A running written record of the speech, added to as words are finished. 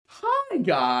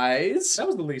guys. That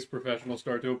was the least professional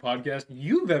start to a podcast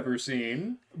you've ever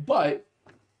seen. But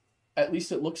at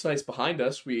least it looks nice behind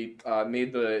us. We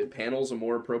made the panels a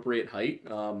more appropriate height.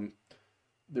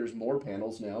 There's more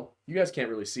panels now. You guys can't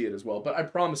really see it as well, but I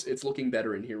promise it's looking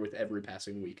better in here with every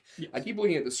passing week. Yes. I keep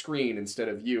looking at the screen instead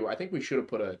of you. I think we should have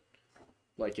put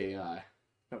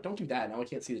no, don't do that. Now I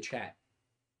can't see the chat.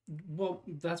 Well,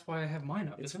 that's why I have mine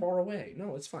up. It's far away.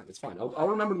 No, it's fine. It's fine. I'll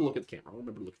remember to look at the camera.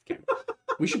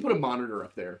 We should put a monitor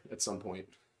up there at some point.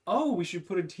 Oh, we should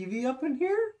put a TV up in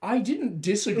here? I didn't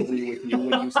disagree with you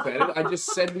when you said it. I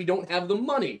just said we don't have the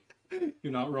money.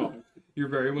 You're not wrong. You're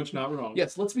very much not wrong.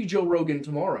 Yes, let's be Joe Rogan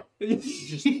tomorrow.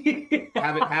 Just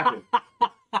have it happen.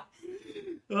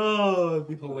 Oh, it'd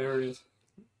be hilarious.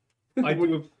 I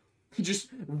do. Just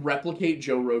replicate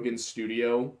Joe Rogan's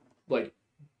studio, like,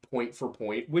 point for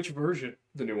point. Which version?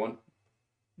 The new one.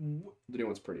 The new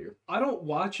one's prettier. I don't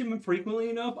watch him frequently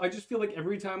enough. I just feel like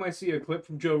every time I see a clip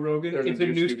from Joe Rogan, There's it's a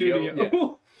new studio. Yeah.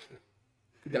 You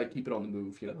gotta keep it on the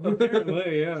move, you know?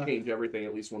 Apparently, yeah. Change everything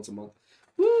at least once a month.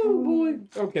 Woo,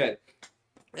 boy. Okay.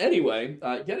 Anyway,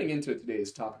 getting into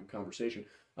today's topic of conversation,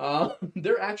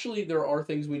 there are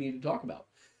things we need to talk about.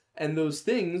 And those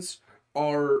things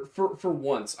are, for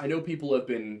once, I know people have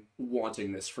been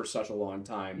wanting this for such a long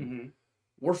time. Mm-hmm.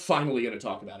 We're finally going to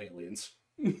talk about aliens.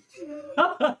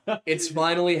 It's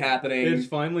finally happening. It's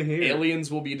finally here.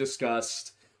 Aliens will be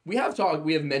discussed. We have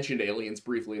mentioned aliens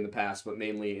briefly in the past, but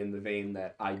mainly in the vein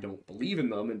that I don't believe in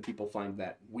them, and people find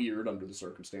that weird under the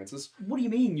circumstances. What do you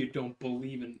mean you don't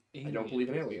believe in aliens? I don't believe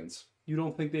in aliens. You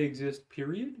don't think they exist,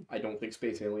 period? I don't think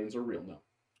space aliens are real, no.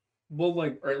 Well,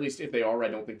 like... Or at least if they are, I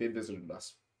don't think they visited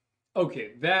us.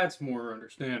 Okay, that's more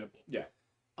understandable. Yeah.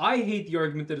 I hate the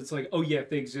argument that it's like, oh yeah, if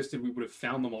they existed, we would have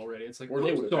found them already. It's like, Or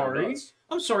they would have found us.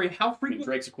 I'm sorry, how I mean, frequent...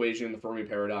 Drake's equation, the Fermi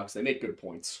paradox, they make good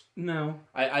points. No.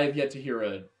 I have yet to hear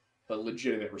a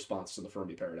legitimate response to the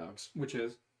Fermi paradox. Which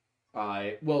is?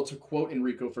 Well, to quote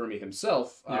Enrico Fermi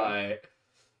himself, Yeah.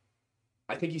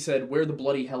 I think he said, "Where the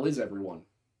bloody hell is everyone?"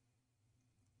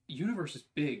 Universe is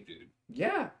big, dude.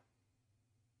 Yeah.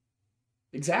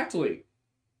 Exactly.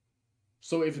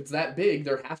 So if it's that big,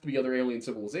 there have to be other alien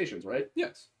civilizations, right?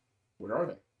 Yes. Where are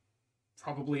they?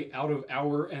 Probably out of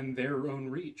our and their own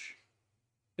reach.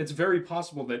 It's very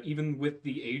possible that even with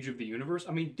the age of the universe,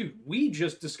 I mean, dude, we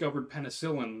just discovered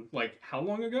penicillin, like, how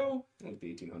long ago? Like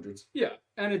the 1800s. Yeah,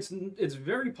 and it's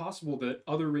very possible that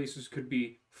other races could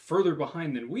be further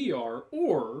behind than we are,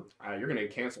 or... You're going to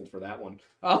get canceled for that one.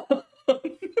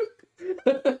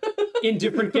 in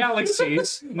different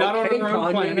galaxies, not okay, on our own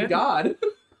Kanye planet. God.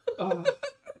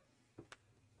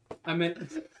 I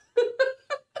meant...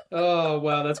 Oh,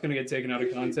 wow, that's going to get taken out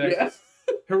of context. Yeah.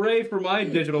 Hooray for my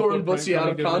digital Throwing footprint. Bussy out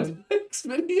of context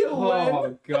video.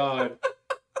 Oh, God.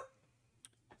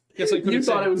 Guess I could You have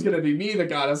thought said, it was going to be me that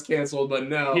got us canceled, but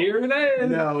no. here it is.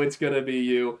 No, it's going to be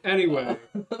you. Anyway,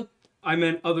 I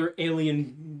meant other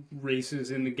alien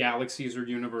races in the galaxies or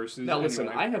universes. Now listen,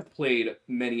 anyway. I have played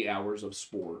many hours of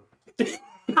Spore. That's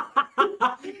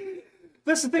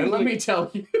the thing. And let me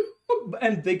tell you.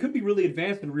 And they could be really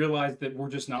advanced and realize that we're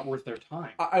just not worth their time.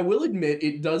 I will admit,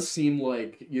 it does seem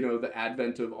like, you know, the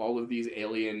advent of all of these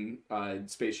alien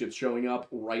spaceships showing up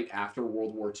right after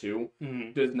World War II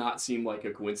does not seem like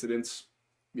a coincidence.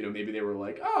 You know, maybe they were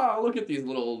like, oh, look at these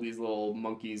little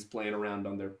monkeys playing around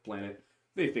on their planet.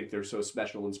 They think they're so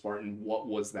special and Spartan. What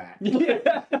was that?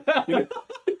 Yeah. You know?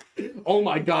 Oh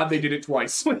my God, they did it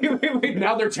twice. Wait.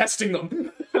 Now they're testing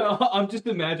them. I'm just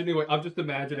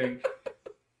imagining.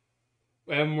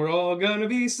 And we're all gonna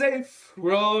be safe.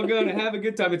 We're all gonna have a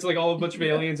good time. It's like all a bunch of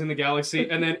aliens in the galaxy,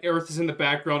 and then Earth is in the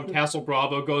background. Castle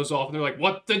Bravo goes off, and they're like,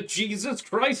 "What the Jesus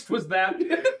Christ was that?"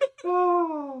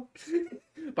 Oh.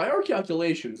 By our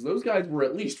calculations, those guys were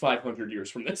at least 500 years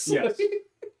from this. Yes.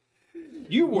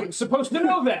 You weren't supposed to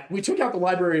know that. We took out the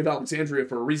Library of Alexandria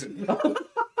for a reason.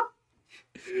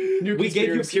 We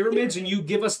gave you pyramids, and you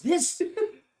give us this.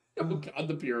 Oh God,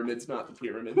 the pyramids, not the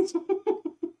pyramids.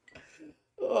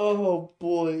 Oh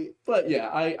boy. But yeah,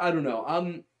 I don't know.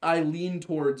 I lean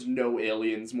towards no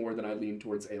aliens more than I lean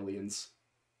towards aliens.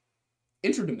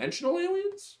 Interdimensional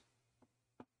aliens?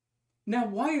 Now,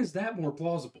 why is that more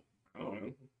plausible? I don't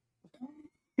know.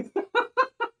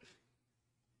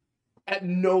 At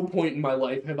no point in my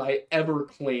life have I ever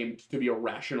claimed to be a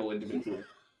rational individual.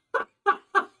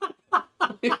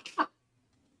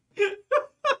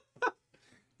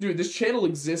 Dude, this channel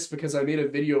exists because I made a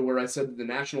video where I said that the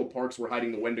national parks were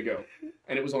hiding the Wendigo,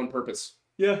 and it was on purpose.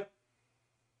 Yeah.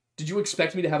 Did you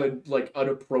expect me to have an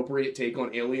appropriate take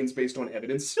on aliens based on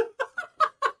evidence?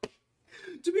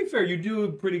 To be fair, you do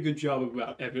a pretty good job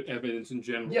about evidence in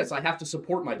general. Yes, I have to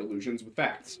support my delusions with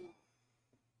facts.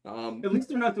 At least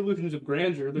they're not delusions of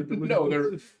grandeur. They're delusions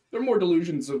No, they're more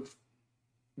delusions of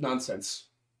nonsense,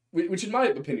 which in my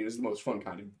opinion is the most fun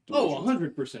kind of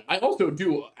delusions. 100%. I also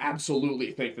do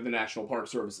absolutely think that the National Park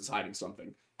Service is hiding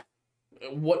something.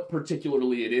 What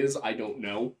particularly it is, I don't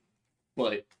know.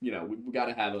 But, you know, we got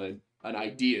to have an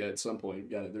idea at some point.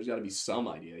 There's got to be some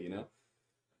idea, you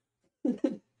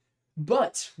know?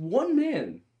 But one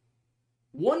man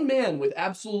with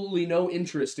absolutely no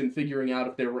interest in figuring out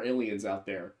if there were aliens out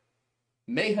there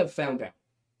may have found out.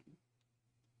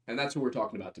 And that's who we're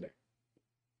talking about today.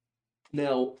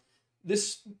 Now,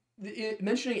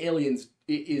 mentioning aliens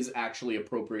is actually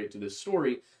appropriate to this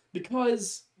story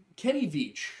because Kenny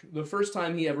Veach, the first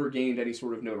time he ever gained any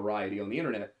sort of notoriety on the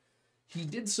internet, he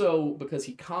did so because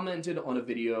he commented on a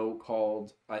video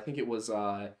called, I think it was,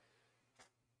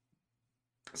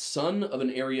 Son of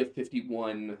an Area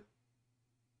 51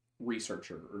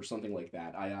 researcher or something like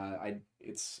that.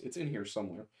 It's in here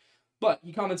somewhere. But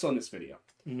he comments on this video.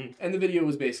 Mm-hmm. And the video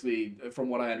was basically, from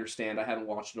what I understand, I haven't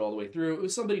watched it all the way through, it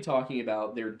was somebody talking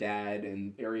about their dad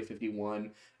and Area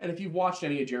 51. And if you've watched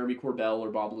any of Jeremy Corbell or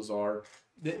Bob Lazar,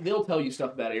 they'll tell you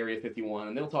stuff about Area 51,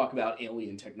 and they'll talk about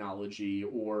alien technology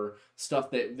or stuff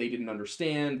that they didn't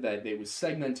understand, that it was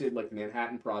segmented, like the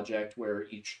Manhattan Project, where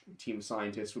each team of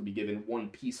scientists would be given one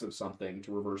piece of something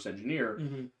to reverse engineer,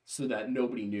 mm-hmm. so that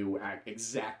nobody knew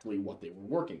exactly what they were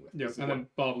working with. Yeah, and then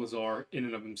Bob Lazar, in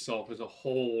and of himself, is a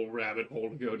whole rabbit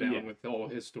hole to go down with all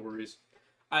his stories.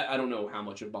 I don't know how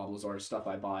much of Bob Lazar's stuff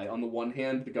I buy. On the one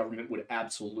hand, the government would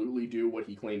absolutely do what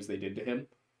he claims they did to him.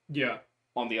 Yeah.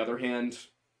 On the other hand,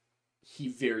 he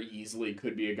very easily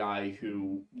could be a guy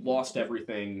who lost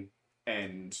everything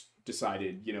and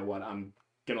decided, you know what, I'm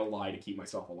gonna lie to keep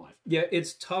myself alive. Yeah,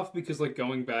 it's tough because, like,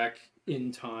 going back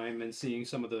in time and seeing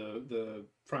some of the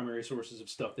primary sources of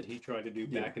stuff that he tried to do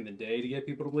back in the day to get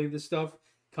people to believe this stuff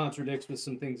contradicts with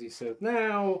some things he says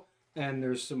now, and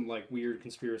there's some, like, weird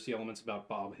conspiracy elements about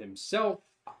Bob himself.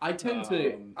 I tend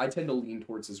to lean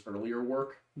towards his earlier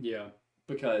work. Yeah.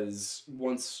 Because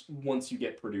once you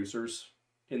get producers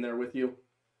in there with you,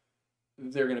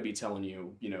 they're going to be telling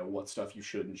you, you know, what stuff you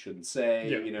should and shouldn't say.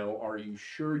 Yeah. You know, are you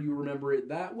sure you remember it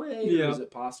that way? Yeah. Or is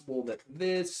it possible that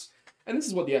this... And this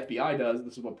is what the FBI does.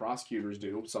 This is what prosecutors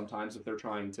do. Sometimes if they're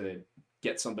trying to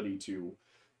get somebody to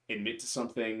admit to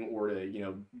something or to, you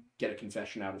know, get a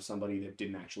confession out of somebody that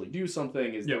didn't actually do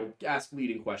something, is they'll ask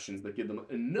leading questions that give them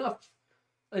enough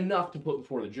to put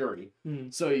before the jury.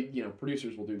 Mm. So, you know,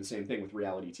 producers will do the same thing with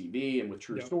reality TV and with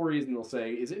true stories, and they'll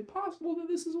say, is it possible that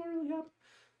this is what really happened?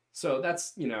 So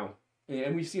that's, you know,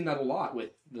 and we've seen that a lot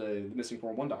with the Missing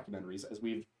 411 documentaries as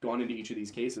we've gone into each of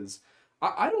these cases.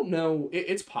 I don't know,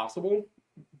 it's possible,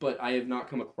 but I have not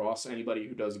come across anybody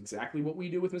who does exactly what we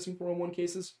do with Missing 411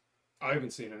 cases. I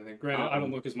haven't seen anything. Granted, I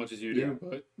don't look as much as you do,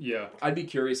 but yeah. I'd be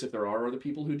curious if there are other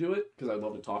people who do it, because I'd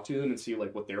love to talk to them and see,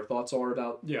 like, what their thoughts are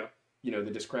about, you know,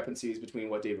 the discrepancies between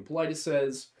what David Paulides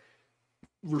says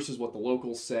versus what the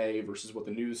locals say versus what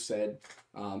the news said.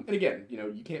 And again, you know,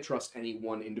 you can't trust any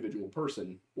one individual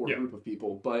person or group of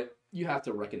people, but you have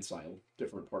to reconcile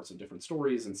different parts of different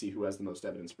stories and see who has the most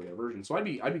evidence for their version. So I'd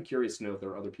be curious to know if there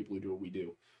are other people who do what we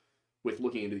do with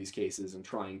looking into these cases and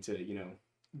trying to, you know,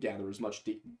 gather as much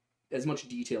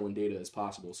detail and data as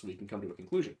possible so we can come to a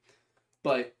conclusion.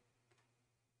 But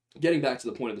getting back to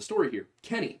the point of the story here,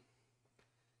 Kenny.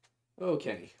 Oh,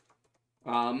 Kenny.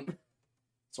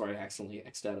 Sorry, I accidentally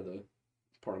X'd out of the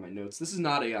part of my notes. This is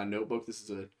not a notebook. This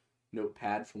is a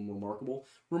notepad from Remarkable.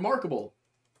 Remarkable.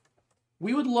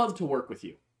 We would love to work with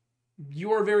you.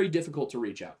 You are very difficult to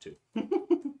reach out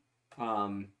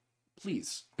to.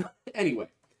 Please. Anyway,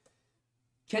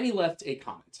 Kenny left a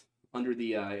comment under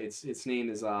the its name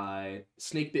is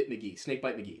Snakebite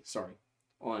McGee, sorry,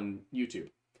 on YouTube.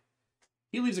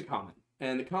 He leaves a comment.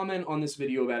 And the comment on this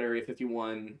video about Area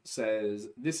 51 says,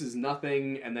 "This is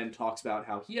nothing," and then talks about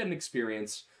how he had an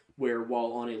experience where,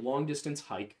 while on a long-distance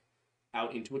hike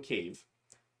out into a cave,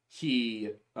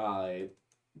 he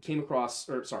came across...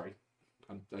 Or, sorry,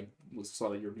 I saw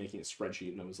that you were making a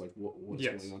spreadsheet, and I was like, what's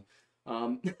going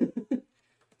on?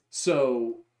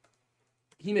 So,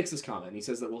 he makes this comment, and he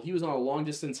says that while he was on a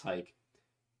long-distance hike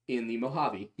in the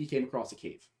Mojave, he came across a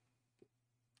cave.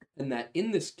 And that in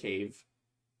this cave...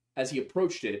 As he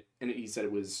approached it, and he said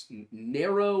it was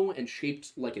narrow and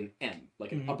shaped like an M,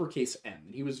 like an uppercase M.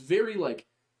 And he was very, like,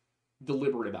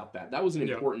 deliberate about that. That was an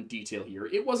important detail here.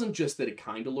 It wasn't just that it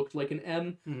kind of looked like an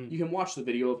M. You can watch the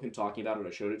video of him talking about it. I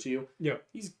showed it to you. Yeah.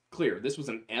 He's clear. This was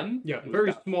an M. Yeah,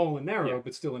 very small and narrow,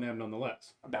 but still an M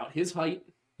nonetheless. About his height.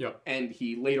 Yeah. And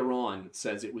he later on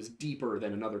says it was deeper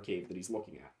than another cave that he's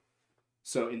looking at.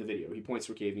 So in the video, he points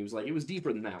to a cave, and he was like, it was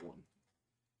deeper than that one.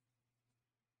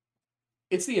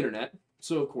 It's the internet,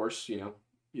 so of course,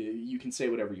 you can say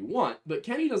whatever you want, but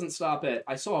Kenny doesn't stop at,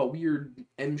 I saw a weird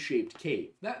M-shaped cave.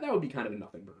 That would be kind of a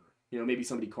nothing burger. Maybe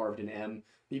somebody carved an M.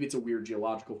 Maybe it's a weird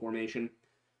geological formation.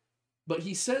 But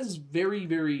he says very,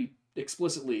 very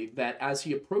explicitly that as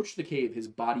he approached the cave, his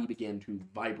body began to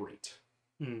vibrate.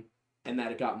 And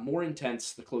that it got more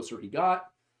intense the closer he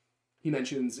got. He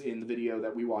mentions in the video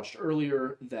that we watched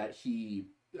earlier that he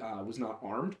was not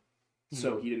armed.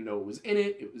 So he didn't know what was in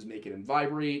it. It was making him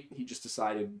vibrate. He just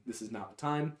decided this is not the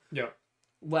time. Yeah.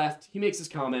 Left. He makes his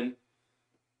comment.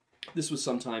 This was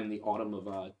sometime in the autumn of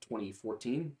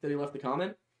 2014 that he left the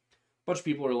comment. A bunch of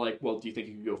people are like, well, do you think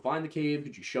you could go find the cave?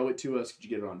 Could you show it to us? Could you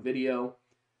get it on video?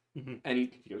 And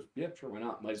he goes, yeah, sure, why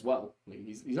not? Might as well. Like,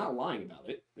 he's not lying about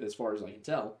it, as far as I can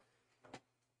tell.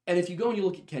 And if you go and you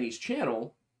look at Kenny's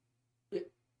channel,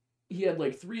 he had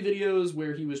like 3 videos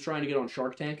where he was trying to get on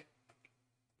Shark Tank.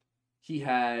 He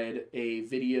had a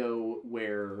video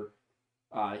where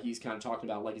he's kind of talking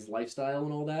about like his lifestyle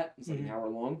and all that. It's like an hour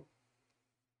long.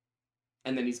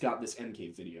 And then he's got this M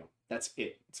Cave video. That's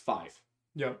it. It's 5.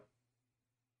 Yep.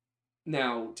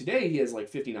 Now, today he has like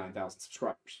 59,000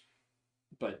 subscribers.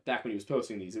 But back when he was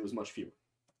posting these, it was much fewer.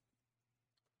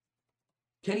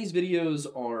 Kenny's videos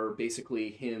are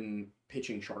basically him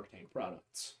pitching Shark Tank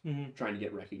products, trying to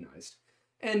get recognized.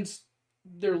 And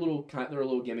they're a little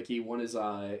gimmicky. One is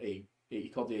he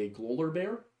called it a Gloller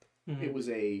Bear. It was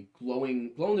a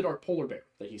glow-in-the-dark polar bear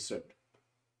that he sewed.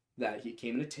 That he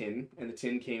came in a tin, and the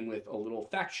tin came with a little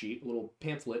fact sheet, a little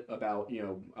pamphlet about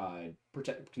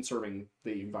conserving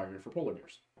the environment for polar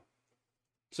bears.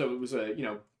 So it was a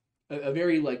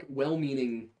very like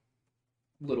well-meaning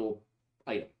little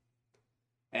item.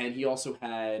 And he also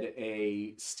had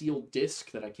a steel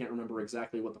disc that I can't remember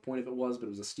exactly what the point of it was, but it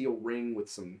was a steel ring with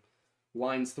some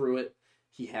lines through it.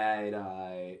 He had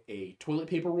a toilet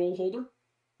paper roll holder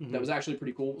that was actually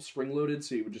pretty cool, spring-loaded,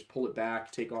 so you would just pull it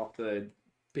back, take off the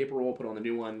paper roll, put on the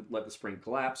new one, let the spring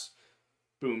collapse.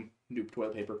 Boom, new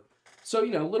toilet paper. So,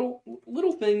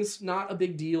 little things, not a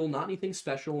big deal, not anything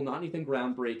special, not anything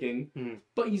groundbreaking,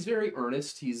 but he's very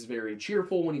earnest. He's very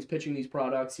cheerful when he's pitching these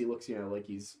products. He looks, like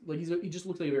he just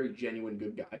looks like a very genuine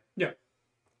good guy. Yeah.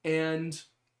 And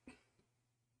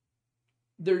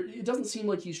it doesn't seem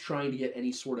like he's trying to get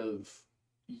any sort of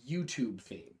YouTube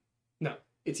fame. No.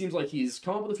 It seems like he's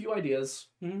come up with a few ideas,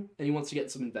 and he wants to get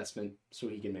some investment so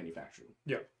he can manufacture them.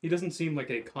 Yeah. He doesn't seem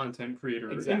like a content creator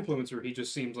or influencer. He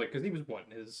just seems like, because he was,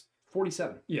 in his...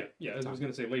 47. Yeah, I was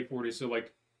going to say late 40s. So,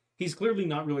 he's clearly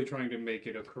not really trying to make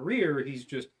it a career. He's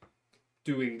just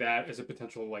doing that as a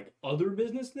potential, other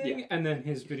business thing. Yeah. And then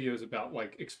his videos about,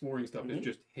 exploring stuff is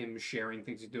just him sharing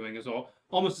things he's doing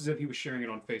almost as if he was sharing it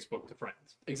on Facebook to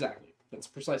friends. Exactly. That's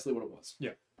precisely what it was.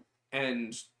 Yeah.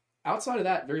 And outside of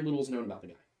that, very little is known about the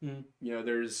guy.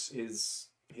 There's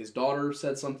his daughter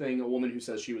said something, a woman who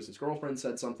says she was his girlfriend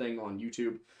said something on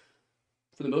YouTube.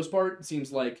 For the most part, it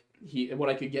seems like what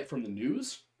I could get from the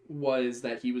news was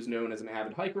that he was known as an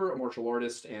avid hiker, a martial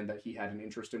artist, and that he had an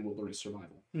interest in wilderness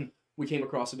survival. We came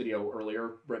across a video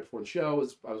earlier, right before the show,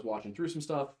 as I was watching through some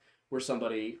stuff, where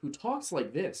somebody who talks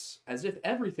like this, as if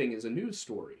everything is a news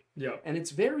story. Yeah. And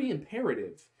it's very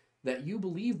imperative that you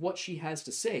believe what she has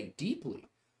to say deeply.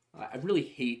 I really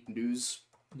hate news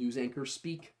anchors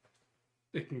speak.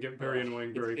 It can get very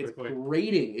annoying very quickly. It's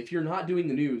grating. If you're not doing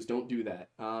the news, don't do that.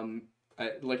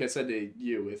 Like I said to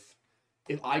you,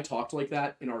 if I talked like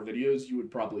that in our videos, you would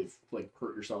probably have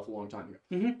hurt yourself a long time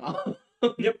ago.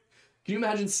 Yep. Can you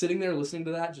imagine sitting there listening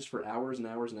to that just for hours and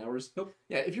hours and hours? Nope.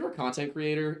 Yeah, if you're a content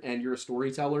creator and you're a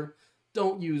storyteller,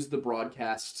 don't use the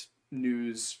broadcast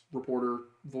news reporter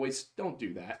voice. Don't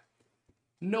do that.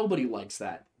 Nobody likes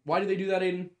that. Why do they do that,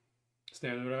 Aiden?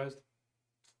 Standardized.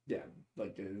 Yeah,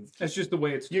 that's just the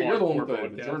way it's taught. You're the one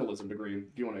with the journalism degree. Do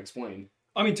you want to explain?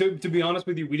 I mean, to be honest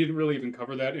with you, we didn't really even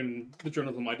cover that in the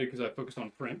journalism I did because I focused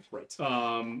on print. Right.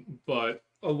 But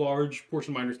a large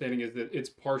portion of my understanding is that it's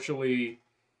partially,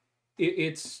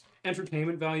 it's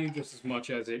entertainment value just as much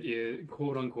as it is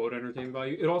quote unquote entertainment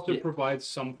value. It also provides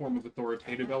some form of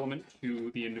authoritative element to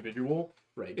the individual.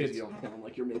 Right. Because you don't sound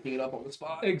like you're making it up on the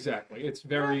spot. Exactly. It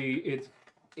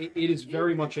is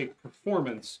very much a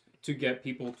performance to get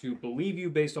people to believe you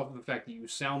based off of the fact that you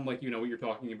sound like you know what you're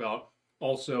talking about.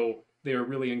 Also, they are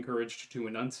really encouraged to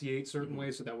enunciate certain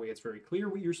ways, so that way it's very clear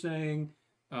what you're saying.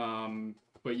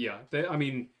 But yeah,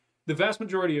 the vast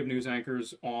majority of news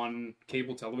anchors on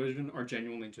cable television are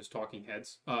genuinely just talking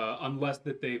heads. Unless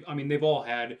that they've all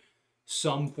had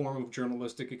some form of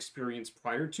journalistic experience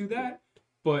prior to that,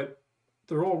 but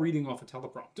they're all reading off a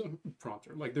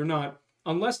teleprompter. They're not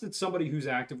unless it's somebody who's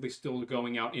actively still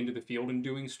going out into the field and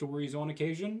doing stories on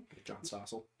occasion. John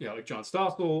Stossel. Yeah, like John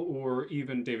Stossel or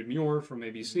even David Muir from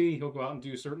ABC. He'll go out and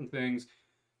do certain things.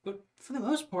 But for the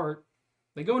most part,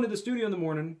 they go into the studio in the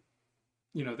morning,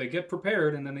 you know, they get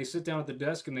prepared, and then they sit down at the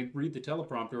desk and they read the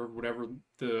teleprompter or whatever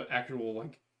the actual,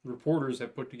 like, reporters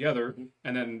have put together,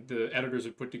 and then the editors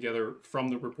have put together from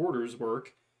the reporters'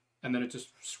 work, and then it just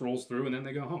scrolls through, and then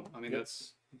they go home. I mean,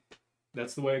 that's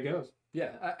the way it goes.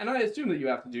 Yeah, and I assume that you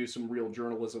have to do some real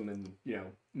journalism and, you know,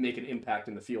 make an impact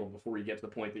in the field before you get to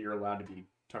the point that you're allowed to be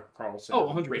Tucker Carlson,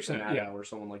 100%, yeah, or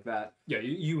someone like that. Yeah,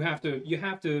 you have to,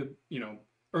 you know,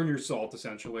 earn your salt,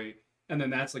 essentially, and then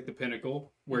that's, like, the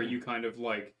pinnacle, where you kind of,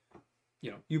 like,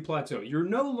 you know, you plateau. You're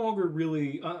no longer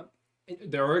really,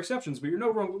 there are exceptions, but you're no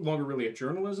longer really a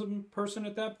journalism person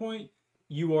at that point.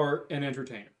 You are an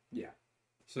entertainer. Yeah.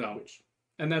 So,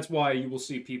 and that's why you will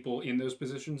see people in those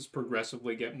positions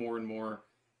progressively get more and more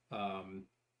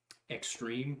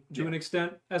extreme to an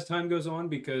extent as time goes on,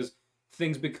 because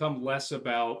things become less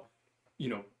about, you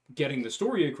know, getting the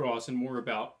story across and more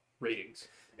about ratings.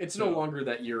 It's no longer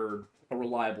that you're a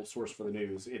reliable source for the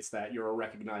news. It's that you're a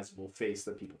recognizable face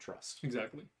that people trust.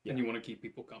 Exactly. Yeah. And you want to keep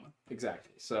people coming.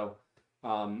 Exactly. So,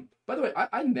 by the way,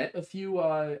 I met a few,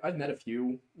 I've met a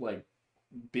few, like,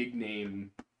 big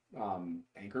name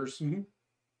anchors. Mm-hmm.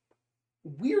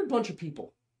 Weird bunch of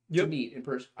people to meet in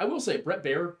person. I will say, Brett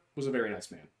Baer was a very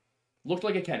nice man. Looked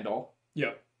like a Ken doll.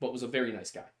 Yep. But was a very nice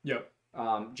guy. Yep.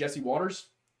 Jesse Waters,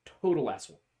 total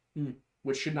asshole. Mm.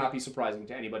 Which should not be surprising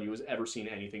to anybody who has ever seen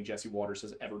anything Jesse Waters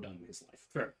has ever done in his life.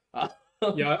 Fair.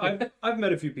 Yeah, I've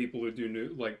met a few people who do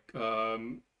new, like I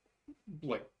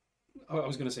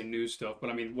was gonna say news stuff,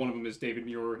 but I mean one of them is David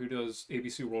Muir, who does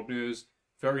ABC World News.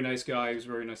 Very nice guy. He was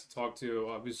very nice to talk to.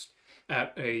 I was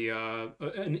at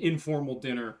an informal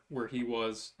dinner where he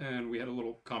was, and we had a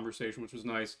little conversation, which was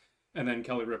nice. And then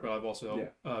Kelly Ripa, I've also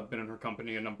been in her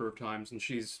company a number of times, and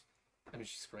she's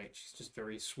great. She's just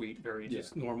very sweet, very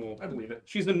just normal. I believe it.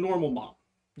 She's a normal mom.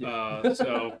 Yeah.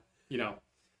 So, you know.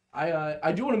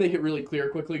 I do want to make it really clear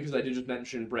quickly, because I did just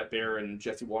mention Brett Baer and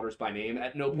Jesse Waters by name.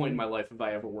 At no point in my life have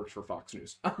I ever worked for Fox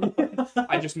News.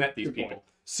 I just met these people.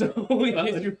 So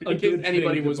in case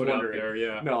anybody was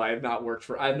wondering, no, I have not worked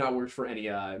for any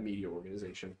media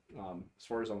organization. As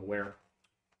far as I'm aware,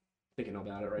 thinking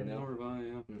about it right now. Nor have I,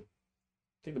 yeah.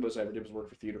 I think the most I ever did was work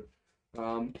for theater.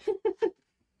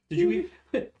 Did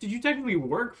you technically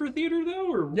work for theater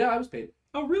though, or? Yeah, I was paid.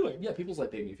 Oh, really? Yeah, People's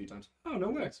Light paid me a few times. Oh, no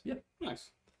way. Yeah, nice.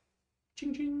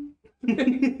 Ching ching.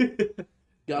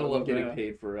 Gotta love getting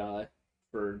paid for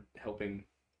helping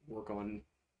work on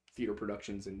theater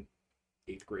productions in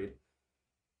 8th grade.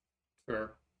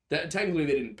 Fair. Technically,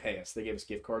 they didn't pay us. They gave us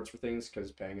gift cards for things,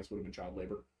 because paying us would have been child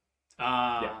labor.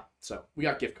 Yeah. So we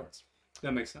got gift cards.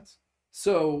 That makes sense.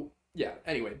 So yeah.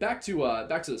 Anyway, back to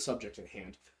the subject at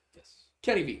hand. Yes.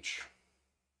 Kenny Veach.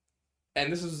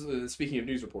 And this is, speaking of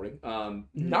news reporting,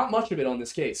 not much of it on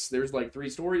this case. There's like 3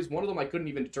 stories. One of them I couldn't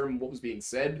even determine what was being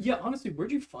said. Yeah, honestly,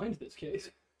 where'd you find this case?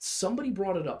 Somebody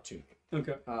brought it up to me.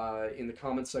 Okay. In the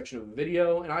comments section of the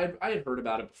video, and I had heard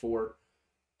about it before,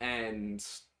 and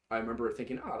I remember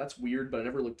thinking, that's weird, but I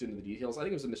never looked into the details. I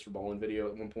think it was a Mr. Ballin video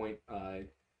at one point.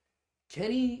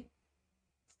 Kenny,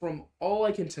 from all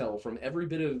I can tell, from every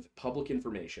bit of public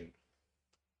information,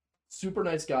 super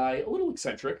nice guy, a little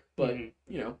eccentric, but,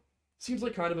 you know, seems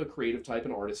like kind of a creative type,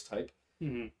 an artist type.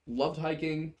 Loved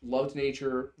hiking, loved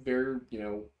nature, very, you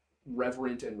know,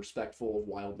 reverent and respectful of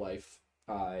wildlife.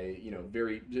 You know,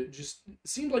 very, just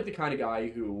seemed like the kind of guy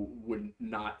who would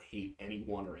not hate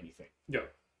anyone or anything. Yeah.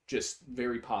 Just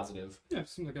very positive. Yeah,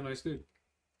 seems like a nice dude.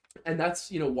 And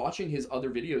that's, you know, watching his other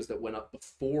videos that went up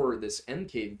before this M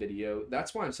Cave video,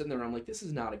 that's why I'm sitting there and I'm like, this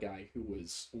is not a guy who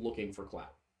was looking for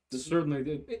clout.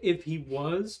 Certainly, if he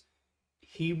was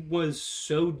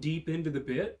so deep into the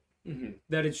bit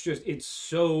that it's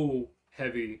so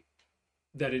heavy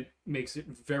that it makes it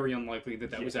very unlikely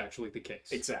that was actually the case.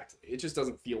 Exactly. It just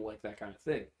doesn't feel like that kind of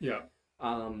thing. Yeah.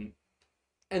 And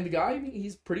the guy,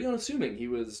 he's pretty unassuming. He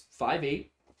was 5'8",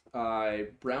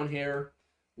 brown hair,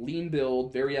 lean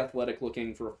build, very athletic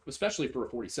looking, especially for a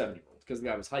 47-year-old, because the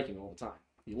guy was hiking all the time.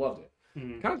 He loved it.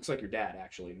 Kind of looks like your dad,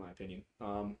 actually, in my opinion.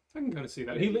 I can kind of see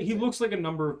that. He looks like a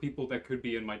number of people that could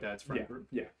be in my dad's friend group.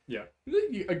 Yeah.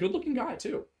 A good-looking guy,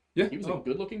 too. Yeah. He was a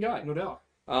good-looking guy. No doubt.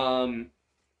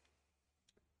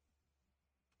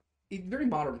 Very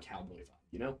modern cowboy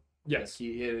vibe, you know? Yes. Like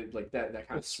he had like that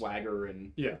kind of swagger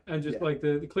and and just like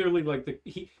clearly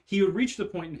he had reached the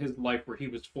point in his life where he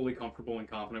was fully comfortable and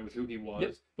confident with who he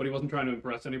was, but he wasn't trying to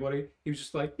impress anybody. He was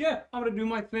just like, yeah, I'm gonna do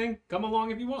my thing. Come along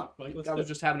if you want. Like, I was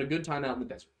just having a good time out in the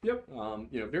desert. Yep.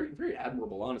 You know, very very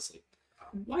admirable, honestly.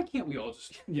 why can't we all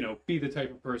just, be the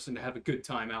type of person to have a good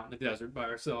time out in the desert by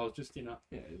ourselves? Just, Yeah,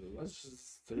 let's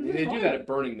just. They do that at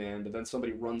Burning Man, but then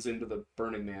somebody runs into the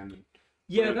Burning Man and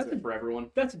that's it for everyone.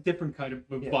 That's a different kind of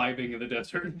vibing in the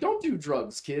desert. Don't do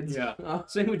drugs, kids. Yeah.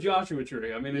 Same with Joshua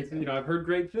Tree. I mean, it's, I've heard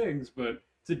great things, but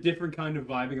it's a different kind of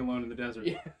vibing alone in the desert.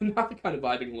 Yeah, not the kind of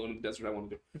vibing alone in the desert I want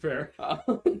to do. Fair.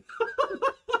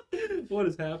 What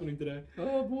is happening today?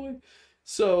 Oh boy.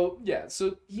 So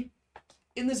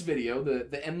in this video,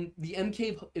 the M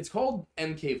Cave, it's called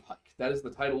M Cave Hike. That is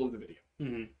the title of the video.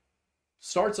 Mm-hmm.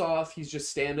 Starts off, he's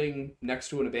just standing next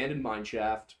to an abandoned mine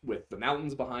shaft with the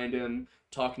mountains behind him,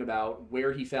 talking about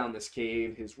where he found this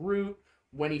cave, his route,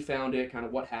 when he found it, kind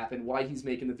of what happened, why he's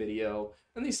making the video.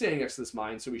 And he's standing next to this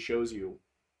mine, so he shows you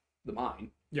the mine.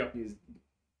 Yep. He's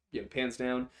pans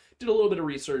down. Did a little bit of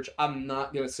research. I'm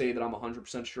not going to say that I'm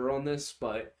 100% sure on this,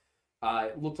 but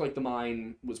it looked like the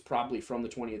mine was probably from the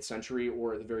 20th century,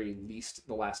 or at the very least,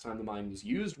 the last time the mine was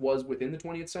used was within the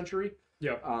 20th century.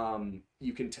 Yeah.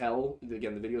 You can tell,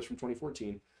 again, the video is from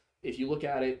 2014. If you look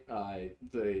at it,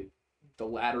 the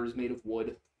ladder is made of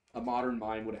wood. A modern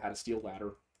mine would have had a steel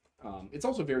ladder. It's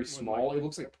also very small. It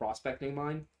looks like a prospecting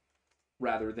mine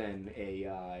rather than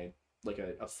a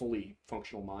fully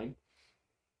functional mine.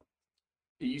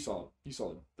 You saw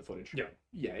the footage. Yeah.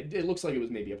 Yeah, it looks like it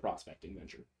was maybe a prospecting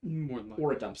venture. More than likely.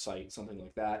 Or a dump site, something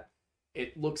like that.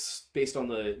 It looks, based on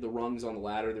the rungs on the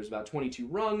ladder, there's about 22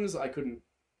 rungs.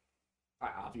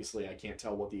 Obviously, I can't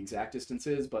tell what the exact distance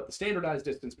is, but the standardized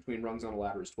distance between rungs on a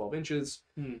ladder is 12 inches.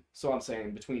 Mm-hmm. So I'm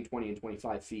saying between 20 and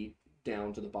 25 feet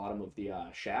down to the bottom of the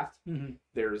shaft. Mm-hmm.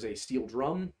 There's a steel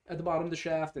drum at the bottom of the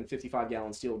shaft, and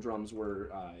 55-gallon steel drums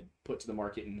were put to the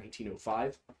market in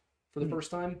 1905 for the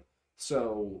first time.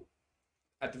 So,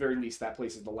 at the very least, that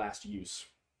place is the last use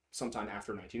sometime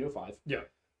after 1905. Yeah.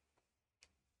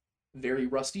 Very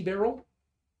rusty barrel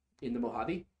in the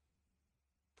Mojave.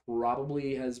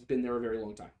 Probably has been there a very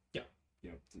long time. Yeah.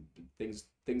 Things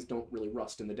don't really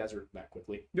rust in the desert that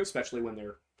quickly, especially when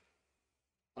they're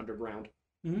underground.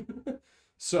 Mm-hmm.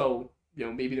 So,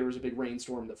 maybe there was a big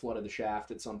rainstorm that flooded the shaft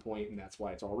at some point, and that's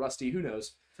why it's all rusty. Who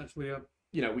knows? Essentially,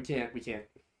 yeah. We can't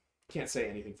say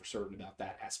anything for certain about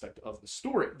that aspect of the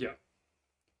story. Yeah.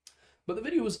 But the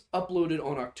video was uploaded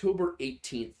on October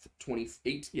 18th,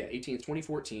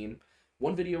 2014.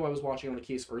 One video I was watching on the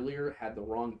case earlier had the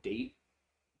wrong date,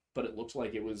 but it looked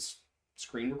like it was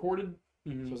screen recorded.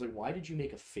 Mm-hmm. So I was like, why did you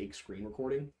make a fake screen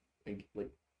recording? And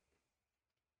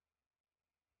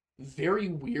very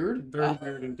weird. Very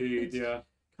weird indeed, yeah.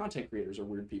 Content creators are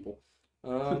weird people.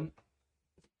 I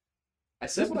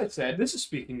said what I said. This is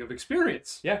speaking of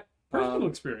experience. Yeah. Personal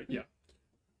experience, yeah.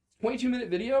 22-minute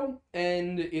video,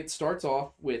 and it starts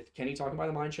off with Kenny talking about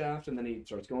the mine shaft, and then he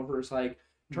starts going for his hike,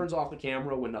 turns off the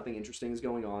camera when nothing interesting is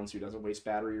going on, so he doesn't waste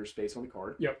battery or space on the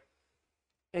card. Yep.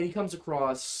 And he comes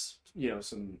across,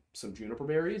 some juniper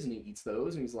berries, and he eats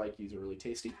those, and he's like, these are really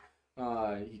tasty.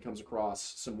 He comes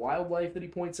across some wildlife that he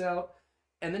points out,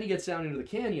 and then he gets down into the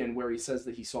canyon where he says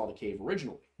that he saw the cave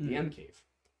originally, the M cave.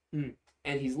 Mm.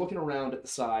 And he's looking around at the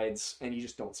sides, and you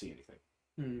just don't see anything.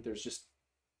 Mm.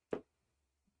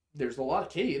 There's a lot of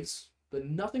caves, but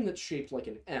nothing that's shaped like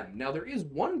an M. Now, there is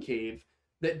one cave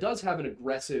that does have an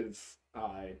aggressive,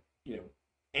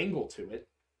 angle to it.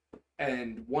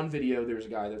 And one video, there's a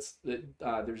guy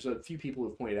there's a few people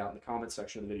who've pointed out in the comments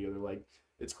section of the video, they're like,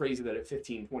 it's crazy that at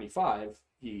 1525,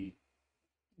 he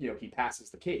passes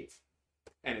the cave.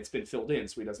 And it's been filled in,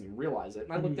 so he doesn't even realize it.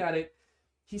 And I looked at it.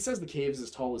 He says the cave's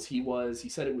as tall as he was. He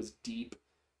said it was deep.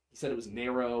 He said it was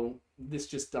narrow. This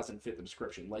just doesn't fit the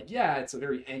description. It's a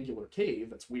very angular cave.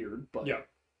 That's weird, but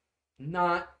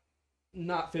not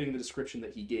fitting the description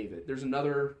that he gave it. There's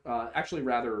another, actually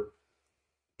rather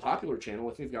popular channel.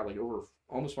 I think they've got over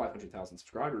almost 500,000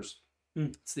 subscribers.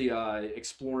 It's the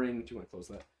Exploring. Do you want to close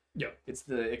that? Yeah. It's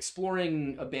the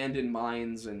Exploring Abandoned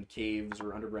Mines and Caves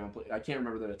or Underground. I can't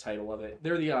remember the title of it.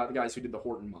 They're the guys who did the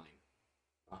Horton Mine.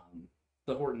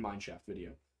 The Horton Mine Shaft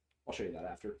video. I'll show you that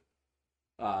after.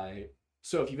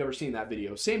 So if you've ever seen that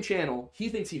video, same channel, he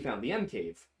thinks he found the M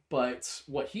cave, but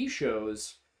what he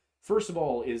shows, first of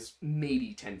all, is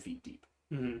maybe 10 feet deep.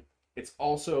 Mm-hmm. It's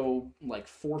also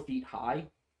 4 feet high,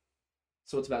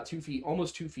 so it's about 2 feet,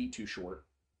 almost 2 feet too short,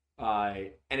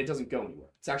 and it doesn't go anywhere.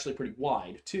 It's actually pretty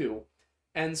wide, too,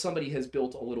 and somebody has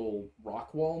built a little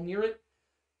rock wall near it.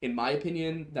 In my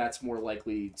opinion, that's more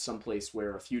likely someplace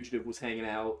where a fugitive was hanging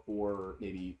out, or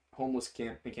maybe homeless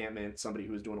encampment, somebody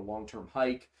who was doing a long-term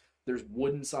hike. There's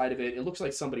wood inside of it. It looks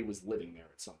like somebody was living there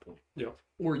at some point. Yeah.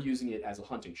 Or using it as a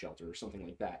hunting shelter or something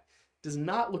like that. Does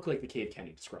not look like the cave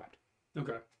Kenny described.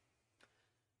 Okay.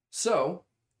 So,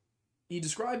 he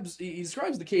describes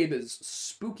the cave as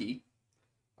spooky,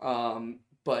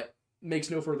 but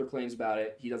makes no further claims about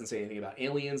it. He doesn't say anything about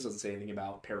aliens, doesn't say anything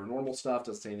about paranormal stuff,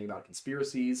 doesn't say anything about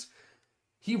conspiracies.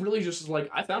 He really just is like,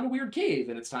 I found a weird cave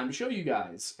and it's time to show you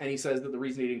guys. And he says that the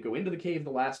reason he didn't go into the cave the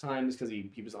last time is because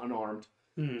he was unarmed.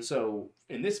 Mm-hmm. So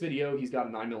in this video, he's got a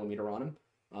 9mm on him,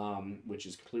 which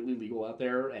is completely legal out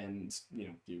there. And, you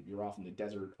know, you're off in the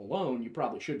desert alone, you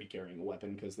probably should be carrying a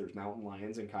weapon because there's mountain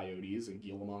lions and coyotes and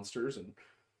Gila monsters and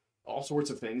all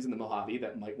sorts of things in the Mojave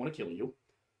that might want to kill you.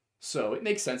 So it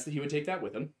makes sense that he would take that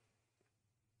with him.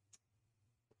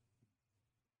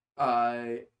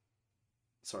 Sorry,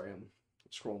 I'm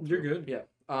scrolling through. You're good. Yeah.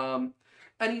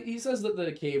 And he says that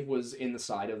the cave was in the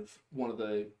side of one of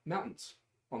the mountains,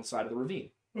 on the side of the ravine.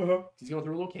 Uh-huh. He's going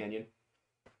through a little canyon,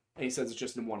 and he says it's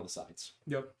just in one of the sides.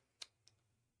 Yep.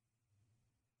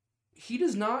 He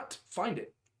does not find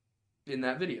it in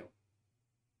that video.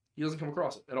 He doesn't come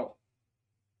across it at all.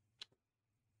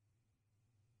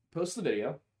 Posts the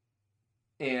video,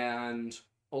 and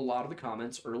a lot of the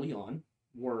comments early on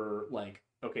were like,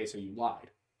 okay, so you lied.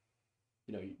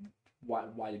 You know,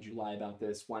 why did you lie about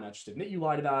this? Why not just admit you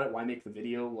lied about it? Why make the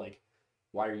video? Like,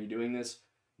 why are you doing this?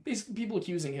 Basically, people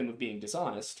accusing him of being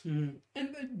dishonest. Mm-hmm.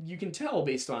 And you can tell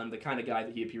based on the kind of guy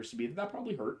that he appears to be that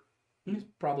probably hurt. Mm-hmm. He's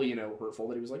probably, you know, hurtful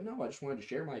that he was like, no, I just wanted to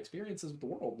share my experiences with the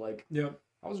world. Like, yep.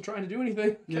 I wasn't trying to do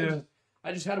anything. Yeah.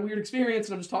 I just had a weird experience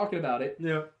and I'm just talking about it.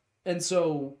 Yeah. And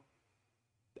so,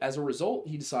 as a result,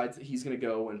 he decides that he's going to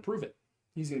go and prove it.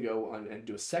 He's going to go on and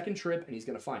do a second trip, and he's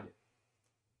going to find it.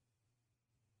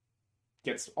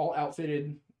 Gets all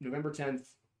outfitted, November 10th,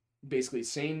 basically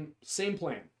same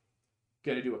plan.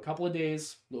 Going to do a couple of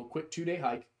days, little quick 2-day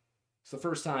hike. It's the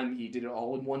first time he did it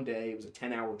all in one day. It was a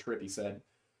 10-hour trip, he said.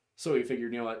 So he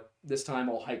figured, you know what, this time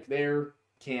I'll hike there,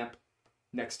 camp.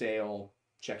 Next day I'll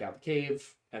check out the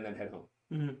cave, and then head home.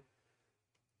 Mm-hmm.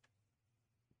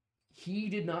 He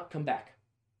did not come back.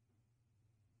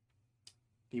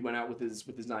 He went out with his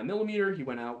 9mm. He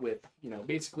went out with, you know,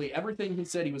 basically everything he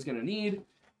said he was going to need.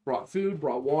 Brought food,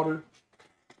 brought water.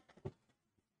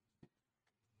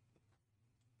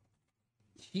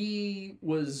 He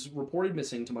was reported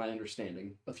missing, to my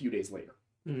understanding, a few days later.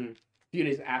 Mm-hmm. A few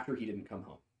days after he didn't come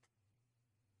home.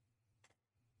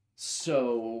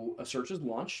 So a search is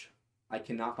launched. I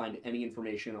cannot find any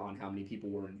information on how many people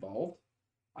were involved.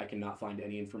 I cannot find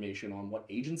any information on what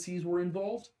agencies were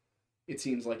involved. It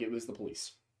seems like it was the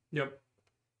police. Yep.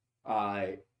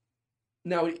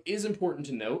 Now, it is important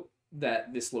to note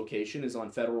that this location is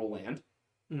on federal land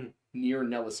near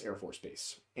Nellis Air Force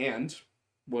Base. And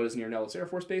what is near Nellis Air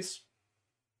Force Base?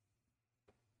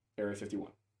 Area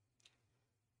 51.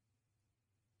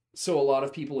 So a lot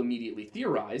of people immediately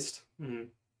theorized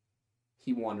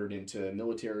he wandered into a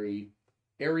military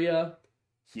area.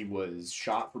 He was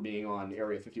shot for being on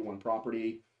Area 51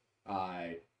 property.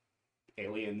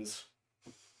 Aliens.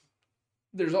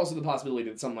 There's also the possibility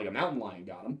that something like a mountain lion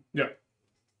got him. Yeah.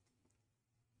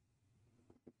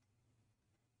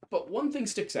 But one thing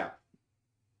sticks out.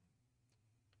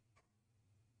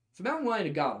 If a mountain lion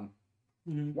had got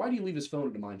him, why do you leave his phone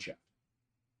in a mine shaft?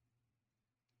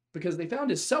 Because they found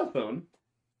his cell phone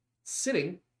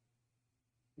sitting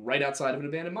right outside of an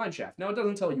abandoned mine shaft. Now, it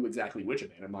doesn't tell you exactly which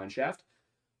abandoned mine shaft,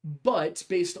 but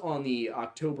based on the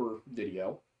October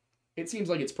video, it seems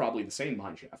like it's probably the same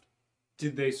mine shaft.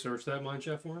 Did they search that mine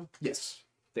shaft for him? Yes.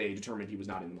 They determined he was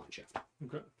not in the mine shaft.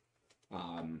 Okay.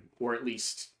 Or at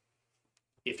least,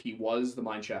 if he was, the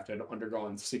mine shaft had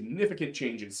undergone significant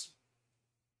changes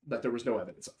that there was no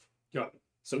evidence of. Got it.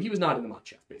 So he was not in the mine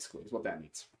shaft, basically, is what that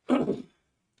means.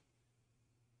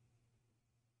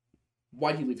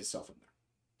 Why'd he leave his cell phone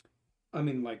there? I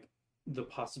mean, like, the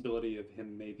possibility of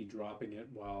him maybe dropping it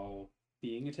while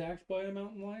being attacked by a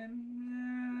mountain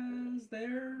lion is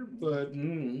there, but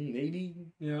maybe.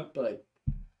 Yeah. But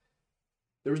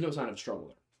there was no sign of struggle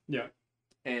there. Yeah.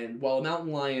 And while a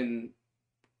mountain lion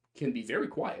can be very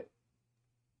quiet,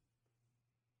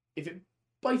 if it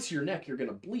bites your neck, you're going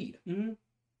to bleed. Mm-hmm.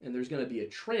 And there's going to be a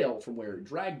trail from where it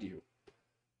dragged you.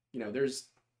 You know, there's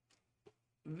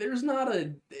not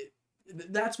a...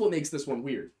 That's what makes this one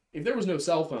weird. If there was no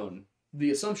cell phone,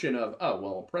 the assumption of, oh,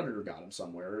 well, a predator got him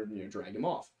somewhere and, you know, dragged him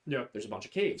off. Yeah. There's a bunch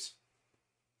of caves.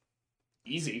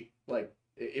 Easy. Like,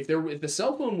 if the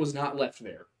cell phone was not left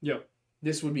there, yeah,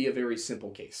 this would be a very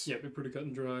simple case. Yeah, it'd be pretty cut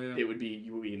and dry, yeah. You would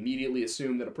immediately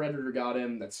assume that a predator got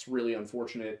him. That's really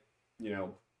unfortunate. You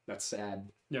know, that's sad.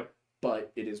 Yep.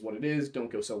 But it is what it is.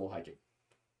 Don't go solo hiking.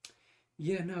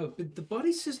 Yeah, no, the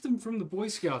buddy system from the Boy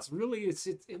Scouts, really,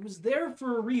 it was there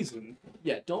for a reason.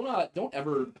 Yeah, don't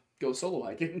ever go solo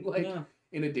hiking, like,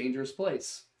 in a dangerous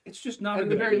place. It's just not at a the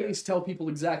good very idea. least, tell people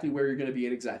exactly where you're going to be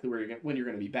and exactly when you're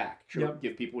going to be back. Sure, Yep.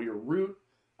 give people your route.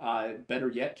 Better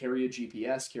yet, carry a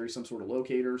GPS, carry some sort of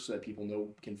locator so that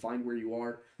people can find where you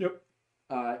are. Yep.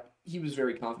 He was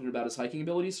very confident about his hiking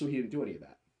abilities, so he didn't do any of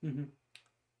that. Mm-hmm.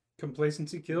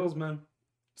 Complacency kills, man.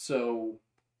 So,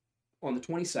 on the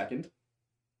 22nd,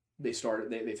 they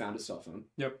found his cell phone.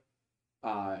 Yep.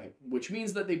 Which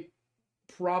means that they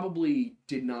probably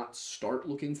did not start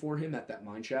looking for him at that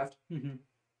mine shaft. Mm-hmm.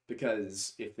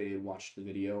 Because if they had watched the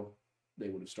video, they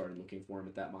would have started looking for him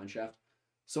at that mine shaft.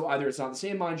 So either it's not the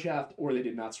same mine shaft, or they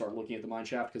did not start looking at the mine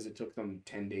shaft because it took them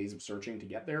 10 days of searching to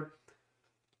get there.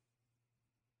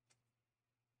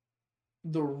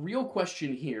 The real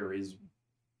question here is,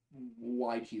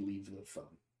 why did he leave the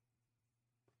phone?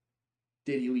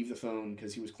 Did he leave the phone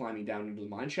because he was climbing down into the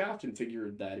mine shaft and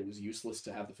figured that it was useless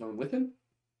to have the phone with him?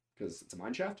 Because it's a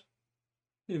mine shaft?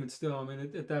 Even still, I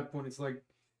mean, at that point, it's like,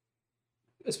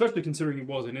 especially considering he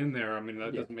wasn't in there, I mean,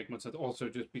 that doesn't make much sense. Also,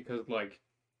 just because, like,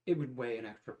 it would weigh an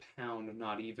extra pound,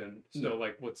 not even. So,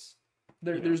 like, what's...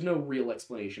 There's no real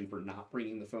explanation for not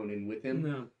bringing the phone in with him.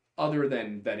 No. Other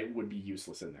than that it would be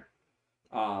useless in there.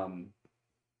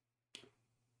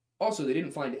 Also, they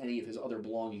didn't find any of his other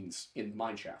belongings in the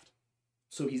mine shaft.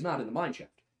 So he's not in the mine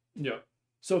shaft. Yeah.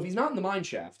 So if he's not in the mine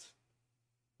shaft,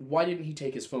 why didn't he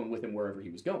take his phone with him wherever he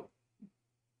was going?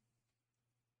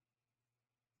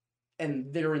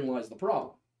 And therein lies the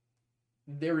problem.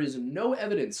 There is no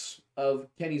evidence of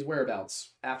Kenny's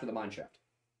whereabouts after the mine shaft.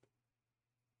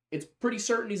 It's pretty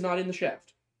certain he's not in the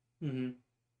shaft. Mm-hmm.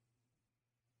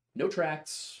 No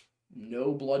tracks,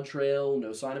 no blood trail,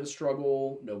 no sign of a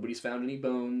struggle, nobody's found any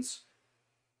bones.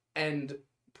 And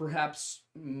perhaps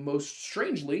most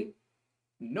strangely,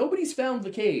 nobody's found the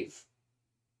cave.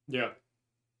 Yeah.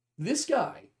 This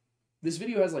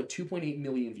video has like 2.8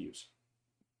 million views.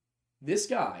 This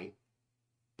guy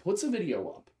puts a video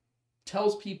up,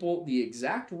 tells people the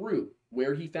exact route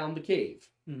where he found the cave.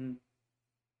 Mm-hmm.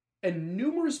 And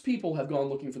numerous people have gone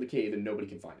looking for the cave and nobody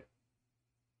can find it.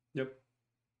 Yep.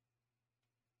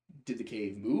 Did the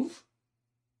cave move?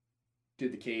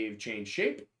 Did the cave change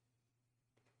shape?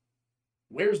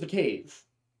 Where's the cave?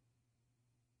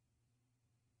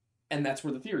 And that's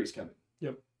where the theories come in.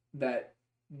 Yep. That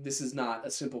this is not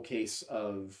a simple case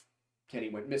of Kenny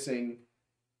went missing.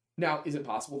 Now, is it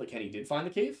possible that Kenny did find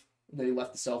the cave? That he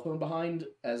left the cell phone behind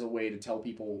as a way to tell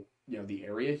people, the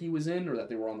area he was in or that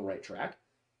they were on the right track?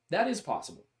 That is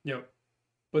possible. Yep.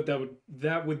 But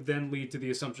that would then lead to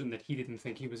the assumption that he didn't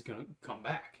think he was going to come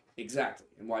back. Exactly.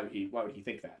 And why would he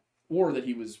think that? Or that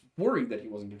he was worried that he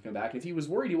wasn't going to come back. And if he was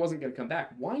worried he wasn't going to come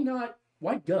back, why not?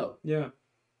 Why go? Yeah.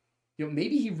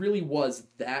 Maybe he really was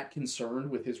that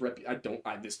concerned with his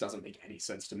this doesn't make any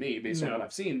sense to me based on what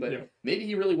I've seen, but maybe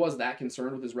he really was that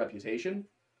concerned with his reputation.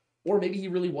 Or maybe he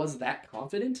really was that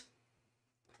confident.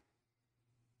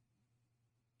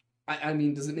 I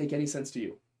mean, does it make any sense to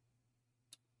you?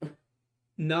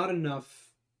 Not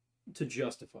enough to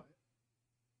justify it.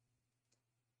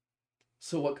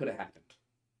 So what could have happened?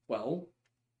 Well,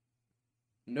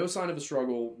 no sign of a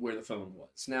struggle where the phone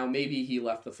was. Now, maybe he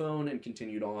left the phone and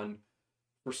continued on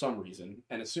for some reason.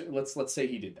 And let's say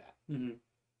he did that. Mm-hmm.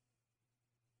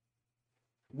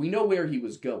 We know where he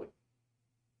was going.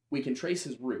 We can trace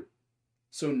his route.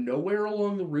 So nowhere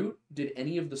along the route did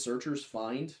any of the searchers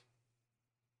find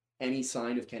any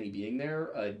sign of Kenny being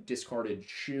there. A discarded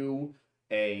shoe,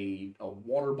 a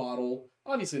water bottle.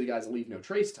 Obviously, the guy's a leave no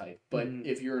trace type, but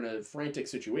if you're in a frantic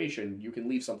situation, you can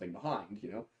leave something behind,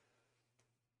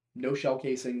 No shell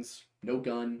casings, no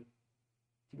gun.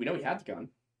 We know he had the gun.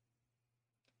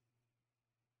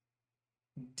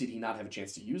 Did he not have a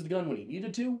chance to use the gun when he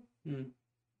needed to?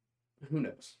 Who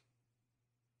knows?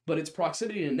 But its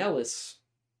proximity to Nellis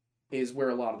is where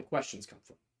a lot of the questions come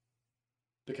from.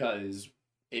 Because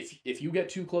if you get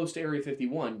too close to Area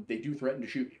 51, they do threaten to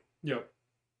shoot you. Yep.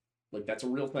 Like, that's a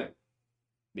real thing.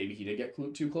 Maybe he did get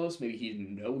too close. Maybe he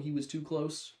didn't know he was too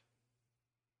close.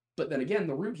 But then again,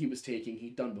 the route he was taking,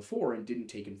 he'd done before and didn't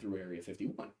take him through Area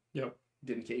 51. Yep.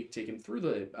 Didn't take him through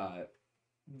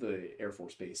the Air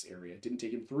Force Base area. Didn't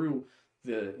take him through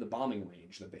the bombing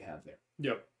range that they have there.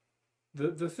 Yep.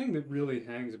 The thing that really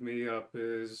hangs me up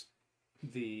is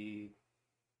the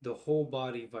whole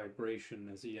body vibration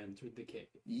as he entered the cave.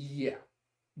 Yeah.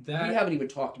 We haven't even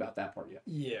talked about that part yet.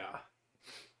 Yeah.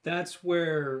 That's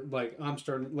where, I'm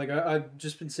starting, I've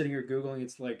just been sitting here Googling,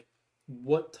 it's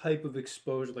what type of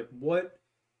exposure,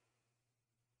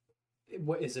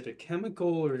 what is it, a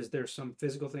chemical, or is there some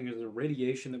physical thing, is there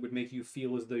radiation that would make you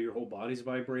feel as though your whole body's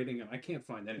vibrating? And I can't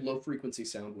find anything. Low frequency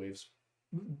sound waves.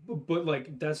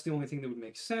 But that's the only thing that would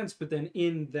make sense. But then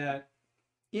in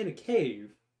a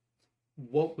cave,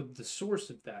 what would the source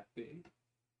of that be?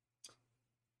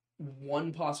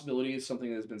 One possibility is something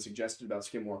that has been suggested about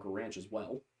Skinwalker Ranch as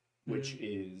well, which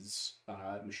is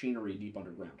machinery deep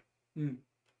underground. Mm.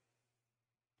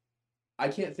 I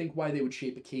can't think why they would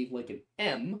shape a cave like an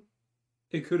M.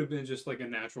 It could have been just like a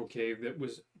natural cave that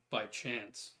was by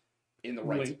chance In the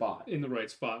right spot. In the right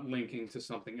spot, linking to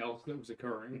something else that was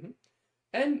occurring. Mm-hmm.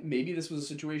 And maybe this was a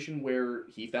situation where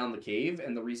he found the cave,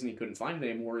 and the reason he couldn't find it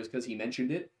anymore is because he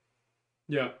mentioned it.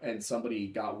 Yeah. And somebody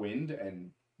got wind,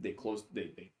 and they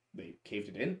caved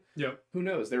it in. Yeah. Who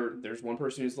knows? There's one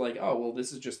person who's like, oh, well,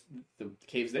 this is just, the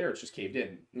cave's there, it's just caved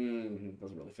in.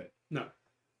 Doesn't really fit. No.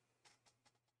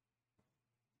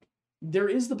 There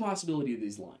is the possibility of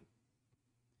these lying.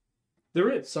 There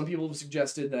is. Some people have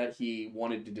suggested that he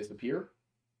wanted to disappear,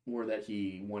 or that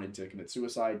he wanted to commit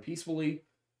suicide peacefully.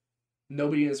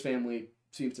 Nobody in his family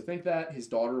seems to think that. His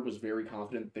daughter was very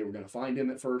confident they were going to find him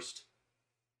at first.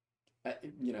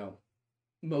 You know,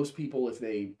 most people, if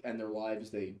they end their lives,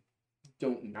 they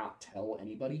don't not tell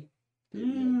anybody. You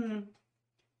know,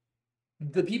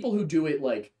 the people who do it,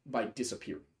 like, by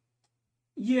disappearing.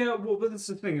 Yeah, well, but that's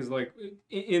the thing is, like,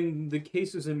 in the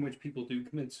cases in which people do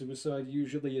commit suicide,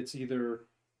 usually it's either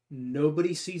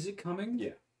nobody sees it coming,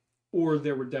 yeah, or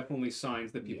there were definitely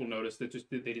signs that people noticed that just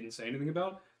that they didn't say anything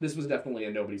about. This was definitely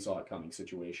a nobody saw it coming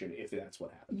situation, if that's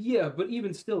what happened. Yeah, but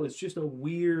even still, it's just a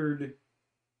weird...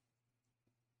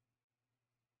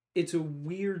 It's a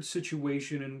weird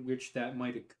situation in which that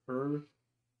might occur,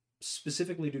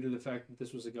 specifically due to the fact that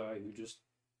this was a guy who just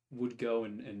would go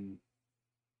and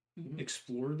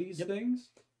explore these things.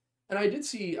 And I did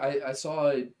see, I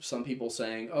saw some people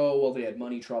saying, oh, well, they had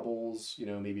money troubles, you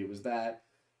know, maybe it was that.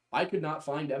 I could not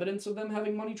find evidence of them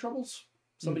having money troubles.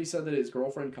 Somebody said that his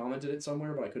girlfriend commented it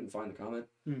somewhere, but I couldn't find the comment.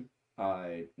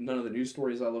 None of the news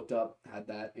stories I looked up had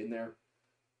that in there.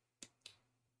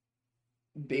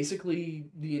 Basically,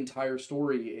 the entire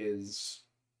story is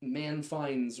man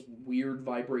finds weird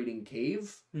vibrating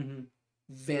cave,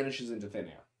 vanishes into thin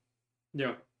air.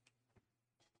 Yeah.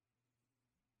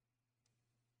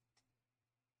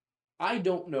 I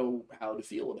don't know how to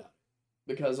feel about it.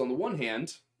 Because on the one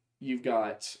hand, you've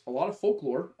got a lot of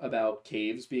folklore about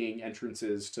caves being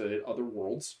entrances to other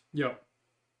worlds. Yeah.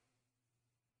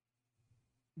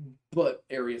 But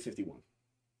Area 51.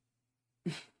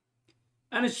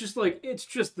 And it's just like, it's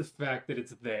just the fact that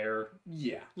it's there.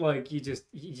 Yeah. Like,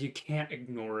 you can't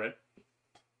ignore it.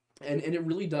 And it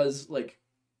really does, like,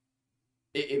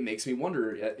 it makes me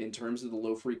wonder in terms of the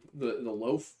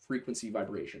low frequency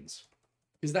vibrations.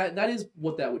 Because that is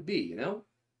what that would be, you know?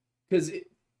 Because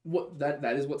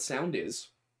that is what sound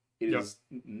is. It is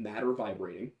matter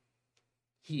vibrating.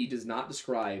 He does not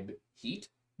describe heat.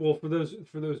 Well, for those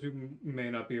who may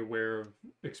not be aware of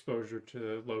exposure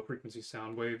to low frequency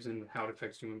sound waves and how it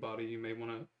affects human body, you may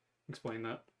want to explain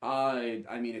that. I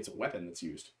mean, it's a weapon that's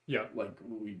used. Yeah. Like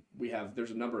we have, there's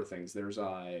a number of things. There's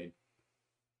I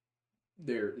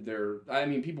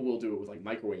mean, people will do it with like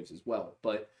microwaves as well,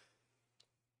 but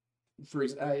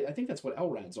I think that's what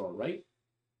LRADs are, right?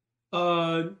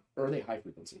 Or are they high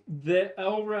frequency? The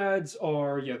LRADs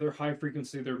are, they're high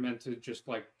frequency. They're meant to just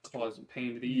like cause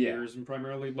pain to the ears, and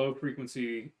primarily low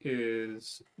frequency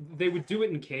is, they would do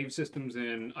it in cave systems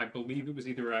in, I believe it was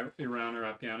either Iran or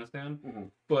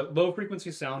Afghanistan. But low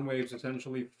frequency sound waves,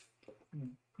 essentially,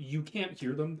 you can't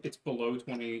hear them. It's below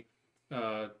 20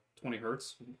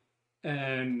 hertz.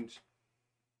 And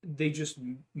they just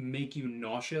make you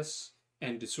nauseous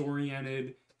and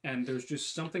disoriented, and there's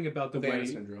just something about the way...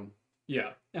 syndrome.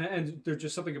 Yeah, and there's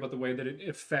just something about the way that it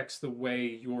affects the way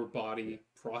your body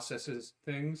processes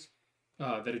things,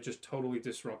 that it just totally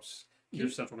disrupts your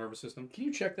central nervous system. Can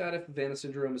you check that if Havana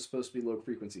syndrome is supposed to be low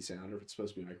frequency sound or if it's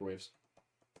supposed to be microwaves?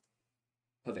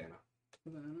 Havana.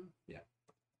 Yeah.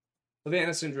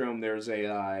 Havana syndrome, there's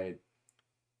a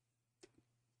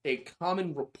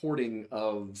common reporting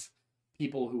of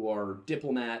people who are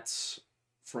diplomats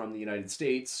from the United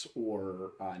States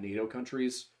or NATO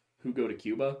countries who go to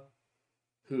Cuba,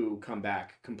 who come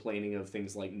back complaining of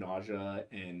things like nausea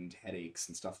and headaches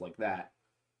and stuff like that,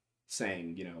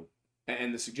 saying, you know,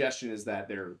 and the suggestion is that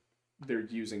they're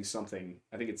using something.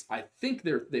 I think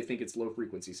they think it's low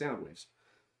frequency sound waves.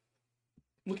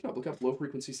 Look up low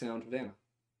frequency sound Havana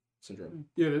syndrome.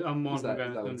 Yeah, I'm on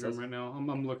Havana syndrome right now.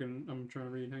 I'm looking. I'm trying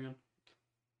to read. Hang on.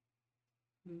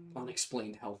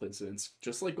 Unexplained health incidents,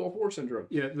 just like Gulf War syndrome.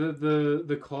 Yeah,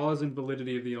 the cause and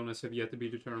validity of the illness have yet to be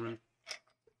determined.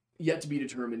 Yet to be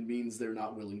determined means they're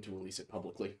not willing to release it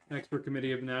publicly. Expert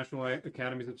Committee of National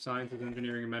Academies of Sciences,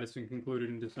 Engineering, and Medicine concluded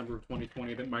in December of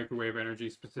 2020 that microwave energy,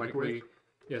 specifically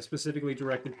Yeah, specifically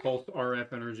directed pulse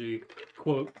RF energy,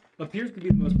 quote, appears to be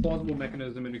the most plausible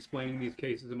mechanism in explaining these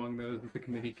cases among those that the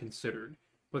committee considered,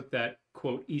 but that,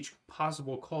 quote, each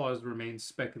possible cause remains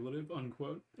speculative,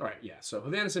 unquote. All right, yeah. So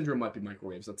Havana syndrome might be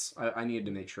microwaves. I needed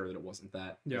to make sure that it wasn't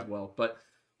that Yeah. as well. But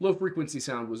low frequency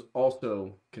sound was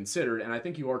also considered, and I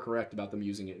think you are correct about them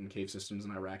using it in cave systems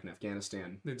in Iraq and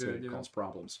Afghanistan to cause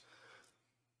problems.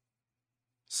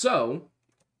 So,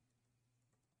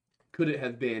 could it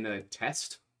have been a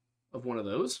test of one of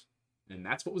those? And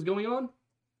that's what was going on?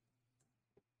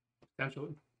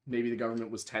 Potentially. Maybe the government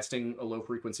was testing a low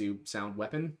frequency sound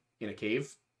weapon in a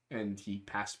cave, and he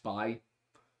passed by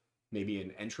maybe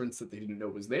an entrance that they didn't know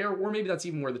was there, or maybe that's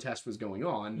even where the test was going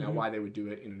on. Now, why they would do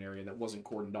it in an area that wasn't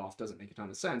cordoned off doesn't make a ton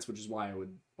of sense, which is why I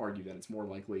would argue that it's more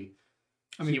likely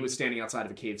he was standing outside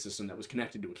of a cave system that was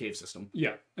connected to a cave system.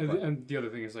 Yeah, and the other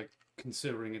thing is, like,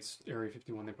 considering it's Area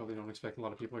 51, they probably don't expect a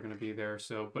lot of people are going to be there.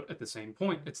 So, but at the same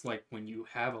point, it's like when you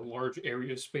have a large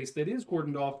area of space that is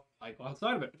cordoned off, I go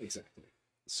outside of it. Exactly.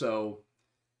 So,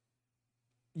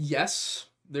 yes,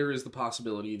 there is the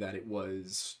possibility that it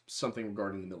was something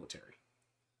regarding the military.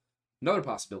 Another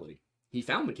possibility, he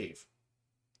found the cave.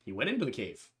 He went into the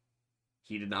cave.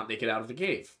 He did not make it out of the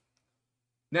cave.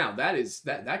 Now,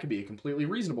 that could be a completely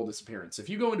reasonable disappearance. If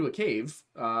you go into a cave,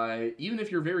 even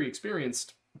if you're very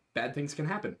experienced, bad things can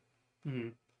happen. Mm-hmm.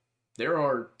 There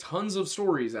are tons of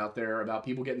stories out there about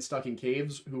people getting stuck in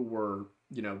caves who were,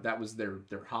 that was their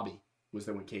hobby, was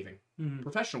they went caving. Mm-hmm.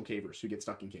 Professional cavers who get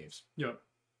stuck in caves. Yep.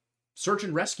 Search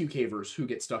and rescue cavers who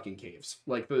get stuck in caves.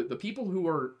 Like the people who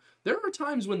are... There are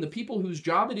times when the people whose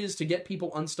job it is to get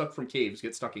people unstuck from caves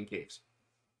get stuck in caves.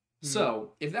 Mm-hmm.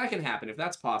 So, if that can happen, if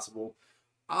that's possible...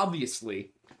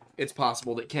 Obviously, it's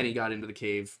possible that Kenny got into the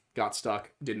cave, got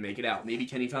stuck, didn't make it out. Maybe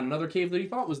Kenny found another cave that he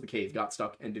thought was the cave, got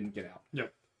stuck, and didn't get out.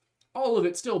 Yep. All of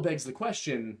it still begs the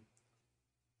question,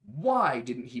 why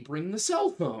didn't he bring the cell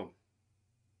phone?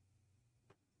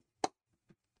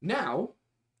 Now,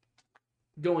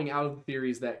 going out of the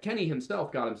theories that Kenny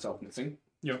himself got himself missing.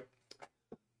 Yep.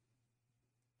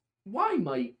 Why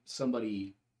might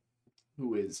somebody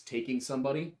who is taking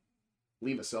somebody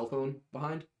leave a cell phone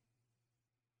behind?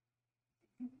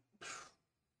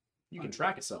 You can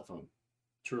track a cell phone.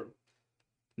 True.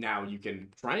 Now, you can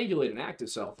triangulate an active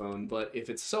cell phone, but if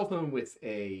it's a cell phone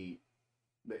if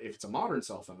it's a modern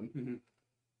cell phone,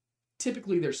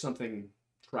 typically there's something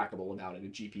trackable about it. A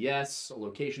GPS, a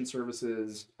location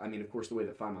services. I mean, of course, the way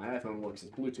that Find My iPhone works is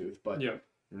Bluetooth, but you're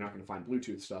not going to find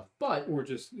Bluetooth stuff. But or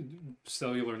just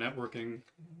cellular networking.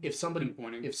 If somebody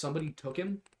took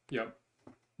him, yep.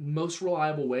 Most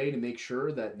reliable way to make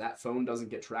sure that that phone doesn't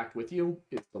get tracked with you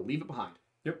is to leave it behind.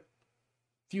 Yep.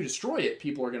 If you destroy it,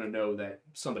 people are going to know that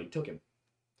somebody took him.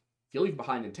 If you leave it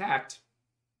behind intact,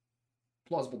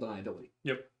 plausible deniability.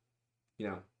 Yep.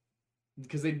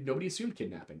 Because nobody assumed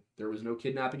kidnapping. There was no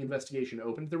kidnapping investigation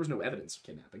opened. There was no evidence of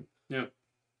kidnapping. Yeah.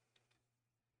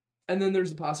 And then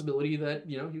there's the possibility that,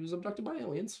 he was abducted by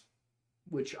aliens,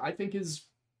 which I think is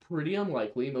pretty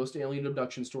unlikely. Most alien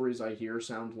abduction stories I hear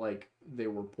sound like they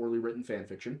were poorly written fan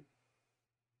fiction.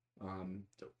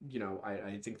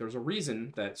 I think there's a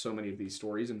reason that so many of these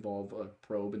stories involve a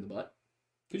probe in the butt.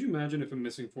 Could you imagine if a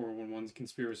missing 411's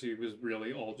conspiracy was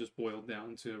really all just boiled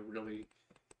down to really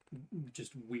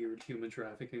just weird human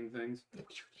trafficking things?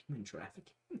 Human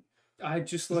trafficking? I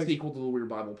just like... It's equal to the Weird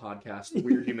Bible podcast, the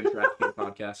Weird Human Trafficking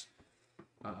podcast.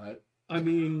 I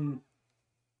mean,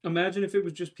 imagine if it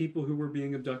was just people who were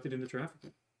being abducted into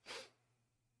trafficking.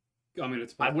 I mean,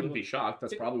 I wouldn't be shocked.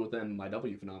 That's probably what the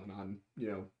MIW phenomenon,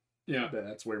 Yeah.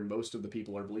 That's where most of the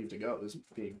people are believed to go, is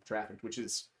being trafficked, which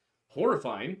is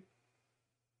horrifying.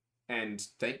 And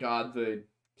thank God the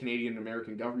Canadian and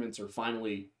American governments are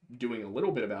finally doing a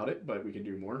little bit about it, but we could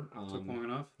do more. Took long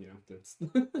enough. That's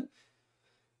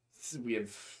we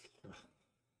have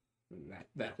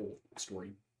that whole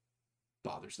story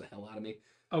bothers the hell out of me.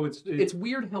 Oh, it's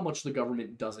weird how much the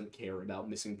government doesn't care about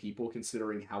missing people,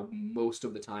 considering how most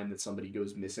of the time that somebody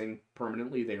goes missing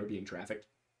permanently, they are being trafficked.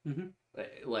 Mm-hmm.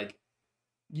 Like,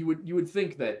 you would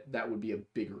think that would be a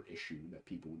bigger issue that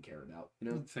people would care about.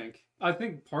 I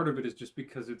think part of it is just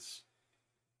because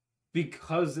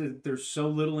there's so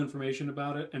little information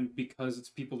about it, and because it's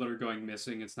people that are going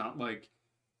missing. It's not like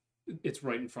it's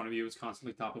right in front of you. It's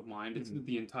constantly top of mind. It's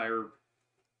the entire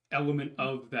element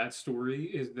of that story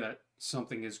is that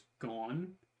something is gone,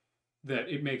 that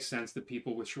it makes sense that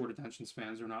people with short attention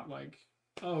spans are not like,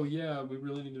 oh yeah, we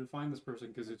really need to find this person,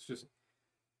 because it's just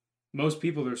most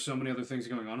people, there's so many other things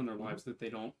going on in their lives that they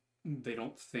don't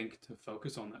think to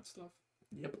focus on that stuff.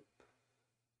 Yep.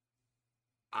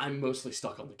 I'm mostly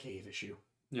stuck on the cave issue.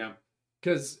 Yeah.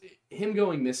 Because him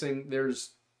going missing,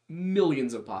 there's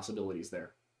millions of possibilities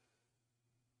there.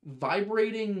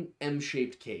 Vibrating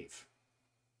M-shaped cave.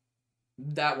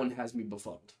 That one has me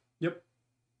befuddled. Yep.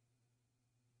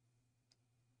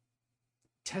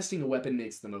 Testing a weapon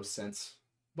makes the most sense.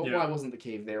 But Yeah. why wasn't the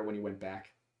cave there when he went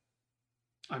back?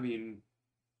 I mean,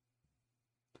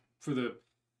 for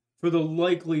the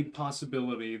likely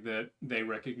possibility that they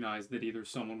recognized that either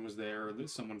someone was there or that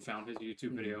someone found his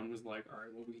YouTube video and was like, all right,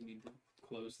 well, we need to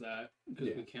close that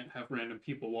because we can't have random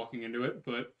people walking into it.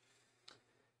 But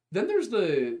then there's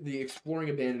the Exploring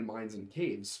Abandoned Mines and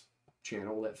Caves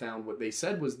channel that found what they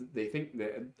said was that they think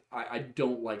that I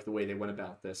don't like the way they went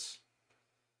about this.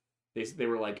 They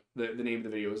were like, the name of the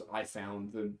video is I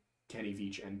Found the Kenny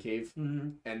Veach End Cave,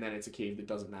 and then it's a cave that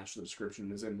doesn't match the description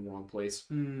and is in the wrong place.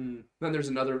 Then there's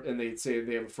another, and they say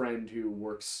they have a friend who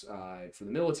works for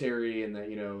the military, and that,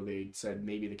 you know, they said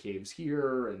maybe the cave's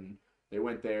here, and they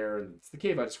went there, and it's the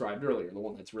cave I described earlier, the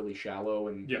one that's really shallow,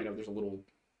 and you know, there's a little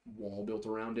wall built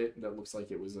around it that looks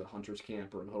like it was a hunter's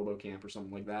camp or a hobo camp or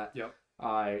something like that.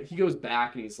 He goes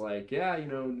back and he's like, yeah, you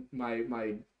know,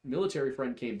 my military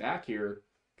friend came back here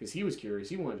because he was curious,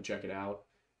 he wanted to check it out.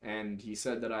 And he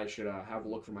said that I should have a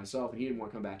look for myself, and he didn't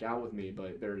want to come back out with me.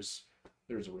 But there's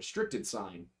a restricted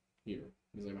sign here.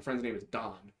 He's like, my friend's name is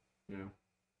Don, you know,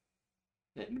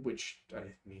 and which I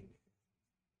mean,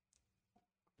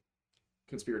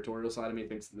 conspiratorial side of me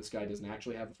thinks that this guy doesn't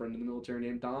actually have a friend in the military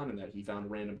named Don, and that he found a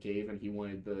random cave and he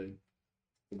wanted the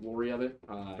glory of it.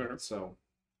 So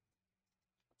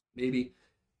maybe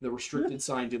the restricted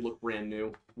sign did look brand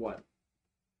new. What?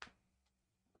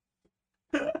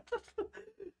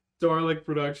 Darlick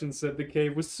Productions said the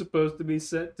cave was supposed to be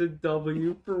set to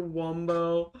W for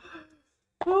Wumbo.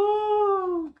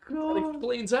 Oh, God. That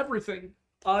explains everything.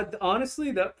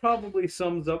 Honestly, that probably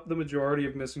sums up the majority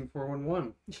of Missing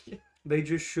 411. They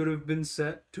just should have been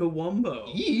set to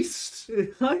Wumbo. East?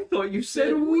 I thought you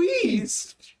said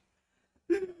West.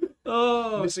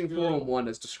 Oh, Missing 411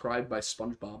 as described by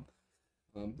SpongeBob.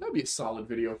 That would be a solid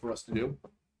video for us to do.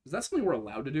 Is that something we're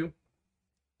allowed to do?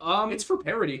 It's for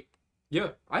parody.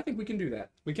 Yeah. I think we can do that.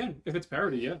 We can. If it's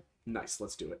parody, yeah. Nice,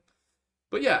 let's do it.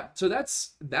 But yeah, so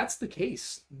that's the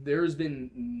case. There's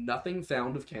been nothing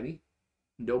found of Kenny.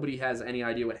 Nobody has any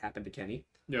idea what happened to Kenny.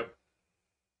 Yep.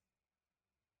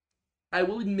 I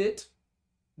will admit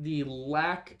the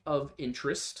lack of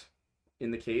interest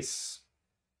in the case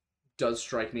does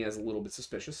strike me as a little bit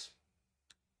suspicious.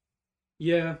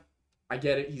 Yeah. I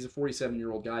get it. He's a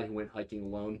 47-year-old guy who went hiking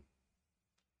alone.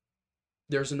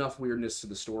 There's enough weirdness to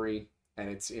the story, and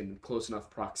it's in close enough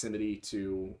proximity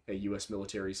to a U.S.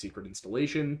 military secret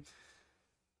installation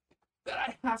that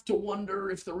I have to wonder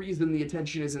if the reason the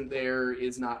attention isn't there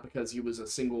is not because he was a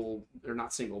single, or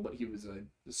not single, but he was a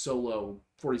solo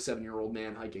 47-year-old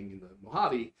man hiking in the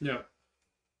Mojave. Yeah.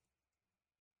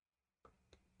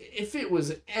 If it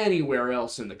was anywhere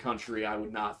else in the country, I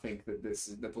would not think that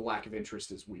that the lack of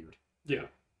interest is weird. Yeah.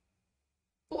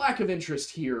 The lack of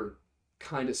interest here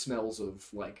kind of smells of,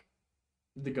 like,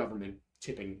 the government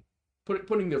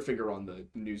putting their finger on the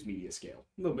news media scale.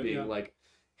 A little bit, being like,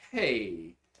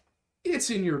 hey,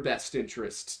 it's in your best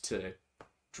interest to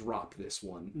drop this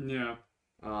one. Yeah.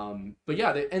 But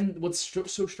yeah, and what's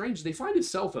so strange is they find his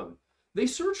cell phone. They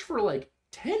search for, like,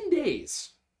 10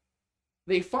 days.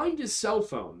 They find his cell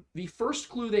phone, the first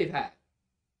clue they've had,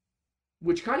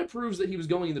 which kind of proves that he was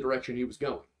going in the direction he was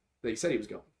going. They said he was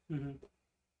going. Mm-hmm.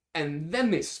 And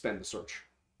then they suspend the search.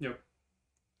 Yep.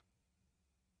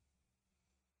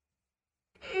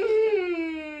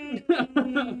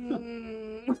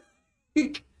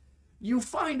 You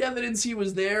find evidence he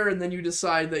was there, and then you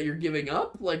decide that you're giving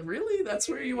up? Like, really? That's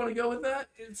where you want to go with that?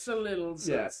 It's a little...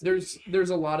 Yeah, there's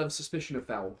a lot of suspicion of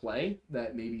foul play,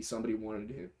 that maybe somebody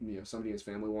wanted him, you know, somebody in his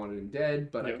family wanted him dead,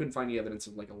 but I couldn't find any evidence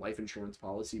of, like, a life insurance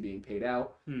policy being paid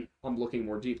out. I'm looking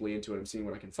more deeply into it. I'm seeing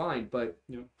what I can find, but...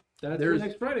 Yep. That's what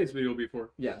next Friday's video will be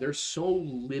for. Yeah, there's so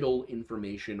little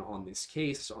information on this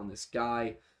case, on this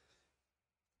guy.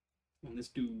 On this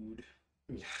dude.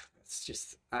 Yeah, it's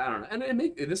just, I don't know. And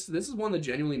this is one that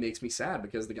genuinely makes me sad,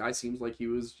 because the guy seems like he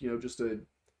was, you know, just a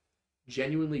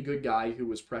genuinely good guy who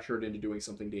was pressured into doing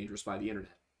something dangerous by the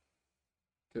internet.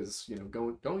 Because, you know,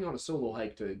 going on a solo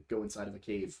hike to go inside of a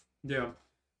cave. Yeah.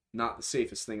 Not the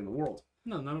safest thing in the world.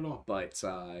 No, not at all. But,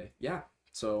 yeah,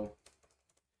 so...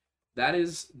 That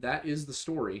is the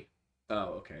story.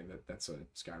 Oh, okay. That's a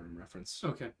Skyrim reference.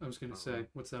 Okay, I was gonna say,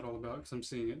 what's that all about? Because I'm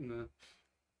seeing it in the...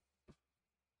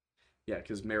 Yeah,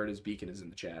 because Merida's beacon is in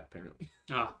the chat, apparently.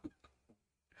 Ah.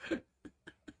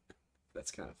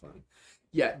 That's kind of funny.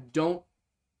 Yeah, don't...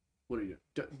 What are you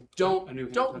doing? Don't... A new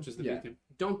hand don't touches the yeah, beacon.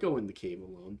 don't go in the cave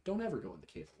alone. Don't ever go in the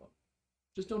cave alone.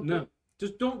 Just don't. No,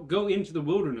 just don't go into the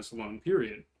wilderness alone.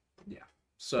 Period. Yeah.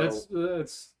 So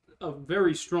that's a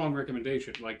very strong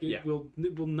recommendation. Like it Yeah. will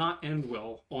not end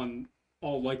well on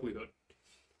all likelihood.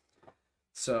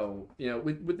 So,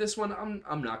 with this one,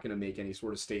 I'm not going to make any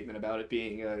sort of statement about it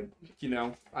being I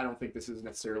don't think this is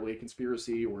necessarily a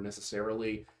conspiracy or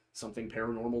necessarily something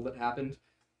paranormal that happened.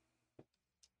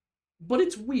 But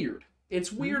it's weird.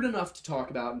 It's weird enough to talk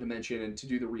about and to mention and to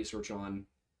do the research on.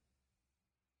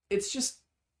 It's just,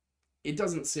 it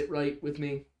doesn't sit right with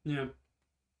me. Yeah.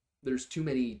 There's too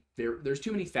many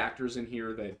factors in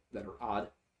here that are odd.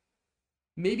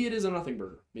 Maybe it is a nothing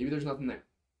burger. Maybe there's nothing there.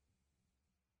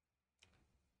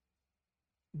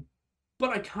 But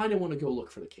I kind of want to go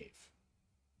look for the cave.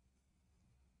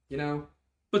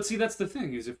 But see, that's the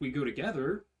thing, is if we go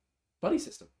together... Buddy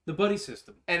system. The buddy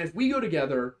system. And if we go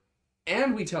together,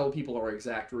 and we tell people our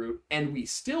exact route, and we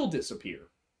still disappear,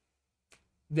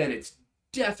 then it's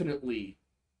definitely...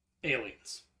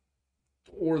 aliens.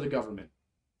 Or the government.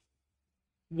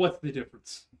 What's the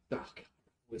difference? Oh, God.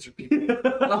 Lizard people.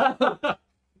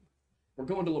 We're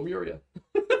going to Lemuria.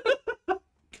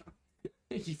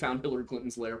 He found Hillary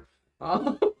Clinton's lair.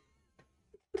 Oh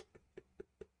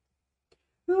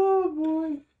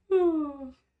boy.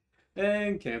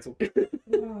 And cancel.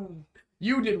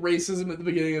 You did racism at the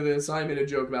beginning of this. I made a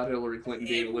joke about Hillary Clinton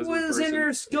being a lizard person. It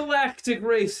was intergalactic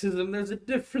racism. There's a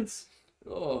difference.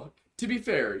 Oh, to be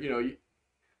fair,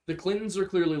 the Clintons are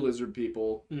clearly lizard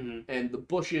people, and the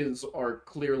Bushes are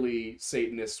clearly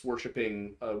Satanists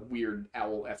worshipping a weird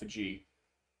owl effigy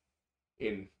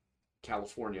in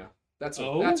California. That's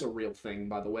a real thing,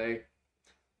 by the way.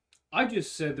 I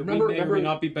just said that we may or may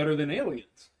not be better than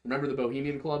aliens. Remember the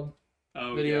Bohemian Club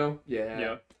video?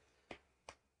 Yeah.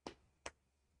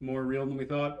 More real than we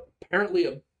thought. Apparently,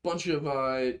 a bunch of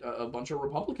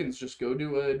Republicans just go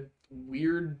to a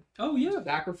weird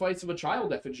sacrifice of a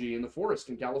child effigy in the forest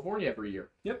in California every year.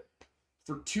 Yep.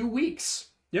 For 2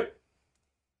 weeks. Yep.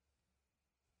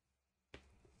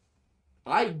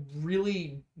 I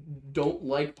really don't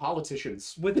like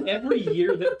politicians. With every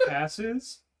year that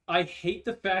passes, I hate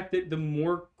the fact that the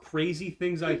more crazy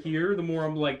things I hear, the more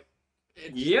I'm like,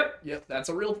 yep, that's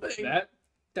a real thing.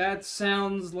 That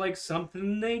sounds like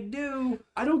something they do.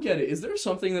 I don't get it. Is there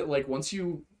something that, like, once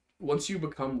you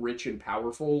become rich and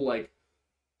powerful, like,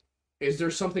 is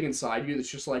there something inside you that's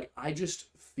just like, I just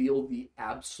feel the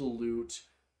absolute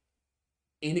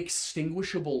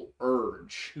inextinguishable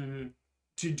urge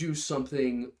to do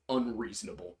something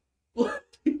unreasonable?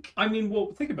 I mean,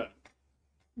 well, think about it.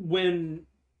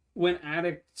 When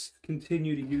addicts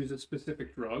continue to use a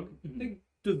specific drug, they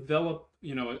develop,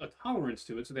 a tolerance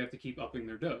to it, so they have to keep upping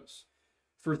their dose.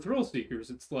 For thrill seekers,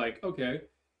 it's like, okay,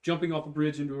 jumping off a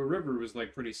bridge into a river was,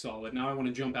 like, pretty solid. Now I want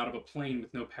to jump out of a plane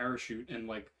with no parachute and,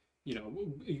 like, land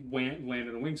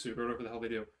in a wingsuit or whatever the hell they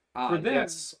do. For them,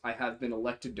 yes, I have been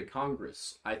elected to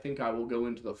Congress. I think I will go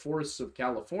into the forests of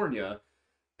California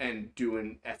and do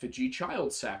an effigy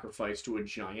child sacrifice to a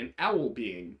giant owl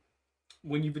being.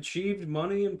 When you've achieved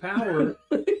money and power,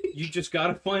 you just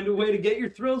gotta find a way to get your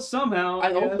thrills somehow.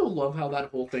 I also love how that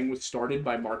whole thing was started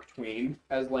by Mark Twain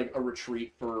as, like, a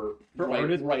retreat for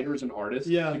writers and artists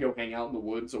to go hang out in the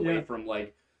woods away from,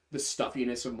 like, the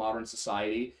stuffiness of modern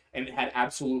society, and it had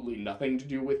absolutely nothing to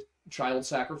do with child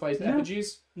sacrifice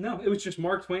effigies. No, it was just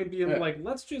Mark Twain being like,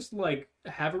 let's just, like,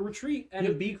 have a retreat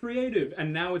and be creative.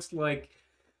 And now it's like,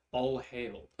 all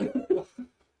hail.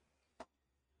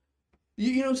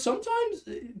 Sometimes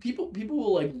people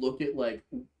will, like, look at, like,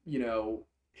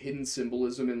 hidden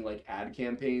symbolism in, like, ad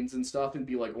campaigns and stuff and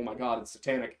be like, oh my god, it's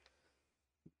satanic.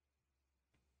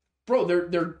 Bro,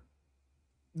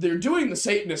 they're doing the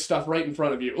Satanist stuff right in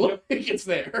front of you. Look, it's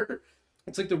there.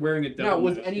 It's like they're wearing a devil. Now,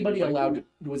 was anybody allowed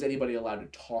to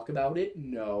talk about it?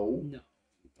 No.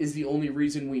 Is the only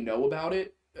reason we know about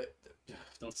it?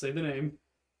 Don't say the name.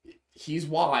 He's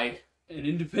why. An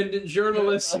independent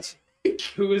journalist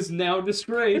who is now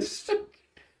disgraced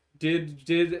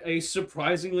did a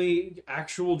surprisingly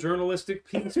actual journalistic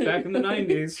piece back in the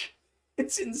 90s.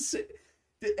 It's insane.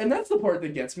 And that's the part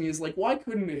that gets me, is like, why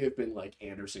couldn't it have been like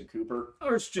Anderson Cooper?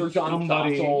 Or it's just John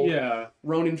somebody, Stossel,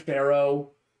 Ronan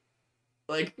Farrow,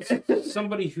 like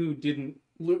somebody who didn't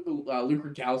Luke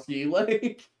Rudkowski,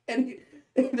 like, and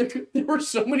there were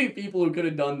so many people who could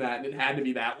have done that, and it had to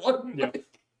be that one. Yeah.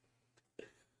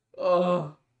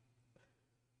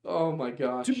 Oh my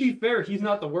gosh. To be fair, he's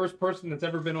not the worst person that's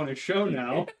ever been on his show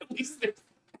now. At least there's...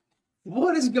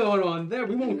 What is going on there?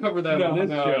 We won't cover that on this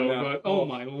show, but oh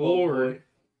my lord.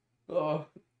 Oh.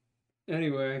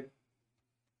 Anyway.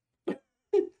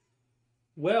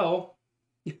 Well,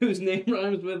 Whose name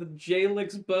rhymes with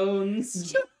Jalix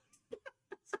Bones.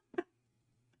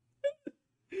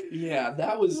 Yeah,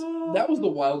 that was the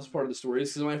wildest part of the story.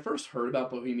 Because when I first heard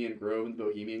about Bohemian Grove and the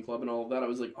Bohemian Club and all of that, I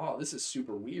was like, oh, this is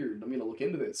super weird. I'm gonna look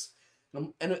into this.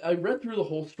 And I read through the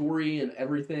whole story and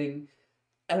everything,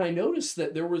 and I noticed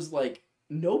that there was like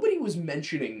nobody was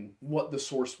mentioning what the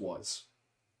source was.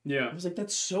 Yeah. I was like,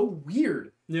 that's so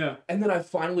weird. Yeah. And then I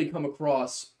finally come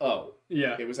across,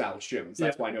 yeah, it was Alex Jones.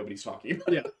 That's why nobody's talking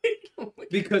about it. Yeah.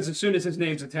 Because as soon as his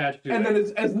name's attached to and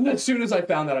it. then as soon as I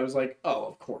found that, I was like, oh,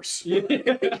 of course. Yeah.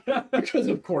 Because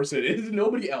of course it is.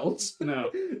 Nobody else. No.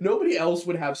 Nobody else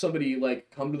would have somebody like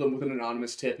come to them with an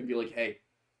anonymous tip and be like, hey,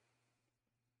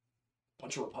 a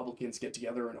bunch of Republicans get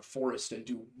together in a forest and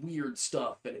do weird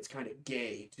stuff, and it's kind of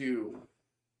gay too.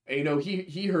 And, you know,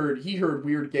 he heard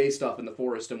weird gay stuff in the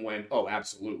forest and went, oh,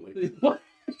 absolutely.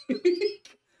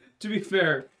 To be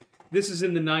fair, this is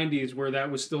in the 90s where that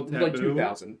was still taboo. Like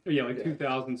 2000. Yeah, like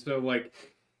 2000. So, like,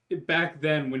 back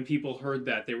then when people heard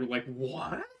that, they were like,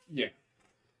 what? Yeah.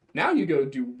 Now you go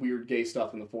do weird gay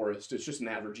stuff in the forest. It's just an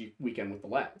average weekend with the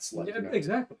lads. Like, yeah, you know,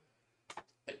 exactly.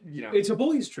 You know, it's a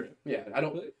boys' trip. Yeah, I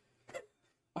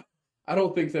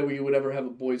don't think that we would ever have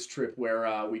a boys' trip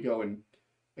where we go and,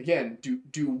 again,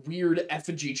 do weird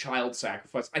effigy child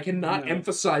sacrifice. I cannot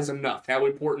emphasize enough how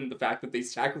important the fact that they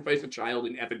sacrifice a child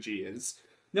in effigy is.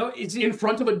 No, it's in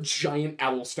front of a giant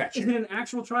owl statue. Is it an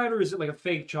actual child, or is it like a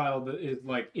fake child that is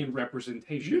like in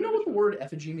representation? Do you know what the word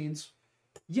effigy means?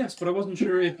 Yes, but I wasn't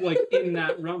sure if like in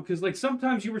that realm, because like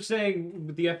sometimes you were saying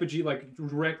with the effigy like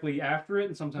directly after it,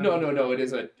 and sometimes no. It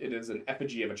is an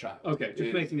effigy of a child. Okay,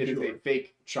 just making sure. It is a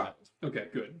fake child. Okay,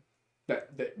 good.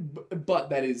 But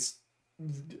that is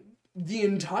the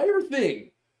entire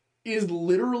thing is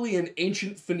literally an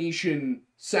ancient Phoenician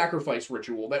sacrifice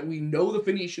ritual that we know the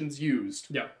Phoenicians used.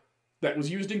 Yeah. That was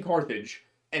used in Carthage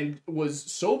and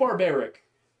was so barbaric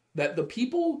that the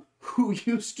people who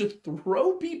used to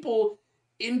throw people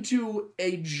into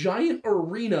a giant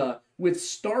arena with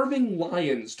starving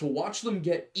lions to watch them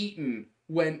get eaten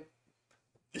went,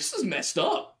 this is messed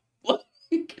up.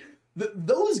 Like,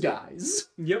 those guys.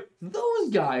 Yep.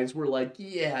 Those guys were like,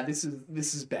 yeah, this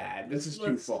is bad. This is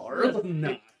too far. Let's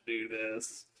not do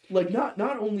this. Like, not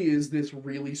only is this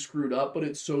really screwed up, but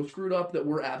it's so screwed up that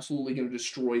we're absolutely going to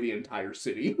destroy the entire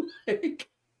city. Like,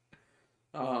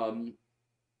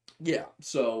 yeah,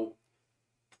 so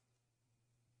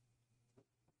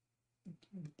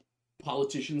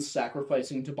politicians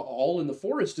sacrificing to Baal in the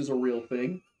forest is a real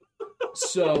thing.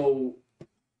 So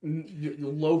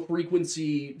low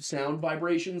frequency sound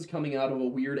vibrations coming out of a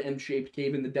weird M-shaped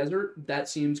cave in the desert, that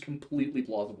seems completely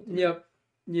plausible. Yep.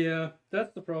 Yeah,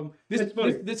 that's the problem.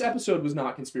 This episode was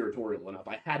not conspiratorial enough.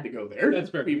 I had to go there. That's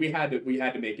fair. We had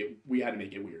to make it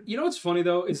weird. You know what's funny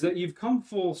though is that you've come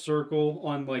full circle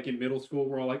on like in middle school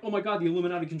we're all like, oh my god, the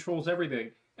Illuminati controls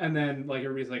everything, and then like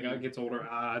everybody's like, oh, it gets older,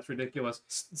 it's ridiculous.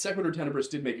 Sequitur Tenebris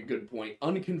did make a good point.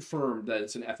 Unconfirmed that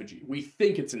it's an effigy. We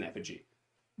think it's an effigy.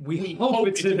 We hope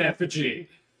it's an effigy.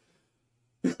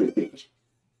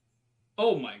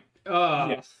 Oh my.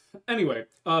 Yes. Anyway,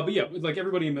 but yeah, like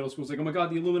everybody in middle school is like, oh my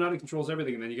god, the Illuminati controls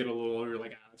everything, and then you get a little older, you're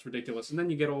like, that's ridiculous, and then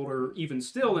you get older even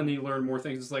still, and you learn more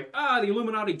things. It's like, the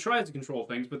Illuminati tries to control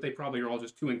things, but they probably are all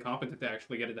just too incompetent to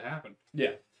actually get it to happen.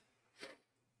 Yeah.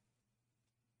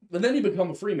 But then you become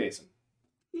a Freemason.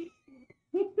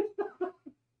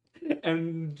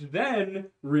 And then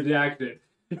redacted.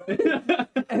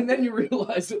 And then you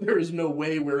realize that there is no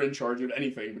way we're in charge of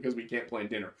anything because we can't plan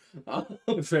dinner.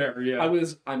 Fair, yeah.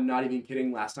 I'm not even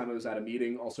kidding. Last time I was at a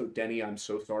meeting, also Denny, I'm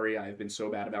so sorry. I've been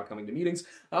so bad about coming to meetings.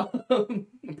 I'm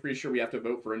pretty sure we have to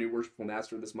vote for a new worshipful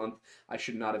master this month. I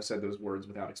should not have said those words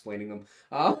without explaining them.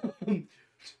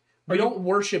 We don't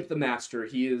worship the master.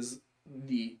 He is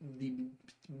the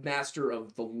master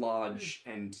of the lodge,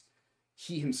 and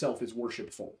he himself is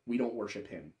worshipful. We don't worship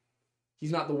him.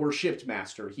 He's not the worshipped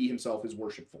master. He himself is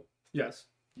worshipful. Yes.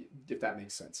 If that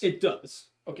makes sense. It does.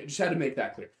 Okay, just had to make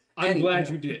that clear. I'm glad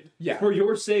you did. Yeah. For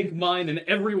your sake, mine, and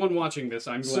everyone watching this,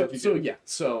 I'm glad you did.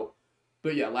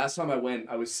 But yeah, last time I went,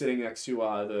 I was sitting next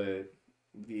to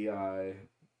the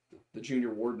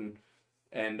junior warden,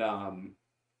 and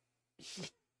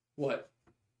what?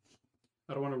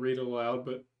 I don't want to read it aloud,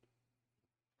 but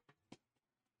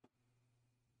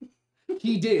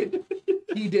he did.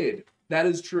 He did. That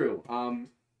is true.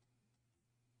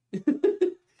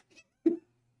 It's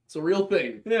a real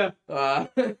thing. Yeah.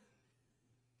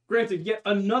 Granted, yet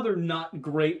another not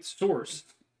great source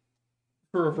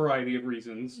for a variety of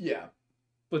reasons. Yeah.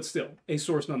 But still, a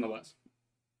source nonetheless.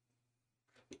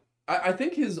 I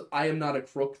think his I am not a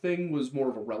crook thing was more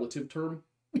of a relative term.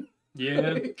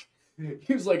 Yeah.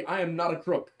 He was like, I am not a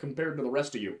crook compared to the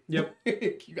rest of you. Yep.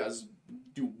 You guys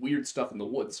do weird stuff in the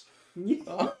woods.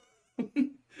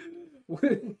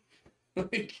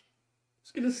 Like,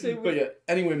 gonna say, but yeah.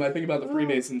 Anyway, my thing about the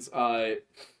Freemasons.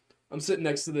 I'm sitting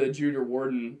next to the junior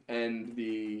warden, and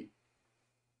the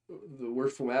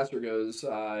worshipful master goes,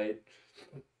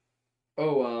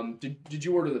 "Oh, did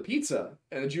you order the pizza?"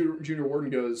 And the junior warden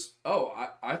goes, "Oh,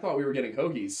 I thought we were getting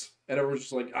hoagies," and everyone's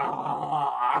just like,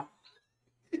 "Ah!"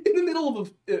 in the middle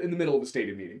of a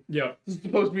stated meeting. Yeah, It's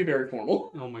supposed to be very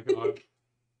formal. oh my god.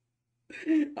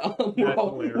 That's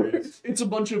hilarious. It's a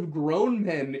bunch of grown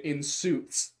men in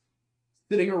suits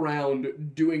sitting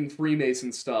around doing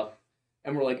Freemason stuff,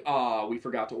 and we're like, we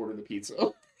forgot to order the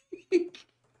pizza.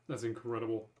 That's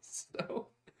incredible. So,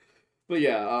 but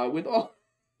yeah, with all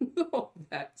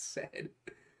that said,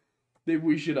 maybe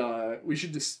we should go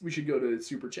to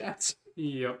super chats.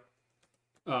 Yep.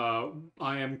 I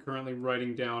am currently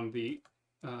writing down the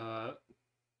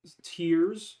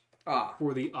tiers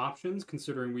for the options,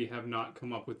 considering we have not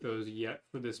come up with those yet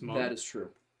for this month. That is true.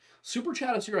 Super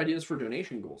chat us your ideas for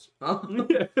donation goals.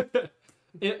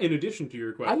 In addition to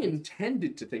your question, I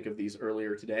intended to think of these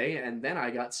earlier today, and then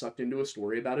I got sucked into a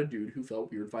story about a dude who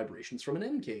felt weird vibrations from an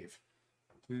M cave.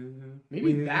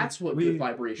 Maybe that's what good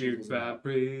vibrations was about.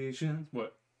 Vibrations.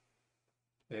 What?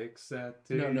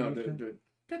 Excitation. No. Weird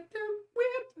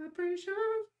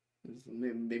vibrations.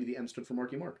 Maybe the M stood for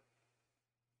Marky Mark.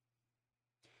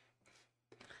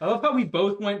 I love how we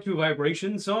both went to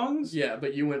vibration songs. Yeah,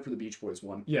 but you went for the Beach Boys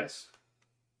one. Yes.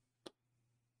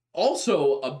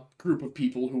 Also, a group of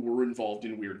people who were involved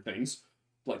in weird things,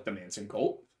 like the Manson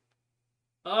cult.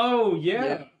 Oh,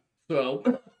 yeah.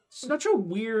 So, such a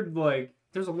weird, like,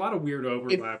 there's a lot of weird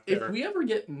overlap there. If we ever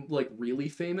get, like, really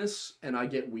famous and I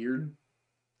get weird,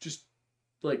 just,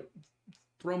 like,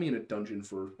 throw me in a dungeon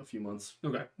for a few months.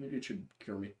 Okay. Maybe it should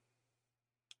cure me. I'm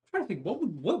trying to think,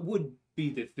 what would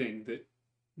be the thing that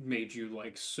made you,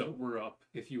 like, sober up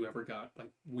if you ever got,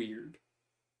 like, weird?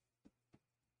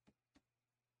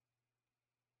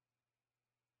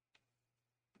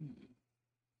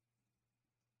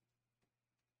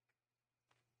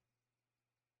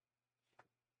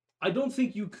 I don't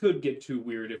think you could get too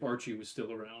weird if Archie was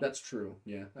still around. That's true.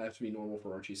 Yeah, I have to be normal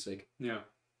for Archie's sake. Yeah.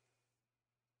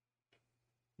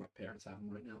 My parents have him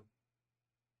right now.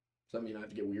 Does that mean I have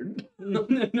to get weird? No,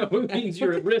 it means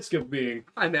you're at risk of being.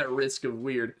 I'm at risk of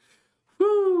weird.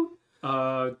 Woo!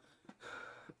 Oh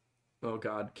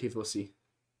God, Cave Lucy.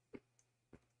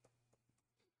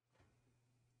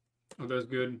 Are those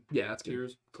good? Yeah, that's good.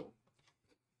 Cheers. Cool.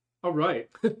 All right.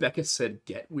 Becca said,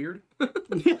 "Get weird."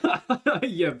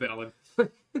 Yeah, valid.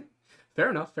 Fair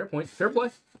enough. Fair point. Fair play.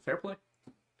 Fair play.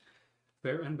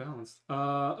 Fair and balanced.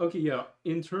 Okay, yeah.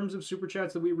 In terms of super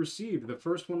chats that we received, the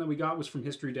first one that we got was from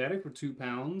History Daddy for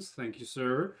 £2. Thank you,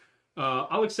 sir.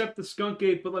 I'll accept the skunk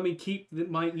gate, but let me keep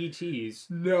my ETs.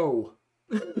 No.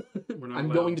 We're not I'm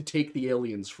allowed. going to take the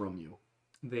aliens from you.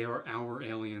 They are our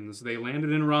aliens. They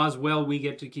landed in Roswell. We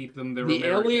get to keep them. They're the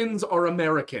American. aliens are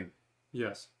American.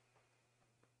 Yes.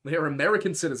 They are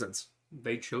American citizens.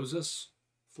 They chose us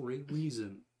for a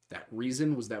reason. That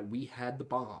reason was that we had the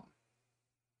bomb.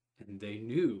 And they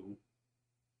knew,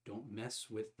 don't mess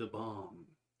with the bomb.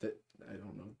 That I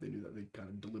don't know. They knew that they kind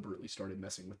of deliberately started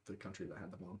messing with the country that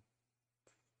had the bomb.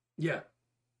 Yeah.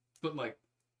 But, like...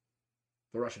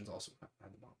 The Russians also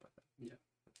had the bomb. But yeah.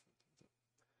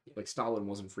 Like, Stalin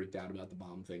wasn't freaked out about the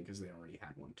bomb thing because they already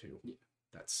had one, too. Yeah.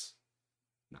 That's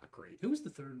not great. Who was the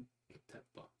third that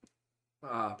bomb?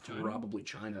 China? Probably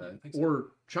China. Yeah, so. Or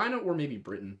China or maybe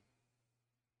Britain.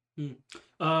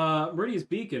 Meridia's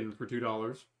Beacon for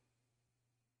 $2.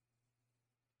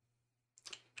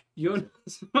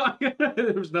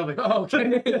 There's nothing. Oh,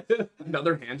 okay.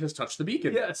 Another hand has touched the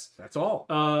beacon. Yes. That's all.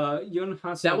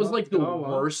 That was like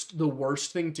the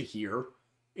worst thing to hear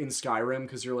in Skyrim,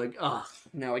 because you're like,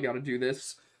 now I gotta do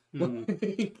this.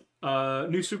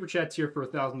 New super chats here for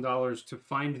 $1,000 to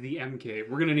find the M cave.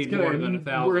 We're gonna need more than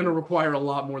 1,000. We're gonna require a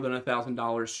lot more than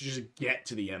 $1,000 to just get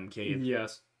to the M cave.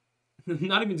 Yes.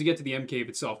 Not even to get to the M cave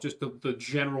itself, just the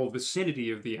general vicinity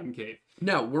of the M cave.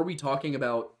 Now, were we talking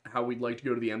about how we'd like to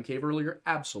go to the M cave earlier?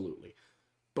 Absolutely.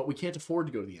 But we can't afford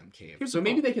to go to the M cave. So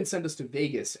maybe they can send us to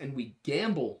Vegas and we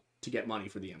gamble to get money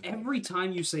for the M cave. Every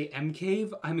time you say M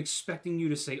cave, I'm expecting you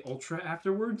to say Ultra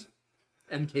afterwards.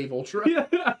 M cave Ultra? Yeah.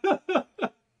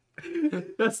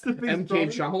 That's the big M cave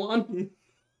Shyamalan?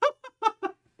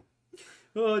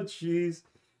 Oh, jeez.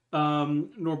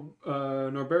 Norberto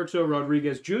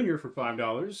Rodriguez Jr. for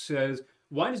 $5 says,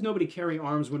 why does nobody carry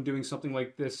arms when doing something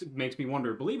like this? It makes me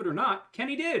wonder. Believe it or not,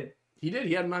 Kenny did. He did.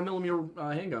 He had a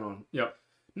 9mm handgun on him. Yep.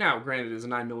 Now, granted, is a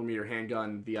 9mm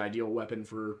handgun the ideal weapon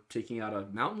for taking out a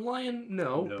mountain lion?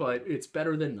 No, but it's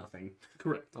better than nothing.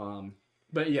 Correct.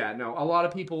 But yeah, no, a lot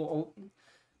of people...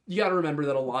 You got to remember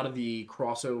that a lot of the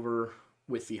crossover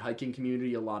with the hiking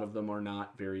community, a lot of them are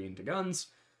not very into guns.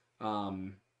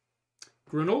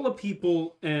 Granola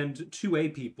people and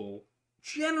 2A people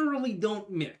generally don't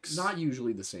mix. Not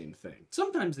usually the same thing.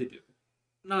 Sometimes they do.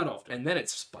 Not often. And then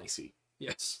it's spicy.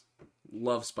 Yes.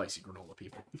 Love spicy granola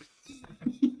people.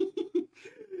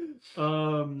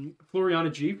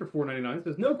 Floriana G for $4.99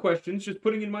 says, no questions, just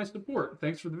putting in my support.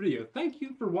 Thanks for the video. Thank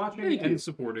you for watching and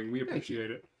supporting. We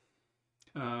appreciate it.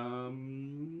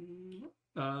 Yon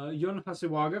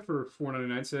Hasewaga for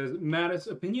 $4.99 says, Mattis,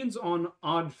 opinions on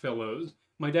Oddfellows.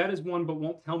 My dad is one, but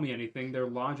won't tell me anything. Their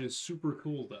lodge is super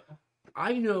cool, though.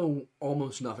 I know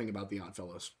almost nothing about the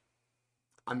Oddfellows.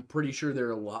 I'm pretty sure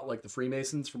they're a lot like the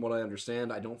Freemasons, from what I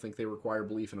understand. I don't think they require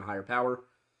belief in a higher power.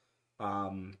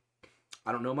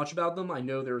 I don't know much about them. I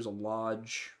know there's a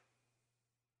lodge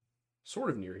sort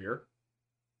of near here.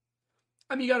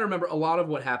 I mean, you gotta remember, a lot of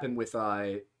what happened with,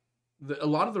 a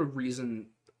lot of the reason...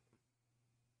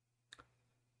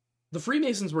 The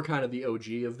Freemasons were kind of the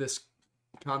OG of this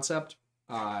concept.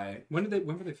 When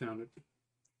were they founded?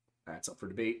 That's up for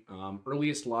debate.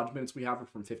 Earliest lodge minutes we have are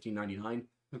from 1599.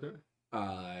 Okay.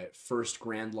 First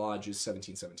Grand Lodge is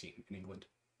 1717 in England.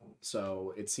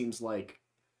 So it seems like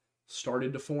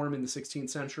started to form in the 16th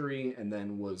century and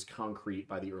then was concrete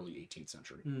by the early 18th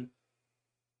century.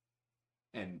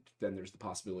 And then there's the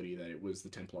possibility that it was the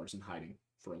Templars in hiding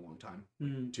for a long time,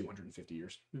 250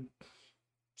 years.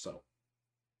 So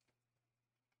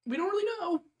we don't really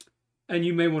know. And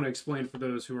you may want to explain for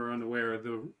those who are unaware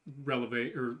the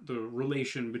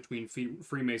relation between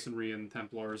Freemasonry and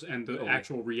Templars and the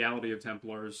actual reality of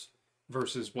Templars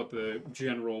versus what the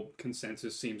general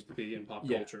consensus seems to be in pop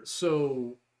culture.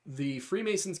 So the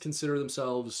Freemasons consider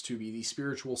themselves to be the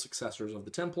spiritual successors of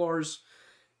the Templars.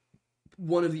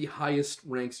 One of the highest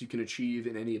ranks you can achieve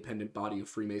in any appendant body of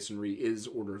Freemasonry is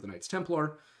Order of the Knights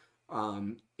Templar.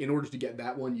 In order to get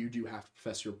that one, you do have to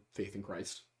profess your faith in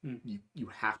Christ. You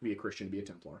have to be a Christian to be a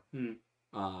Templar.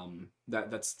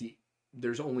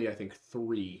 There's only, I think,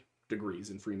 3 degrees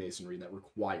in Freemasonry that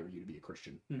require you to be a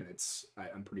Christian, and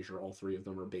I'm pretty sure all 3 of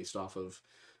them are based off of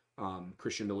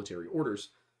Christian military orders.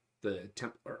 The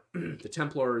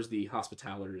Templars, the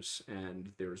Hospitallers,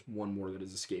 and there's one more that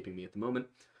is escaping me at the moment.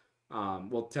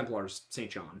 Templars, St.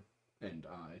 John, and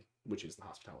which is the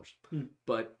Hospitallers.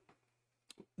 But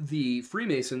the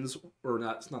Freemasons, or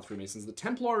not the Freemasons, the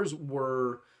Templars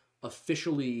were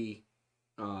officially,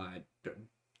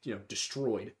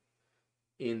 destroyed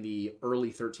in the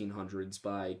early 1300s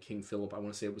by King Philip. I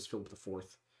want to say it was Philip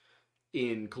IV,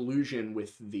 in collusion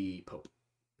with the Pope.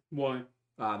 Why?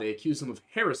 They accused them of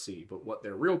heresy, but what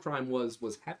their real crime was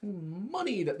having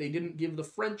money that they didn't give the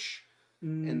French,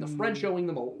 and the French owing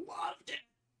them a lot of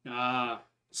debt.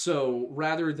 So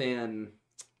rather than,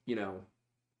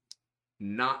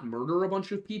 not murder a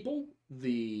bunch of people,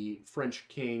 the French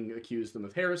king accused them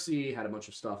of heresy, had a bunch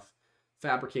of stuff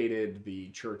fabricated, the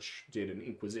church did an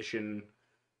inquisition,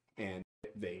 and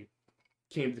they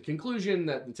came to the conclusion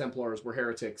that the Templars were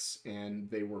heretics, and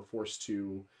they were forced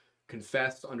to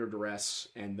confess under duress,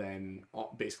 and then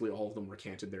basically all of them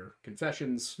recanted their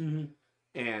confessions,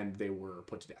 and they were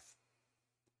put to death.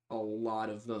 A lot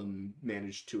of them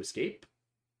managed to escape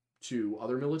to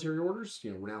other military orders,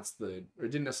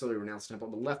 didn't necessarily renounce the Templar,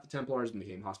 but left the Templars and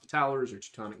became Hospitallers or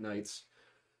Teutonic Knights.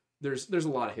 There's a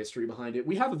lot of history behind it.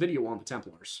 We have a video on the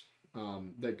Templars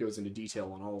that goes into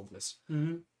detail on all of this.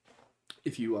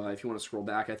 If you want to scroll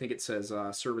back, I think it says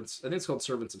servants. I think it's called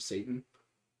Servants of Satan,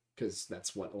 because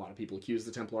that's what a lot of people accuse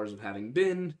the Templars of having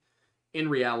been. In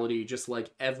reality, just like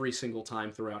every single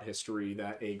time throughout history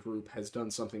that a group has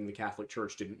done something the Catholic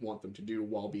Church didn't want them to do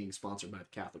while being sponsored by the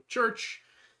Catholic Church,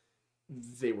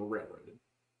 they were railroaded.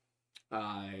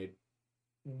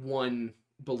 One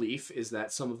belief is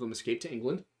that some of them escaped to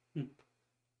England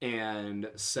and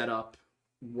set up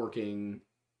working,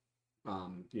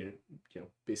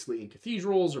 basically in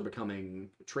cathedrals or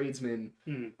becoming tradesmen,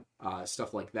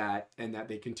 stuff like that, and that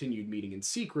they continued meeting in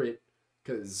secret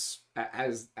because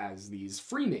as these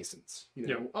Freemasons,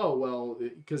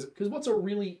 because what's a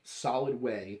really solid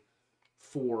way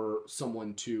for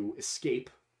someone to escape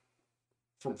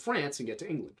from France and get to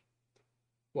England?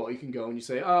 Well, you can go and you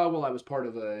say, I was part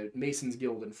of a Masons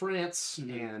Guild in France,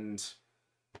 and,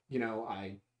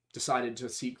 I decided to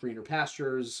seek greener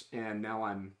pastures, and now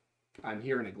I'm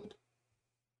here in England.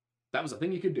 That was a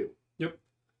thing you could do. Yep.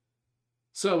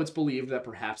 So it's believed that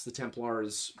perhaps the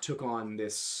Templars took on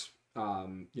this,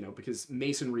 because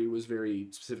Masonry was very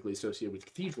specifically associated with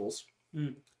cathedrals,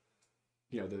 Mm.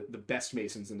 You know, the best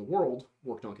masons in the world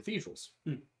worked on cathedrals.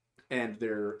 Mm. And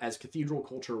as cathedral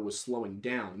culture was slowing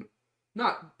down,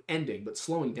 not ending, but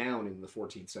slowing down in the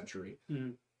 14th century,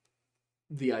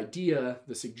 the idea,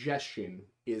 the suggestion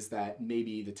is that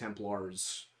maybe the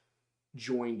Templars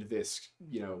joined this,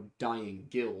 you know, dying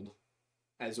guild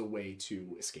as a way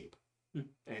to escape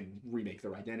and remake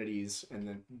their identities. And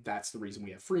then that's the reason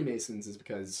we have Freemasons, is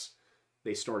because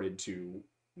they started to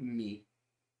meet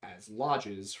as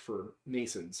lodges for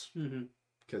Masons.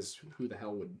 Because who the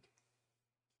hell would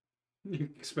you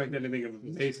expect anything of a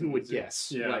Mason? Who would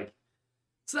guess? Yeah. Like,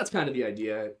 so that's kind of the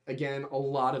idea. Again, a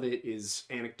lot of it is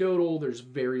anecdotal. There's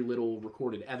very little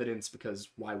recorded evidence, because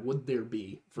why would there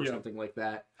be for something like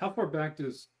that? How far back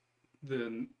does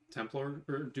the Templar,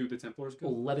 or do the Templars go?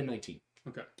 1119.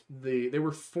 Okay. They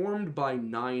were formed by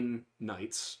 9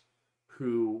 knights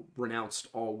who renounced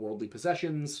all worldly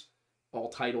possessions, all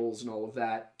titles, and all of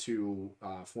that to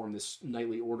form this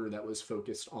knightly order that was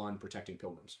focused on protecting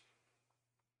pilgrims.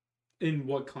 In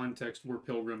what context were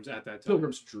pilgrims at that time?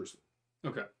 Pilgrims to Jerusalem.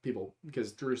 Okay. People,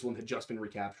 because Jerusalem had just been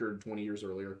recaptured 20 years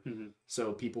earlier.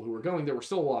 So people who were going, there were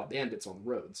still a lot of bandits on the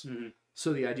roads.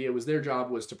 So the idea was their job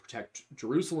was to protect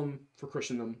Jerusalem for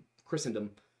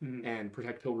Christendom and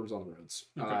protect pilgrims on the roads.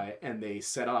 Okay. And they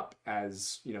set up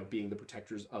as, you know, being the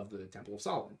protectors of the Temple of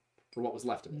Solomon, or what was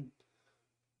left of it.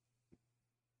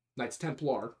 Knights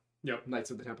Templar, Knights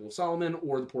of the Temple of Solomon,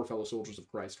 or the Poor Fellow Soldiers of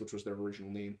Christ, which was their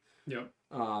original name.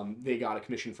 They got a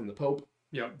commission from the Pope.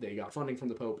 They got funding from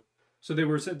the Pope. So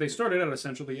they started out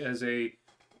essentially as a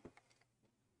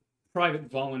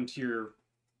private volunteer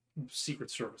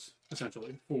secret service,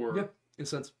 essentially, for in a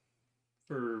sense,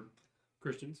 for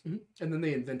Christians. And then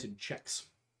they invented checks.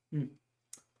 They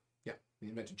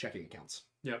invented checking accounts.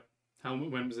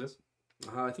 When was this?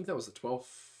 I think that was the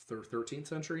 12th or 13th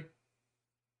century.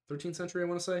 13th century, I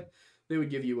want to say. They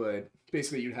would give you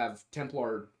basically you'd have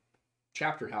Templar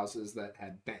chapter houses that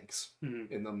had banks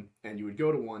in them, and you would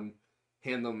go to one,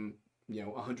 hand them, you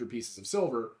know, 100 pieces of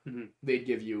silver. They'd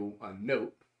give you a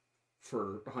note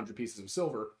for 100 pieces of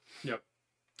silver.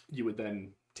 You would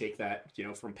then take that, you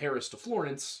know, from Paris to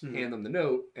Florence, hand them the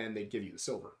note, and they'd give you the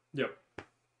silver.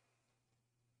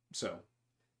 So,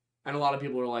 and a lot of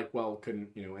people are like, well, couldn't,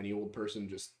 you know, any old person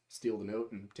just steal the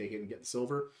note and take it and get the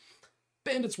silver?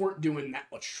 Bandits weren't doing that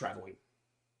much traveling.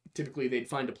 Typically, they'd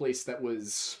find a place that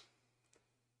was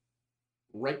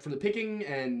ripe for the picking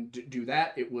and do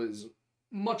that. It was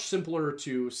much simpler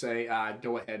to say,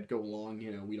 go ahead, go along,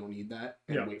 you know, we don't need that,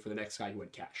 and wait for the next guy who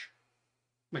had cash.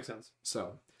 Makes sense.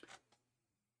 So.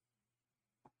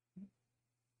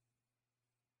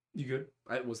 You good?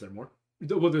 Was there more?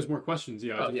 Well, there's more questions.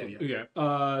 So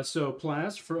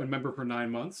Plaz, a member for 9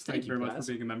 months. Thank you very much Plaz.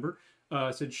 for being a member.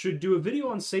 Said, should do a video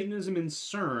on Satanism in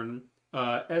CERN,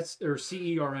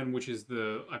 CERN, which is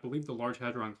I believe the Large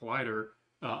Hadron Collider,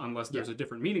 unless there's a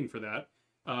different meaning for that,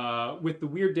 with the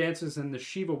weird dances and the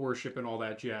Shiva worship and all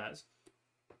that jazz.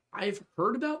 I've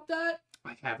heard about that.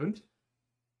 I haven't.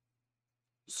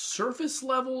 Surface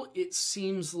level, it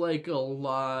seems like a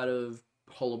lot of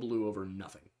hullabaloo over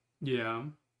nothing. Yeah.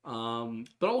 But I'll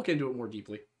look into it more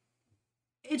deeply.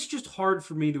 It's just hard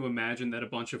for me to imagine that a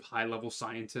bunch of high-level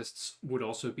scientists would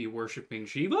also be worshipping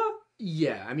Shiva.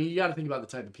 Yeah, I mean, you got to think about the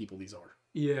type of people these are.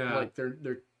 Yeah. Like,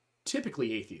 they're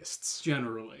typically atheists.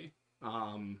 Generally.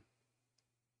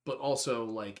 But also,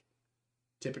 like,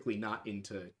 typically not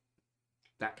into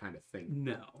that kind of thing.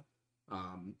 No.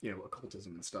 You know,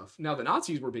 occultism and stuff. Now, the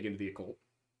Nazis were big into the occult,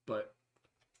 but...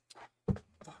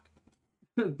 Fuck.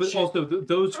 But shit. Also,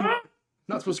 those who...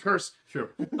 Not supposed to curse.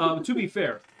 Sure. To be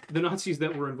fair, the Nazis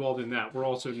that were involved in that were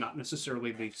also not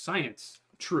necessarily the science.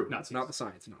 True. Nazis. Not the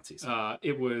science Nazis.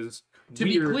 It was to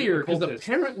be clear, because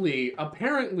apparently,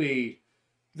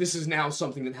 this is now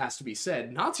something that has to be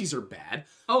said. Nazis are bad.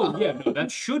 Oh yeah, no,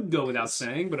 that should go without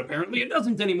saying, but apparently it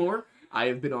doesn't anymore. I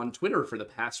have been on Twitter for the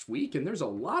past week, and there's a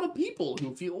lot of people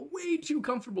who feel way too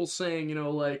comfortable saying, you know,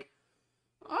 like,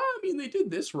 I mean, they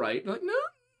did this right. Like, no.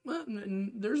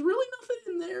 There's really nothing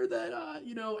in there that,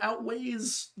 you know,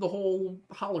 outweighs the whole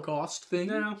Holocaust thing.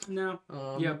 No.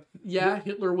 Yeah,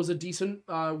 Hitler was a decent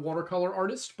watercolor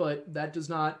artist, but that does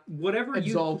not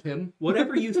absolve him.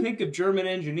 Whatever you think of German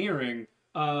engineering,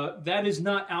 that is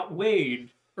not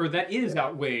outweighed, or that is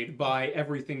outweighed by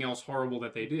everything else horrible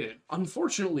that they did.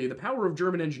 Unfortunately, the power of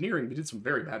German engineering, they did some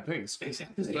very bad things.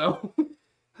 Exactly. So...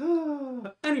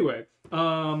 Anyway,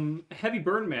 Heavy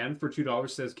Burn Man for $2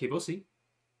 says, Kebosi.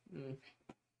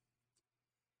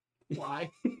 Why?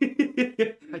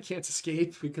 I can't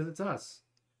escape. Because it's us.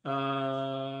 Hang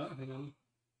on.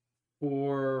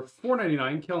 For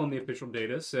 $4.99, Kellen, the official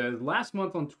data, says, last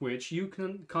month on Twitch, you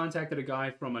contacted a guy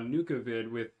from a Nuka vid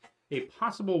with a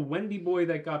possible Wendy boy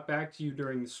that got back to you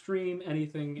during the stream.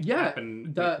 Anything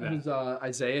happened that with that? was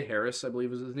Isaiah Harris, I believe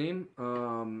was his name.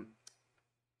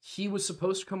 He was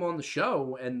supposed to come on the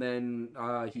show, and then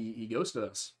he ghosted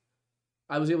us.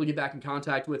 I was able to get back in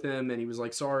contact with him, and he was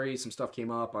like, sorry, some stuff came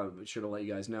up. I should have let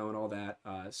you guys know and all that.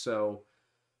 So,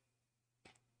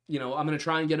 you know, I'm going to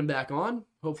try and get him back on.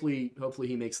 Hopefully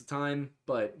he makes the time.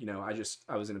 But, you know, I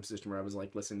was in a position where I was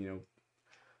like, listen, you know,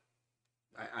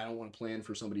 I don't want to plan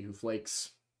for somebody who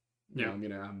flakes. You know, I'm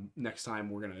gonna next time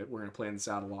we're gonna plan this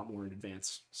out a lot more in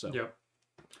advance. So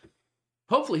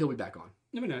hopefully he'll be back on.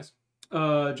 That'd be nice.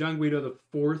 John Guido the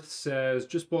Fourth says,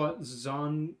 just bought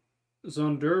Zondervan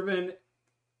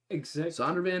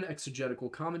exegetical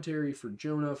commentary for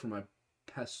Jonah for my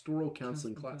pastoral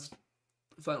counseling class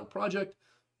final project.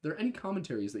 Are there any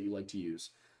commentaries that you like to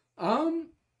use? I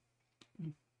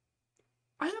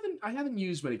haven't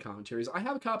used many commentaries. I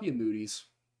have a copy of Moody's.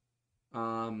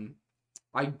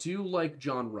 I do like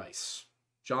John Rice.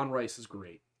 John Rice is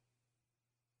great.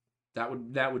 That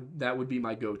would be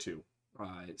my go-to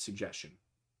suggestion.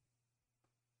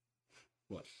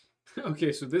 What?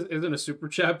 Okay, so this isn't a super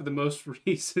chat, but the most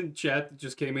recent chat that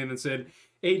just came in and said,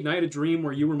 Aiden, I had a dream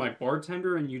where you were my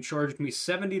bartender and you charged me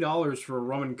 $70 for a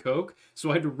rum and coke, so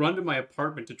I had to run to my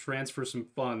apartment to transfer some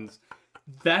funds.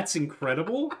 That's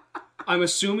incredible. I'm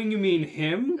assuming you mean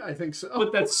him. I think so.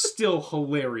 But that's still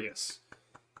hilarious.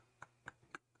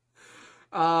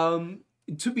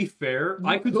 To be fair,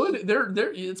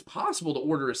 it's possible to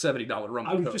order a $70 rum and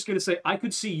I was coke. just going to say, I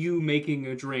could see you making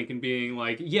a drink and being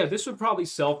like, yeah, this would probably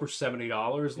sell for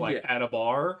 $70, like, at a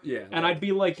bar. Yeah. And I'd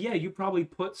be like, yeah, you probably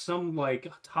put some, like,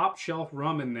 top shelf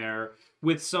rum in there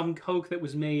with some coke that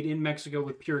was made in Mexico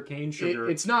with pure cane sugar.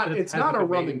 It's not a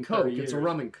rum and coke. It's a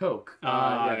rum and coke.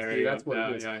 That's what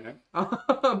it is.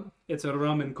 It's a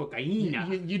rum and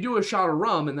cocaine. You do a shot of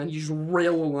rum and then you just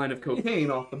rail a line of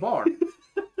cocaine off the bar.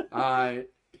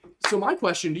 So my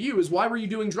question to you is, why were you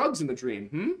doing drugs in the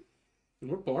dream?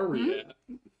 What bar were you at?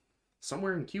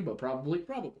 Somewhere in Cuba, probably.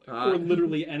 Or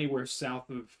literally anywhere south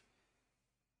of...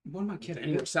 What am I kidding?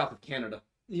 Anywhere south of Canada.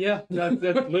 Yeah,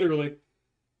 that's literally...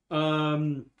 I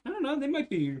don't know. They might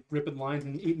be ripping lines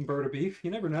and eating bird of beef.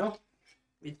 You never know.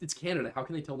 It's Canada. How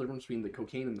can they tell the difference between the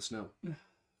cocaine and the snow?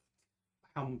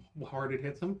 How hard it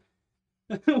hits them?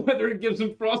 Whether it gives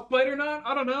them frostbite or not,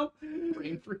 I don't know.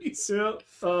 Brain freeze. Yeah.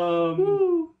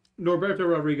 Norberto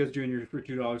Rodriguez Jr. for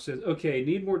 $2 says, okay,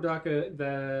 need more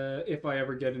DACA if I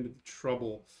ever get into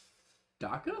trouble.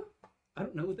 DACA? I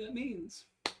don't know what that means.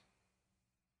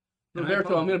 Norberto,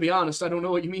 I'm going to be honest. I don't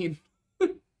know what you mean.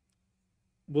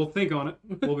 We'll think on it.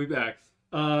 We'll be back.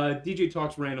 DJ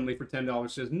Talks Randomly for $10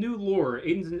 says, new lore.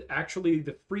 Aiden's actually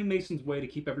the Freemasons' way to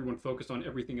keep everyone focused on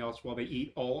everything else while they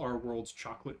eat all our world's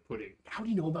chocolate pudding. How do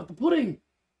you know about the pudding?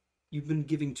 You've been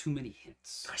giving too many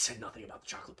hints. I said nothing about the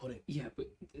chocolate pudding. Yeah, but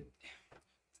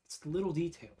it's the little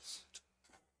details.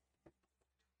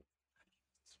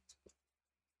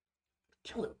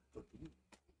 Kill him.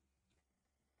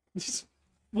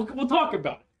 We'll talk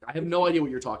about it. I have no idea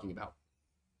what you're talking about.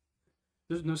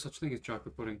 There's no such thing as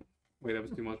chocolate pudding. Wait, that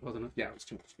was too much, wasn't it? Yeah, it was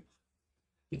too much.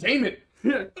 Damn it!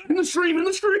 In the stream!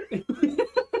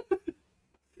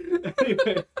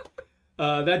 Anyway,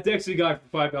 that Dexy guy for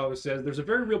 $5 says, there's a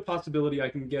very real possibility I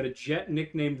can get a jet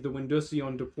nicknamed the Windussi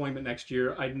on deployment next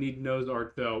year. I'd need nose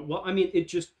art, though. Well, I mean,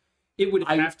 it would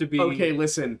have to be... Okay,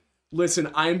 listen.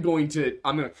 I'm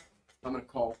gonna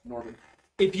call Norman.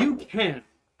 If you can...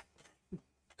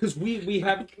 Because we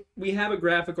have a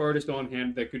graphic artist on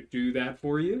hand that could do that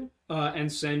for you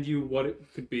and send you what it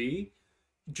could be.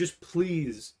 Just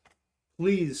please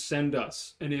send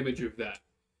us an image of that.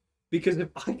 Because if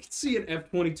I could see an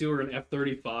F-22 or an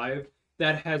F-35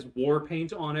 that has war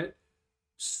paint on it...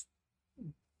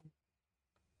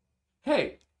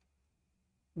 Hey,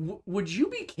 would you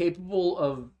be capable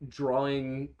of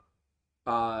drawing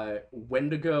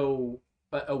Wendigo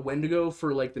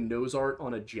for, like, the nose art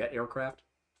on a jet aircraft?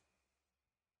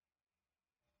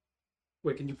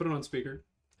 Wait, can you put it on speaker?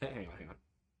 Hang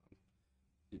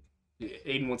on.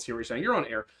 Aiden wants to hear what you're saying. You're on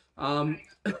air.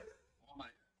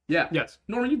 Yeah. Yes.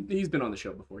 Norman, he's been on the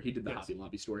show before. He did the Hobby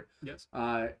Lobby story. Yes.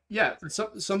 Yeah.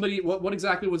 Somebody. What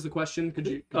exactly was the question? Could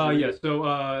you yes.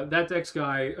 So that Dex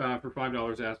guy for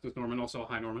 $5 asked us, Norman. Also,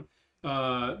 hi Norman.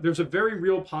 There's a very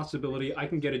real possibility I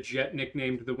can get a jet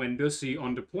nicknamed the Windussi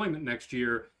on deployment next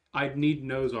year. I'd need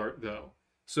nose art though.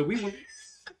 So we want.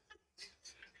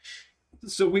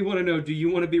 So we want to know, do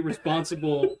you want to be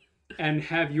responsible and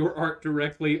have your art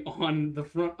directly on the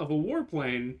front of a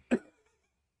warplane?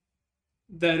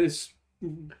 that is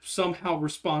somehow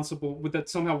responsible, with that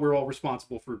somehow we're all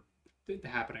responsible for it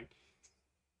happening.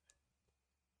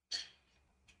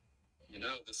 You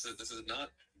know, this is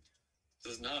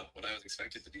not what I was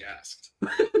expected to be asked.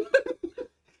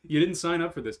 You didn't sign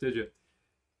up for this, did you?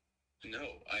 No,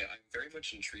 I'm very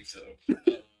much intrigued though.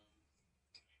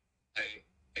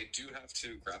 I do have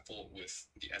to grapple with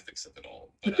the ethics of it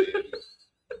all, but I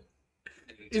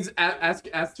am.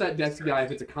 Ask that desk guy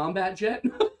if it's a combat jet.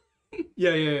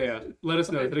 Yeah. Let us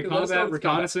know. Is it a combat,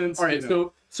 reconnaissance? All right,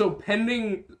 so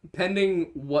pending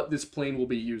what this plane will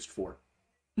be used for.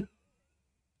 There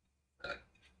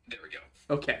we go.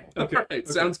 Okay. All right.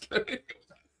 Sounds good.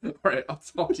 All right. I'll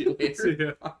talk to you later. See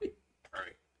ya. All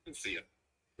right. See ya.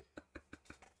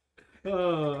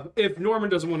 If Norman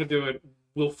doesn't want to do it,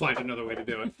 we'll find another way to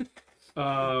do it.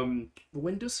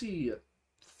 When does he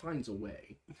finds a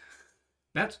way?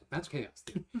 That's chaos.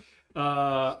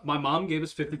 My mom gave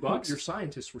us $50. Your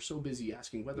scientists were so busy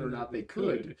asking whether or not they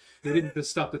could. They didn't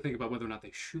stop to think about whether or not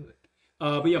they should.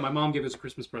 But yeah, my mom gave us a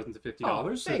Christmas present of $50.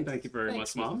 Oh, So thank you very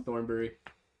much, Mom. Thornbury.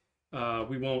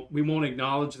 We won't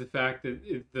acknowledge the fact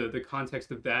that the context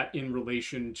of that in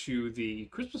relation to the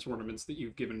Christmas ornaments that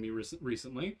you've given me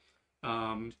recently.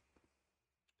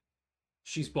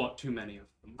 She's bought too many of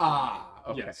them.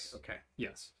 Okay. Yes. Okay.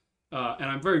 Yes. And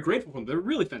I'm very grateful for them. They're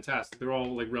really fantastic. They're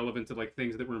all like relevant to like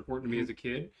things that were important to me as a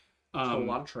kid. A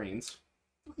lot of trains.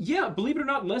 Yeah, believe it or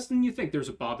not, less than you think. There's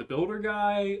a Bob the Builder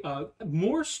guy.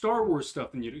 More Star Wars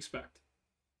stuff than you'd expect.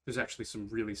 There's actually some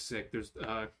really sick. There's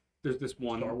this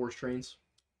one Star Wars trains.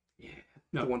 Yeah.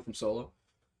 No. The one from Solo.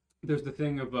 There's the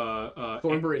thing of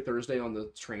Thornbury Thursday on the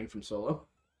train from Solo.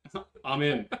 I'm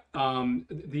in.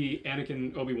 The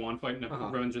Anakin Obi-Wan fight in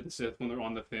Revenge of the Sith when they're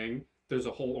on the thing. There's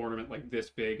a whole ornament like this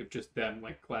big of just them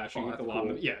like clashing with a lot of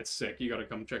them. Yeah, it's sick. You gotta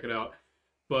come check it out.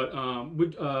 But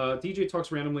DJ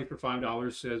Talks Randomly for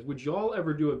 $5 says, would y'all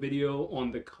ever do a video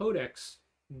on the Codex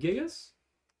Gigas?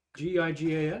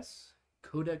 Gigas?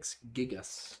 Codex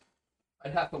Gigas.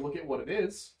 I'd have to look at what it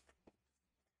is.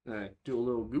 Do a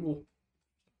little Google.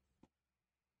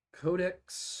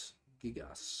 Codex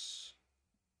Gigas.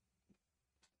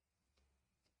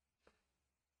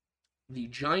 The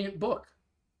giant book.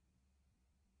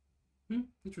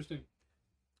 Interesting.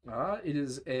 It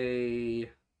is the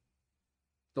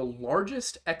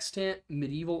largest extant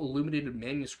medieval illuminated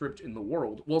manuscript in the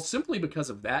world. Well, simply because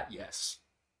of that, yes.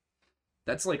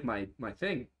 That's like my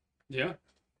thing. Yeah.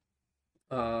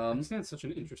 That's such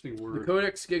an interesting word. The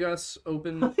Codex Gigas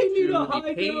opens to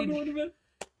the page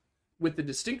with the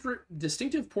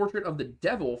distinctive portrait of the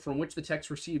devil from which the text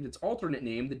received its alternate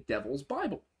name, the Devil's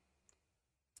Bible.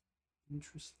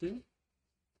 Interesting.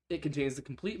 It contains the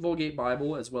complete Vulgate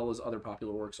Bible, as well as other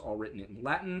popular works, all written in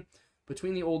Latin.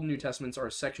 Between the Old and New Testaments are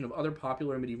a section of other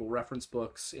popular medieval reference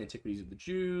books, Antiquities of the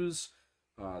Jews,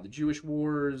 the Jewish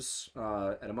Wars,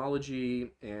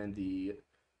 Etymology, and the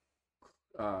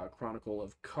Chronicle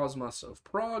of Cosmas of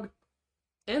Prague,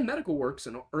 and medical works,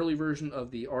 an early version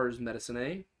of the Ars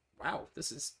Medicinae. Wow,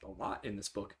 this is a lot in this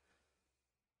book.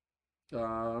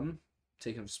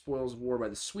 Taken of spoils of war by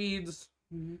the Swedes.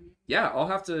 Yeah, I'll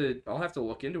have to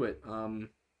look into it.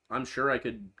 I'm sure I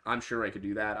could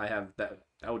do that. I have that.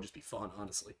 That would just be fun,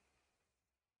 honestly.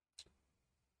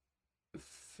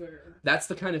 Fair. That's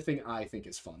the kind of thing I think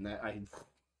is fun. That I.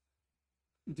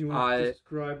 Do you want to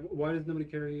describe why does nobody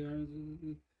carry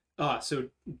arms? So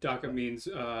DACA means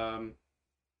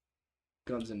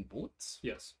guns and bullets.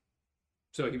 Yes.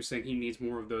 So he was saying he needs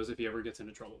more of those if he ever gets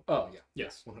into trouble. Oh yeah.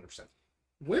 Yes. 100%.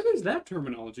 Where does that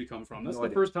terminology come from? That's No the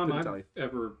idea. first time Couldn't I've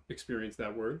ever experienced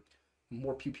that word.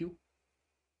 More pew pew.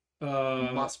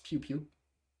 Mas pew pew.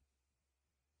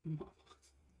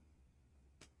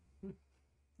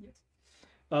 Yes.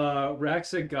 Rack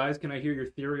said, guys, can I hear your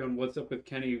theory on what's up with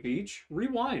Kenny Veach?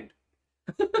 Rewind.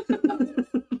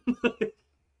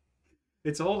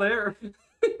 It's all there.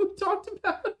 We talked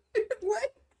about it.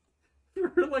 What?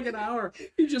 For like an hour.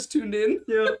 You just tuned in.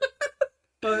 Yeah.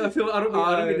 I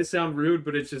don't mean to sound rude,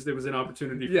 but it was an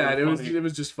opportunity for it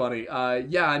was just funny.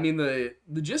 Yeah, I mean the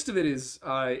gist of it is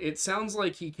it sounds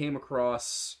like he came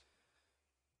across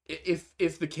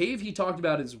if the cave he talked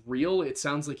about is real, it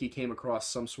sounds like he came across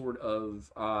some sort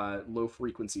of low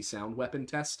frequency sound weapon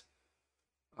test.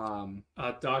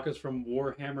 DACA's from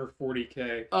Warhammer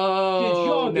 40K. Oh, did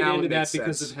y'all get now into it that makes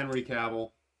because sense. of Henry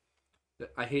Cavill?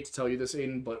 I hate to tell you this,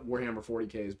 Aiden, but Warhammer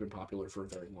 40K has been popular for a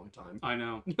very long time. I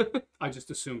know. I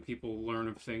just assume people learn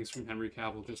of things from Henry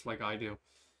Cavill just like I do.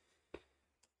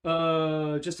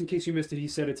 Just in case you missed it, he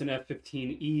said it's an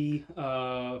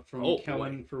F-15E from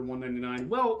Kellen for $199.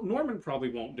 Well, Norman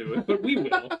probably won't do it, but we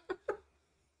will.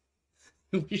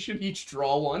 We should each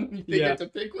draw one. They Yeah. get to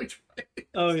pick which one.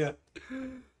 Oh yeah.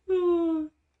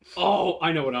 Oh,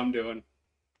 I know what I'm doing.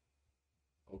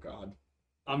 Oh God.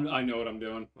 I know what I'm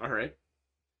doing. All right.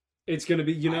 It's gonna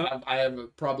be, I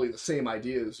have probably the same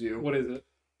idea as you. what is it?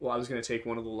 Well, I was gonna take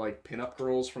one of the like pinup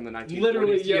girls from the 1940s.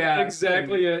 Literally, yeah,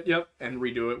 exactly it. Yep. And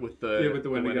redo it with the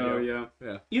Wendigo, yeah.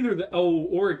 Yeah. Either the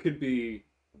or it could be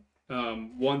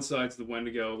one side's the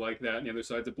Wendigo like that, and the other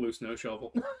side's a blue snow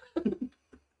shovel.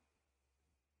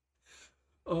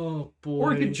 Oh boy.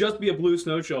 Or it could just be a blue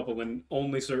snow shovel, and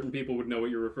only certain people would know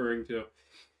what you're referring to.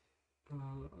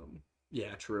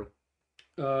 Yeah, true.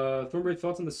 Thornberry,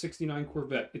 thoughts on the '69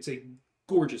 Corvette? It's a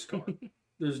gorgeous car.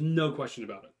 There's no question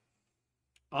about it.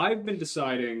 I've been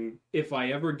deciding if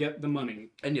I ever get the money,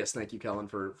 And yes, thank you, Kellen,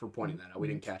 for pointing that out. We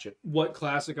didn't catch it. what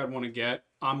classic I'd want to get.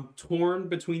 I'm torn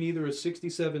between either a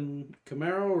 '67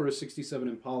 Camaro or a '67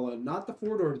 Impala. Not the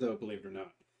four-door, though, believe it or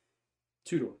not.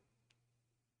 Two-door.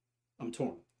 I'm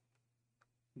torn.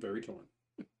 Very torn.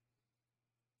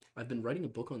 I've been writing a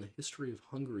book on the history of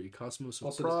Hungary. Cosmos of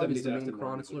Also, the Prague 70s is the main Aston Martin,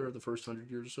 chronicler so- of the first 100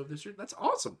 years or so of history. That's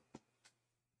awesome.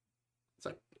 It's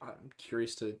like, I'm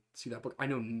curious to see that book. I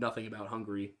know nothing about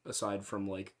Hungary aside from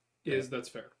like That's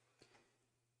fair.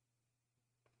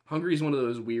 Hungary is one of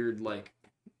those weird like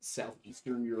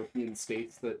southeastern European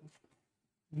states that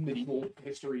medieval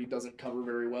history doesn't cover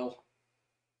very well.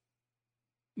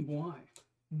 Why?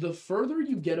 The further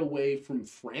you get away from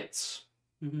France,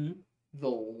 Mm-hmm. the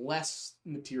less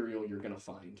material you're gonna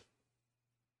find.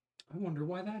 I wonder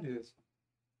why that is.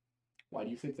 Why do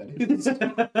you think that is?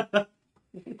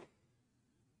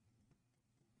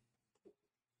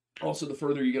 Also, the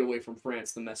further you get away from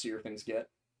France, the messier things get.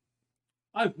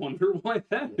 I wonder why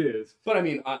that is. But I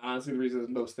mean, honestly, the reason is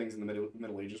most things in the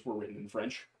Middle Ages were written in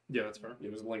French. Yeah, that's fair.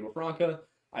 It was lingua franca.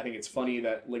 I think it's funny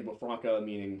that lingua franca,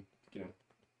 meaning,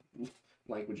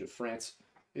 language of France,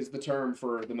 is the term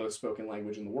for the most spoken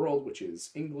language in the world, which is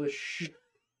English.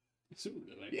 Is it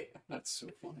really? Yeah, That's so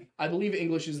funny. I believe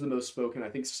English is the most spoken. I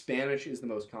think Spanish is the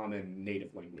most common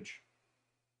native language.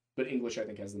 But English, I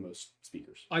think, has the most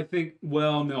speakers. I think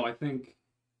Mandarin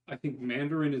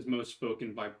is most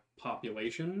spoken by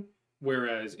population,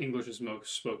 whereas English is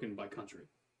most spoken by country.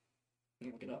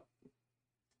 Look it up.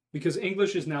 Because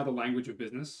English is now the language of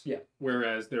business. Yeah.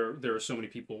 Whereas there are so many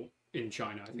people in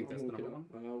China. I think that's the Look it number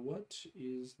up. one. What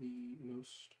is the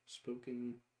most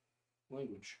spoken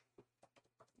language?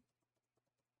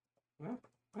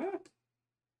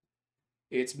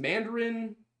 It's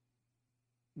Mandarin.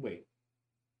 Wait.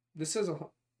 This says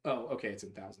oh, okay, it's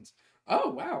in thousands. Oh,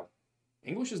 wow.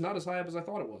 English is not as high up as I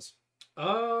thought it was.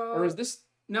 Or is this...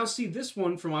 Now see this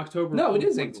one from October. No, it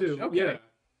is 2022. English. Okay. Yeah.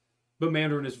 But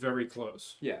Mandarin is very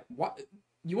close. Yeah. What?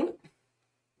 You want to...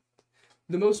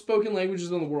 The most spoken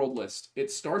languages on the world list.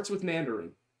 It starts with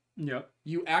Mandarin. Yep.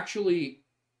 You actually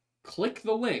click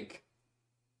the link,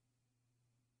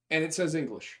 and it says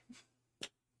English.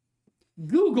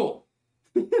 Google!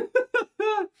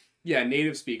 Yeah,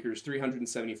 native speakers,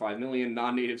 375 million.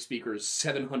 Non-native speakers,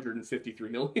 753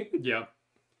 million. Yeah.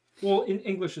 Well,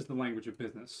 English is the language of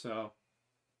business, so...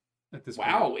 At this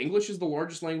Wow, point. English is the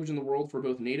largest language in the world for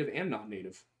both native and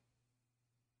non-native.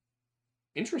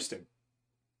 Interesting.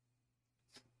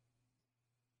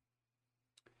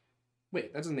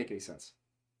 Wait, that doesn't make any sense.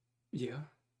 Yeah.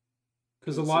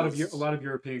 Because It a lot of says-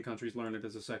 European countries learn it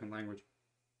as a second language.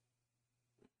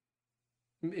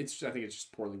 I think it's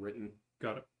just poorly written.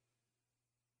 Got it.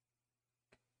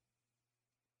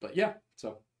 But yeah,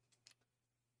 so.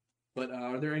 But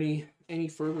are there any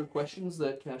further questions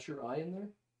that catch your eye in there?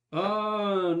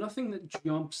 Nothing that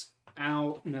jumps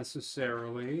out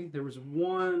necessarily. There was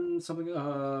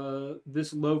something,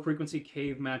 this low frequency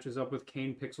cave matches up with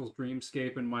Kane Pixel's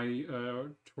Dreamscape and my,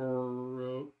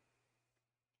 toroidal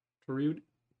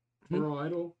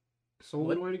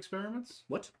solenoid experiments?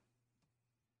 What?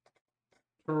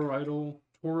 Toroidal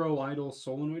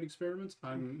solenoid experiments?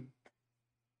 I'm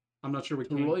not sure what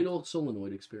Toroidal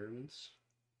solenoid experiments.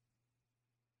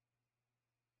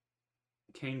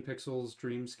 Kane Pixel's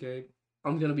Dreamscape.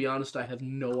 I'm gonna be honest, I have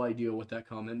no idea what that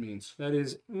comment means. That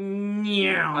is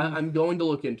meow. I'm going to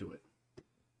look into it.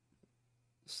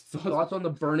 Thoughts on the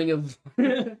burning of...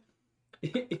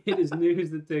 It is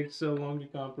news that takes so long to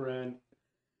comprehend.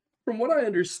 From what I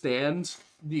understand,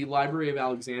 the Library of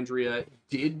Alexandria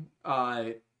did,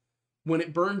 when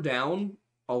it burned down,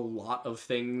 a lot of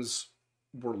things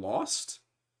were lost,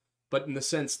 but in the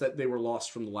sense that they were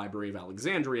lost from the Library of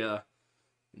Alexandria,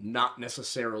 not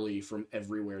necessarily from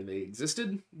everywhere they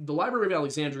existed. The Library of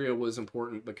Alexandria was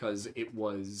important because it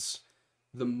was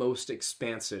the most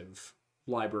expansive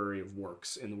library of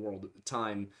works in the world at the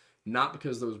time, not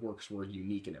because those works were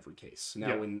unique in every case.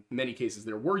 Now, Yeah. in many cases,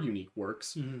 there were unique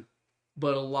works, Mhm.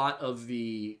 but a lot of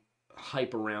the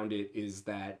hype around it is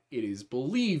that it is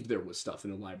believed there was stuff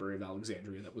in the Library of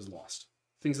Alexandria that was lost.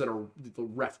 Things that are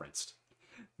referenced.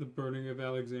 The burning of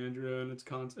Alexandria and its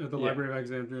the Yeah. Library of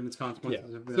Alexandria and its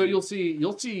consequences. Have been... So you'll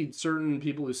see certain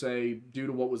people who say, due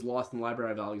to what was lost in the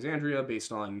Library of Alexandria,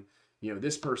 based on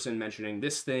this person mentioning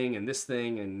this thing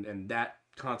and that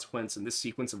consequence and this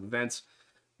sequence of events.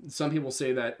 Some people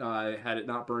say that had it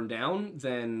not burned down,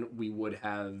 then we would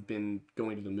have been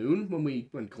going to the moon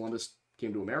when Columbus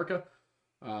came to America.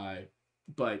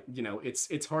 But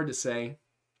it's hard to say.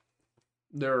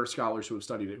 There are scholars who have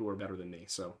studied it who are better than me.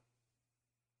 So,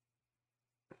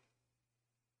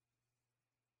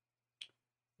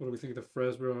 what do we think of the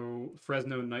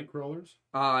Fresno Nightcrawlers?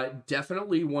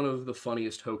 definitely one of the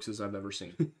funniest hoaxes I've ever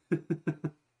seen.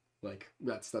 Like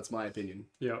that's my opinion.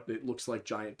 Yeah, it looks like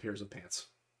giant pairs of pants.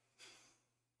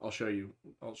 I'll show you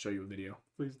a video.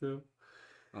 Please do.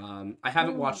 I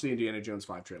haven't watched the Indiana Jones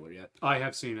 5 trailer yet. I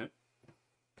have seen it.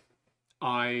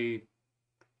 I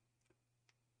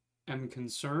am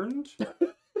concerned.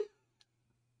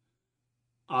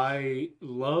 I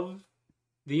love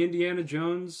the Indiana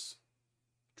Jones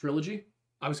trilogy.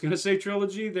 I was gonna say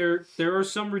trilogy. There are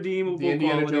some redeemable the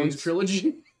Indiana qualities. Jones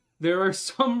trilogy. There are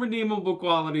some redeemable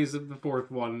qualities of the fourth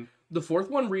one. The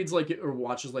fourth one reads like it, or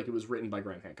watches like it was written by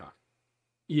Graham Hancock.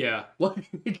 Yeah.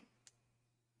 Like,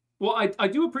 well, I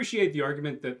do appreciate the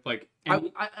argument that like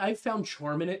I found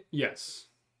charm in it. Yes.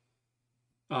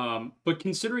 But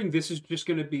considering this is just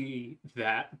going to be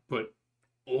that, but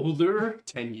older,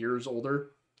 10 years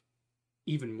older,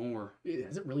 even more.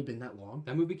 Has it really been that long?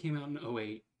 That movie came out in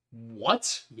 2008.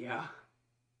 What? Yeah.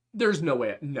 There's no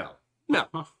way. No.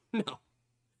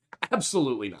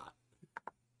 Absolutely not.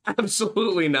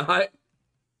 Absolutely not.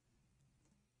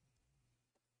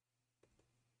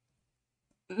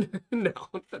 No.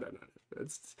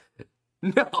 It's,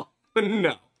 no.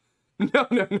 No.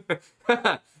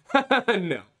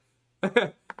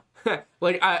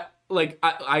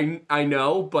 I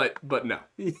know, but no.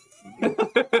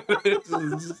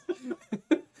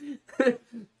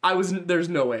 There's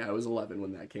no way I was 11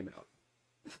 when that came out.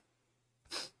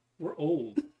 We're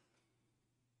old.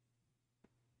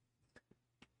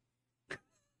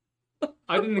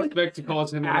 I didn't expect to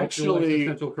cause him an actual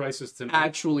existential crisis tonight.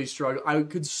 Actually struggle. I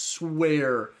could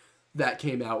swear that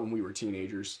came out when we were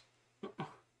teenagers.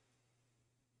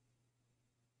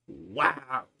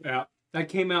 Wow. Yeah. That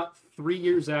came out 3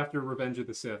 years after Revenge of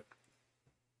the Sith.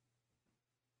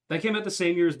 That came out the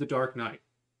same year as The Dark Knight.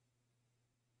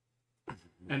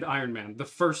 And Iron Man. The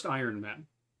first Iron Man.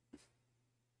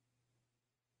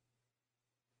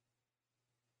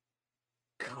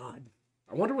 God.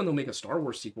 I wonder when they'll make a Star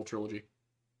Wars sequel trilogy.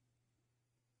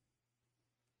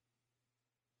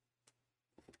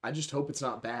 I just hope it's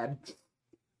not bad.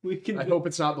 I hope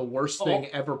it's not the worst thing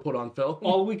ever put on film.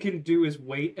 All we can do is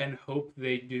wait and hope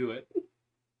they do it.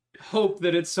 Hope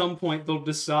that at some point they'll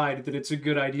decide that it's a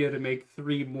good idea to make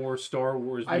 3 more Star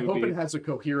Wars movies. I hope it has a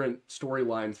coherent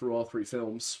storyline through all 3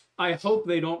 films. I hope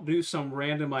they don't do some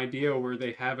random idea where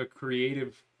they have a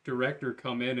creative director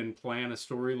come in and plan a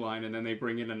storyline, and then they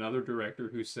bring in another director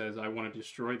who says, I want to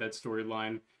destroy that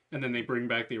storyline. And then they bring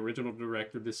back the original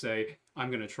director to say, I'm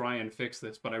going to try and fix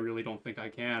this, but I really don't think I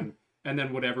can. And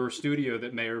then whatever studio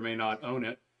that may or may not own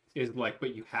it is like,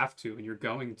 but you have to, and you're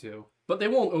going to. But they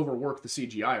won't overwork the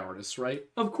CGI artists, right?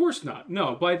 Of course not.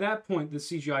 No, by that point, the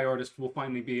CGI artists will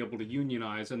finally be able to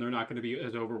unionize, and they're not going to be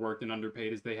as overworked and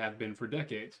underpaid as they have been for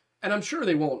decades. And I'm sure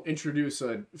they won't introduce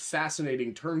a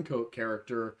fascinating turncoat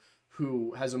character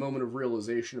who has a moment of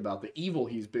realization about the evil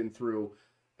he's been through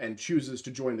and chooses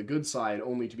to join the good side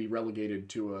only to be relegated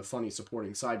to a funny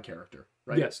supporting side character,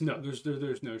 right? Yes, no,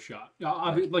 there's no shot.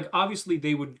 Obviously,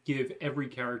 they would give every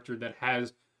character that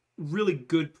has really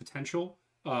good potential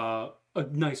a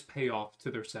nice payoff to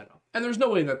their setup. And there's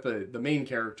no way that the main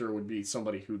character would be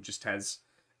somebody who just has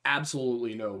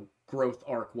absolutely no growth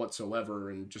arc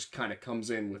whatsoever and just kind of comes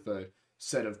in with a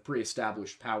set of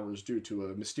pre-established powers due to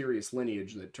a mysterious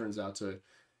lineage that turns out to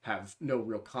have no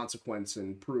real consequence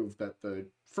and prove that the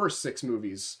first 6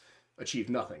 movies achieved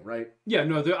nothing, right? Yeah,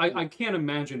 no, I can't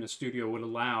imagine a studio would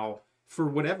allow, for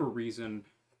whatever reason,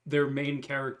 their main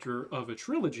character of a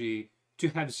trilogy to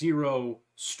have 0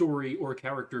 story or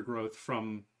character growth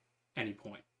from any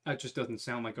point. That just doesn't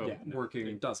sound like working...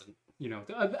 It doesn't.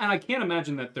 And I can't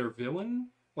imagine that their villain,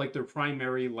 like their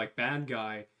primary, like, bad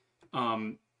guy,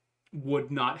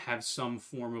 would not have some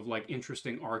form of, like,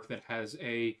 interesting arc that has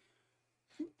a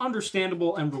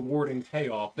understandable and rewarding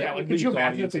payoff. Yeah, like, could you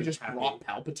imagine if they just brought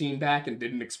Palpatine back and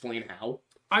didn't explain how?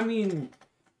 I mean,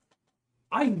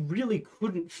 I really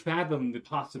couldn't fathom the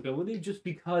possibility, just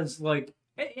because, like,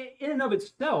 in and of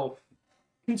itself,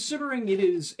 considering it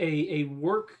is a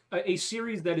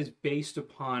series that is based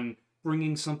upon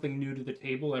bringing something new to the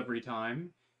table every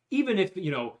time, even if,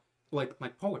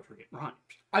 like poetry, it rhymes.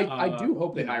 I do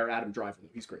hope they hire Adam Driver, though.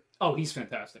 He's great. Oh, he's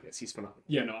fantastic. Yes, he's phenomenal.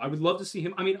 Yeah, no, I would love to see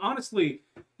him. I mean, honestly,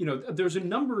 there's a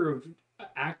number of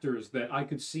actors that I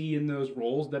could see in those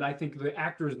roles that I think the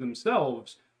actors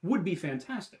themselves would be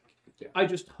fantastic. Yeah. I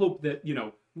just hope that,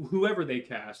 whoever they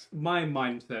cast, my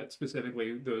mindset,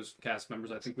 specifically those cast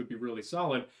members, I think would be really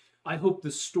solid. I hope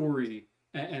the story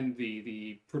and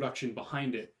the production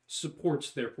behind it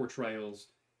supports their portrayals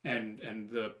and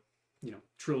the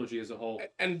trilogy as a whole.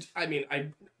 And I mean,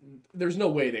 there's no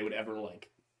way they would ever like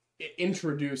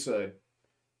introduce a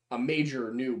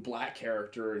major new black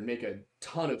character and make a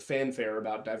ton of fanfare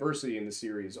about diversity in the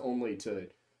series, only to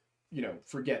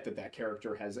forget that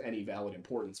character has any valid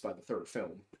importance by the third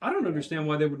film. I don't understand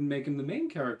why they wouldn't make him the main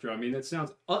character. I mean, that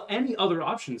sounds any other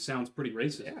option sounds pretty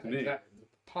racist to me. Exactly.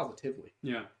 Positively.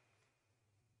 Yeah.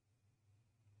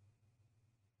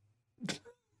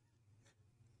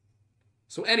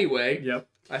 So anyway, yep.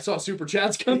 I saw super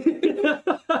chats coming.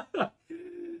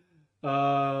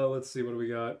 Let's see, what do we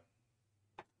got?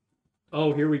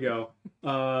 Oh, here we go.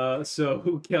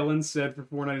 So Kellen said for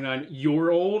 $4.99,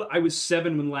 "You're old. I was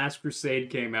 7 when Last Crusade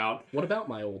came out." What about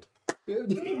my old? Don't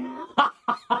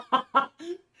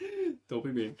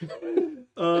be mean.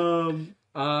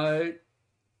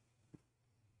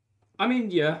 I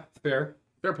mean, yeah, fair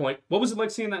point. What was it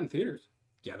like seeing that in theaters?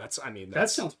 Yeah, that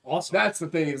sounds awesome. That's the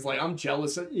thing, is like, I'm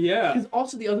jealous. Yeah. Because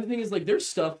also the other thing is, like, there's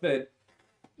stuff that,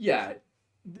 yeah,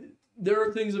 there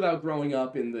are things about growing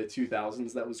up in the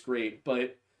 2000s that was great,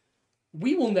 but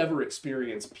we will never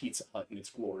experience Pizza Hut in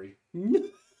its glory. I love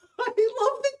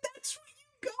that that's what you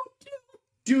go to.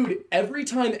 Dude, every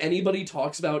time anybody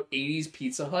talks about 80s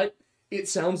Pizza Hut, it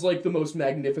sounds like the most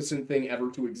magnificent thing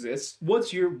ever to exist.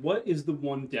 What is the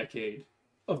one decade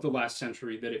of the last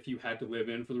century that if you had to live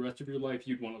in for the rest of your life,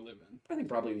 you'd want to live in? I think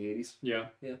probably the 80s. Yeah.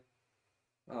 Yeah.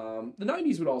 The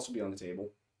 90s would also be on the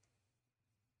table.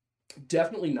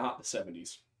 Definitely not the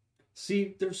 70s.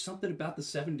 See, there's something about the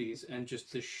 70s and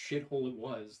just the shithole it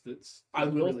was that's... I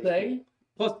will really say...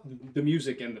 Cool. Plus, the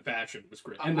music and the fashion was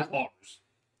great. And the cars.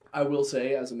 I will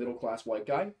say, as a middle-class white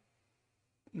guy,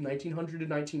 1900 to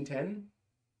 1910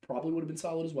 probably would have been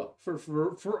solid as well.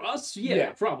 For us,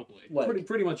 yeah. Probably. Like,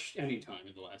 pretty much any time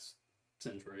in the last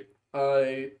century.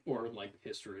 Or, like,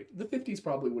 history. The 50s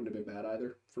probably wouldn't have been bad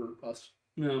either for us.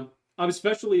 No.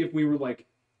 Especially if we were, like,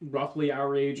 roughly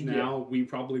our age now, we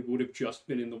probably would have just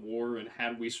been in the war, and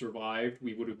had we survived,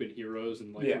 we would have been heroes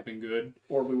and life would have been good.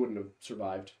 Or we wouldn't have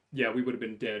survived. Yeah, we would have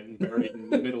been dead and buried in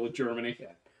the middle of Germany.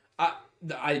 Yeah.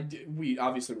 We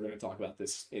obviously we're going to talk about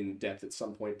this in depth at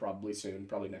some point, probably soon,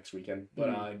 probably next weekend.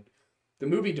 But the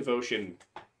movie Devotion.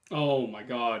 Oh my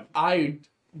God! I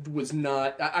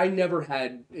never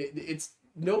had.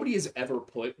 Nobody has ever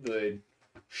put the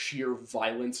sheer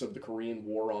violence of the Korean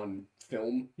War on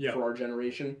film for our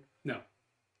generation. No.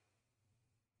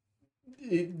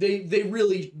 They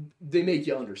really make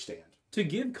you understand. To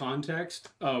give context,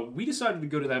 we decided to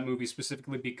go to that movie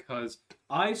specifically because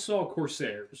I saw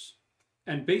Corsairs,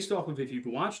 and based off of, if you've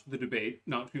watched the debate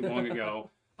not too long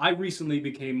ago, I recently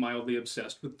became mildly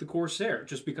obsessed with the Corsair,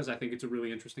 just because I think it's a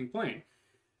really interesting plane.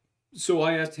 So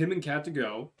I asked him and Kat to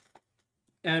go,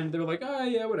 and they're like,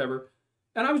 yeah, whatever.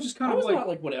 And I was just kind of like... not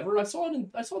like, whatever. I saw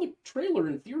the trailer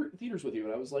in theaters with you,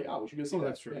 and I was like, we should go see that.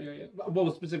 That's true. Yeah.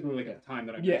 Well, specifically like at the time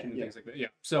that I mentioned and things like that. Yeah.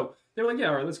 So they were like,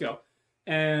 all right, let's go.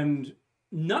 And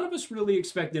none of us really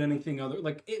expected anything other.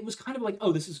 Like, it was kind of like,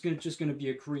 this is just going to be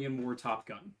a Korean War Top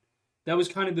Gun. That was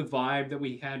kind of the vibe that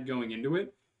we had going into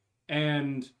it.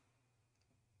 And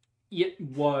it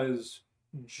was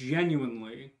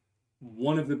genuinely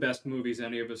one of the best movies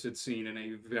any of us had seen in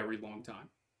a very long time.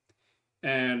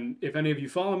 And if any of you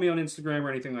follow me on Instagram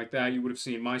or anything like that, you would have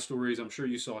seen my stories. I'm sure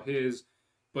you saw his.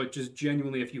 But just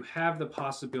genuinely, if you have the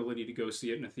possibility to go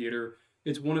see it in a theater,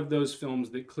 it's one of those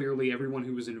films that clearly everyone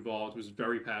who was involved was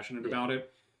very passionate about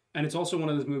it. And it's also one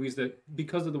of those movies that,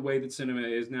 because of the way that cinema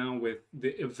is now, with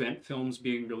the event films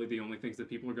being really the only things that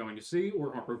people are going to see,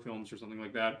 or horror films or something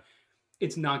like that,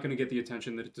 it's not going to get the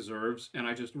attention that it deserves. And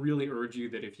I just really urge you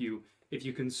that if you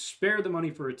can spare the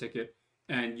money for a ticket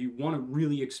and you want to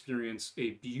really experience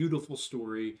a beautiful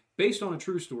story based on a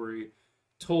true story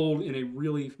told in a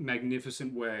really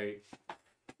magnificent way,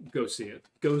 go see it.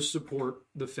 Go support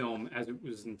the film as it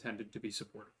was intended to be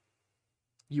supported.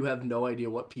 You have no idea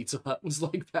what Pizza Hut was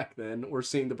like back then, or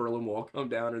seeing the Berlin Wall come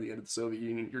down or the end of the Soviet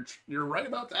Union. You're right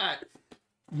about that.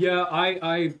 Yeah,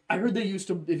 I I heard they used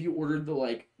to, if you ordered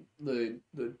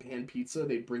the pan pizza,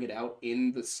 they'd bring it out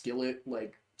in the skillet,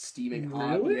 like steaming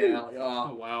hot. Really? Yeah. Like,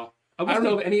 oh wow. I don't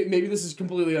know if maybe this is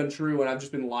completely untrue and I've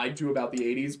just been lied to about the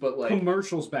 80s, but like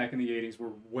commercials back in the 80s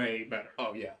were way better.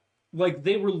 Oh yeah. Like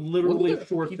they were literally Wasn't there a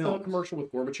short pizza films. commercial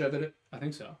with Gorbachev in it? I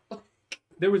think so.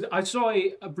 I saw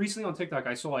recently on TikTok,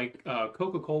 I saw a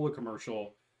Coca-Cola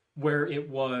commercial where it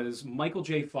was Michael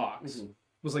J. Fox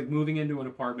was like moving into an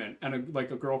apartment, and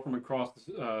a girl from across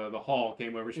the hall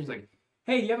came over. She was like,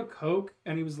 "Hey, do you have a Coke?"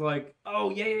 And he was like, "Oh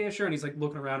yeah, sure." And he's like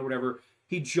looking around or whatever.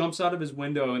 He jumps out of his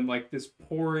window in like this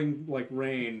pouring like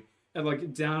rain, and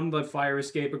like down the fire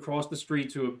escape across the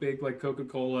street to a big like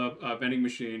Coca-Cola vending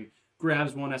machine.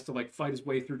 Grabs one, has to like fight his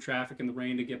way through traffic in the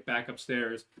rain to get back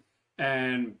upstairs,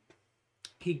 and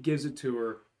he gives it to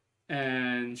her,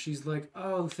 and she's like,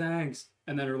 "Oh, thanks."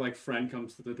 And then her like friend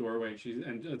comes to the doorway,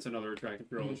 and it's another attractive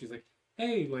girl, and she's like,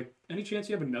 "Hey, like, any chance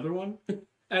you have another one?"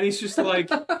 And he's just like,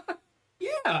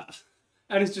 "Yeah."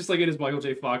 And it's just like in his Michael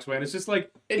J. Fox way, and it's just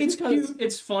like it's cute,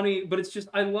 it's funny, but it's just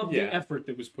I love the effort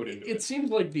that was put into it. It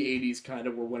seems like the 80s kind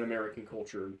of were when American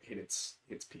culture hit its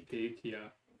peak. Yeah.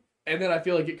 And then I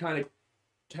feel like it kind of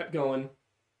kept going,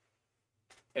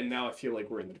 and now I feel like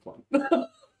we're in the decline.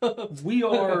 we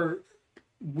are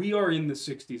in the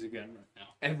 60s again right now.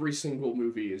 Every single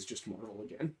movie is just Marvel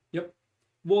again. Yep.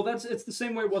 Well, it's the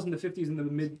same way it was in the 50s and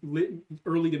the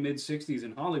early to mid 60s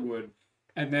in Hollywood,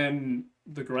 and then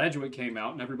The Graduate came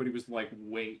out, and everybody was like,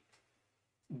 "Wait,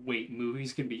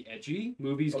 movies can be edgy.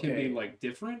 Movies can be like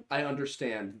different." I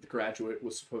understand The Graduate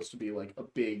was supposed to be like a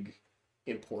big,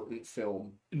 important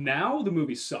film. Now the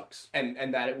movie sucks,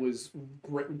 and that it was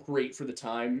great for the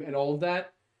time and all of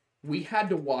that. We had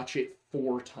to watch it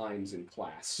 4 times in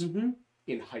class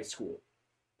in high school.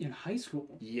 In high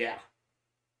school? Yeah.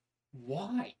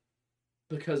 Why?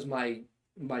 Because my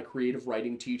creative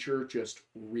writing teacher just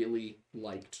really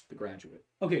liked The Graduate.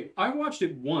 Okay, I watched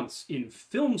it once in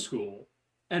film school,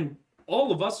 and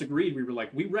all of us agreed. We were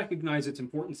like, we recognize its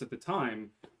importance at the time.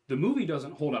 The movie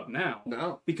doesn't hold up now.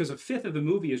 No. Because a fifth of the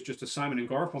movie is just a Simon and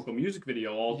Garfunkel music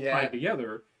video all tied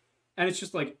together. And it's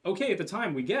just like, okay, at the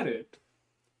time we get it.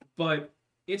 But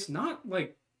it's not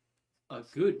like a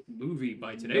good movie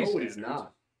by today's standards. No, it's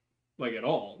not. Like at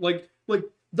all. Like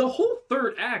the whole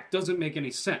third act doesn't make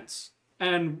any sense.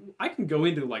 And I can go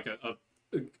into like a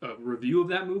review of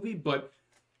that movie, but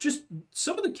just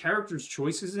some of the characters'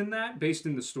 choices in that, based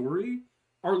in the story,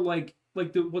 are like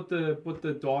what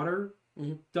the daughter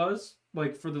does,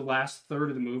 like for the last third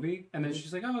of the movie, and then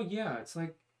she's like, "Oh yeah," it's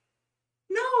like,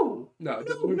 no,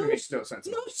 the movie makes no sense.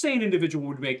 No sane individual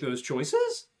would make those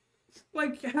choices.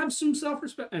 Like, have some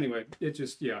self-respect. Anyway, it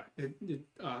just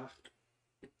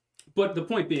But the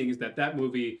point being is that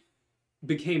movie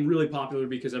became really popular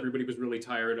because everybody was really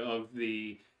tired of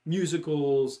the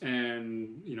musicals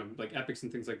and, like epics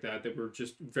and things like that were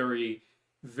just very,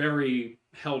 very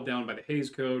held down by the Hays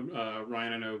Code.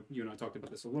 Ryan, I know you and I talked about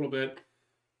this a little bit,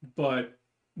 but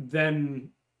then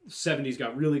 70s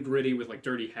got really gritty with like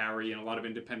Dirty Harry and a lot of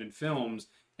independent films,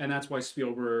 and that's why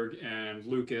Spielberg and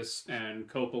Lucas and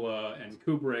Coppola and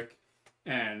Kubrick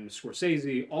and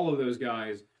Scorsese, all of those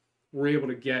guys were able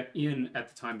to get in at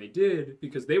the time they did,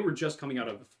 because they were just coming out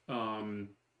of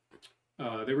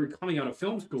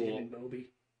film school,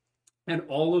 and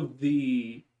all of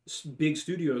the big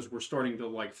studios were starting to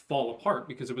like fall apart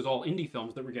because it was all indie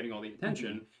films that were getting all the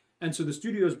attention. And so the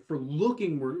studios were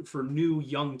looking for new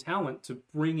young talent to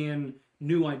bring in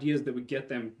new ideas that would get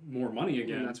them more money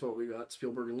again. And that's what we got,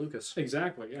 Spielberg and Lucas.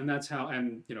 Exactly. And that's how,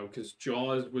 because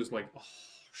Jaws was like a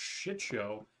shit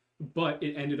show, but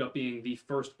it ended up being the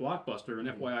first blockbuster. And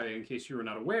FYI, in case you were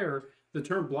not aware, the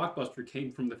term blockbuster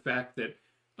came from the fact that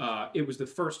it was the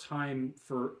first time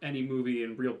for any movie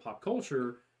in real pop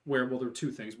culture where, well, there were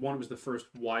two things. One, was the first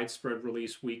widespread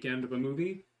release weekend of a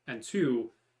movie, and two,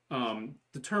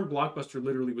 the term blockbuster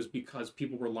literally was because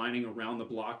people were lining around the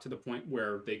block to the point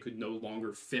where they could no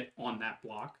longer fit on that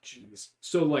block. Jeez.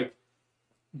 So, like,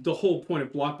 the whole point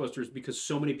of blockbuster is because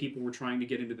so many people were trying to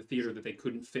get into the theater that they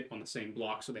couldn't fit on the same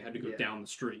block, so they had to go down the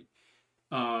street.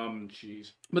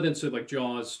 Jeez. But then, so, like,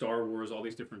 Jaws, Star Wars, all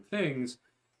these different things,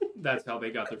 that's how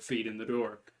they got their feet in the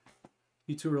door.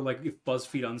 You two are like, if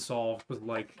BuzzFeed Unsolved was,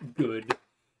 like, good.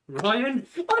 Ryan,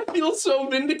 I feel so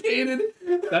vindicated.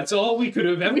 That's all we could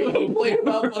have ever hoped. We complain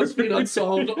about BuzzFeed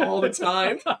Unsolved all the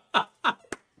time.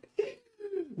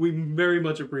 We very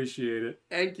much appreciate it.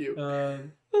 Thank you. There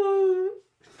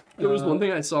was one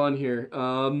thing I saw in here.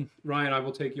 Ryan, I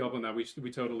will take you up on that.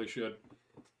 We totally should.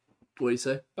 What do you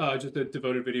say? Just a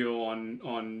devoted video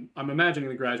on I'm imagining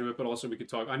The Graduate, but also we could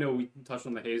talk. I know we touched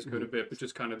on the Hays Code a bit, but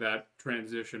just kind of that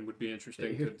transition would be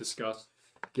interesting to discuss.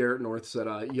 Garrett North said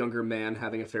a younger man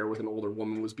having an affair with an older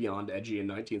woman was beyond edgy in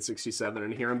 1967,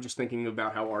 and here I'm just thinking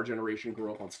about how our generation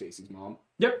grew up on Stacy's mom.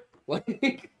 Yep.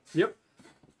 Like, yep.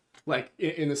 Like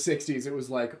in the 60s, it was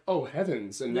like, oh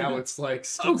heavens, and now it's like,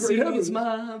 oh, Stacy's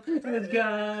mom.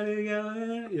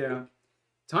 Yeah.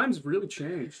 Times have really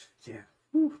changed. Yeah.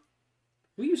 Whew.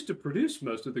 We used to produce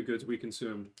most of the goods we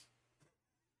consumed.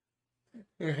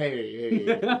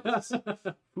 Hey.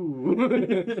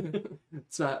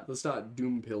 let's not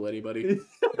doom pill anybody.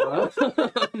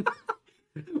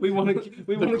 we want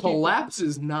to collapse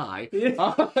is nigh.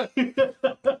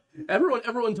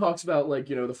 Everyone talks about, like,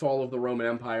 you know, the fall of the Roman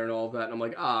Empire and all of that, and I'm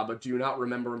like, but do you not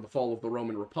remember the fall of the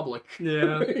Roman Republic?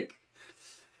 Yeah. Like,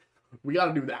 we got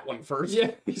to do that one first.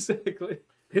 Yeah, exactly.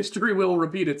 History will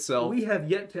repeat itself. We have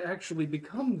yet to actually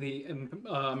become the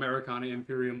Americana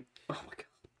Imperium. Oh my god.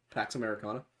 Pax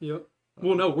Americana. Yep.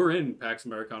 Well, no, we're in Pax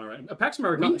Americana right now. Pax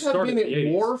Americana started We have been in the at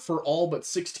 80s. war for all but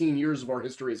 16 years of our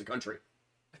history as a country.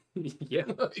 Yeah.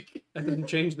 Like, That doesn't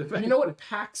change the fact. you know what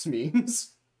Pax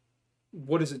means?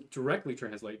 What does it directly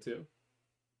translate to?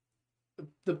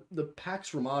 The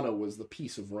Pax Romana was the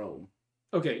peace of Rome.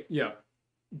 Okay, yeah.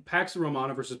 Pax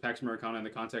Romana versus Pax Americana in the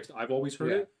context I've always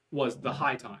heard it was the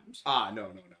high times. No.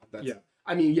 That's, yeah.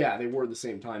 I mean, yeah, they were the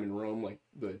same time in Rome. Like,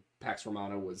 the Pax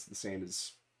Romana was the same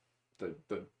as the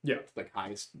like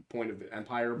highest point of the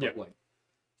empire. But like,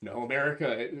 no,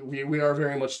 America, we are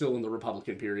very much still in the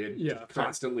Republican period. Yeah.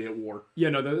 Constantly at war. Yeah,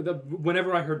 no,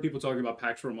 whenever I heard people talking about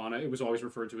Pax Romana, it was always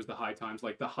referred to as the high times,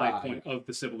 like the high point of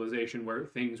the civilization where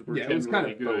things were generally it was kind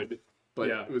of good. both, but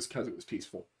it was because it was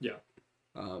peaceful. Yeah.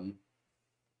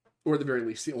 Or at the very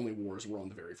least, the only wars were on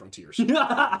the very frontiers.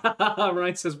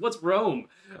 Ryan says, what's Rome?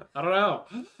 I don't know.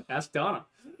 Ask Donna.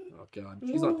 Oh, God.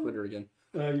 She's on Twitter again.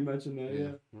 You mentioned that,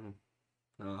 yeah.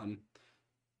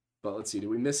 But let's see. Did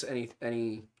we miss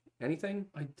anything? I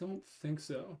don't think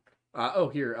so.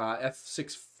 Here.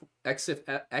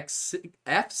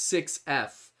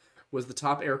 F6F was the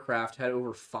top aircraft, had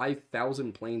over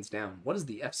 5,000 planes down. What is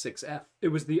the F6F? It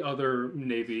was the other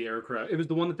Navy aircraft. It was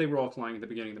the one that they were all flying at the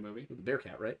beginning of the movie. The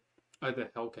Bearcat, right? The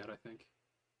Hellcat, I think.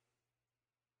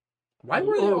 Why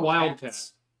were there Wildcat?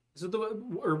 cats? Is it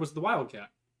or was it the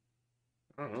Wildcat?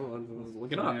 I don't know. Let's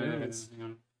look it up. Yeah.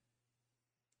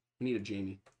 We need a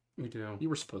Jamie. We do. You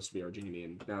were supposed to be our Jamie,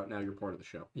 and now you're part of the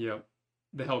show. Yep.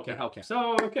 The Hellcat. The Hellcat.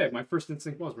 So, okay, my first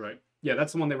instinct was right. Yeah,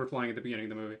 that's the one they were flying at the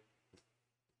beginning of the movie.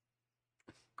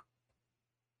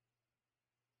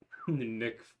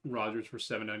 Nick Rogers for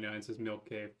 $7.99 says Milk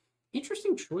Cave.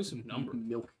 Interesting choice of number.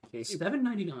 Milk Cave.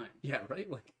 $7.99. Yeah, right?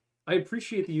 Like, I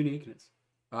appreciate the uniqueness.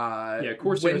 yeah,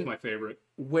 Corsair is my favorite.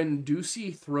 When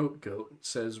Deucey Throat Goat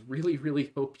says, really,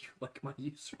 really hope you like my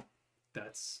user.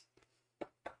 That's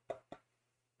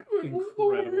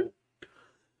incredible.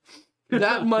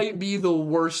 That might be the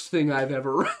worst thing I've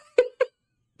ever read.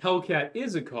 Hellcat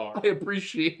is a car. I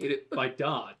appreciate it. By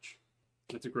Dodge.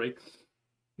 That's a great car.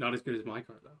 Not as good as my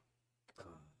car, though.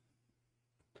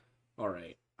 All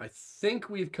right. I think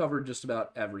we've covered just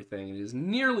about everything. It is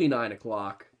nearly 9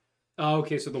 o'clock. Oh,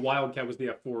 okay, so the Wildcat was the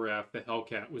F4F, the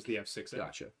Hellcat was the F6F.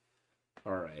 Gotcha.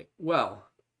 All right. Well,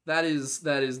 that is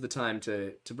the time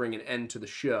to bring an end to the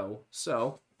show.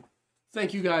 So,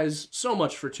 thank you guys so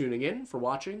much for tuning in, for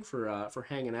watching, for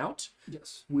hanging out.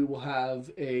 Yes. We will have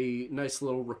a nice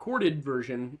little recorded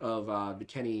version of the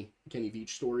Kenny Veach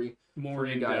story More for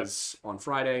you guys on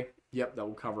Friday. Yep, that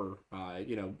will cover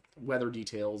weather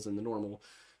details and the normal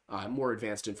more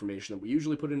advanced information that we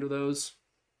usually put into those.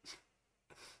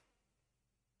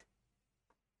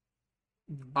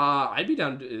 I'd be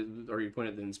down to, are you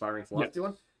pointing at the Inspiring Philosophy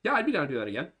one? Yeah, I'd be down to do that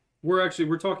again. We're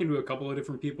talking to a couple of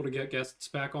different people to get guests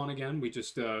back on again. We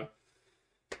just,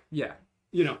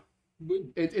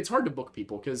 It's hard to book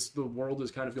people because the world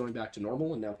is kind of going back to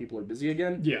normal and now people are busy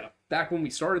again. Yeah. Back when we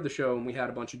started the show and we had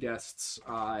a bunch of guests,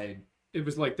 it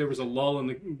was like there was a lull in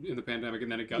the pandemic and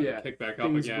then it got kicked back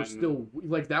up again. Were still,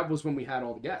 like, that was when we had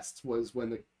all the guests, was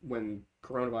when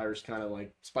coronavirus kind of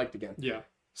like spiked again. Yeah.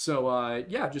 So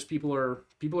just people are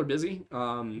busy.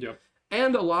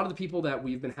 And a lot of the people that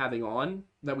we had been having on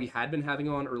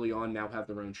early on now have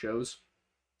their own shows.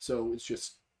 So it's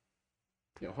just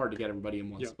hard to get everybody in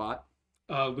one spot.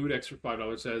 Ludex for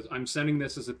 $5 says, I'm sending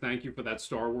this as a thank you for that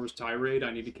Star Wars tirade.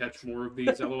 I need to catch more of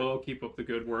these. LOL. Keep up the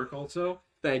good work also.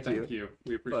 Thank you.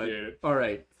 We appreciate it. All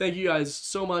right. Thank you guys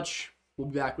so much. We'll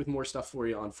be back with more stuff for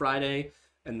you on Friday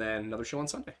and then another show on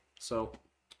Sunday. So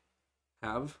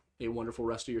have a wonderful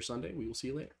rest of your Sunday. We will see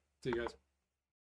you later. See you guys.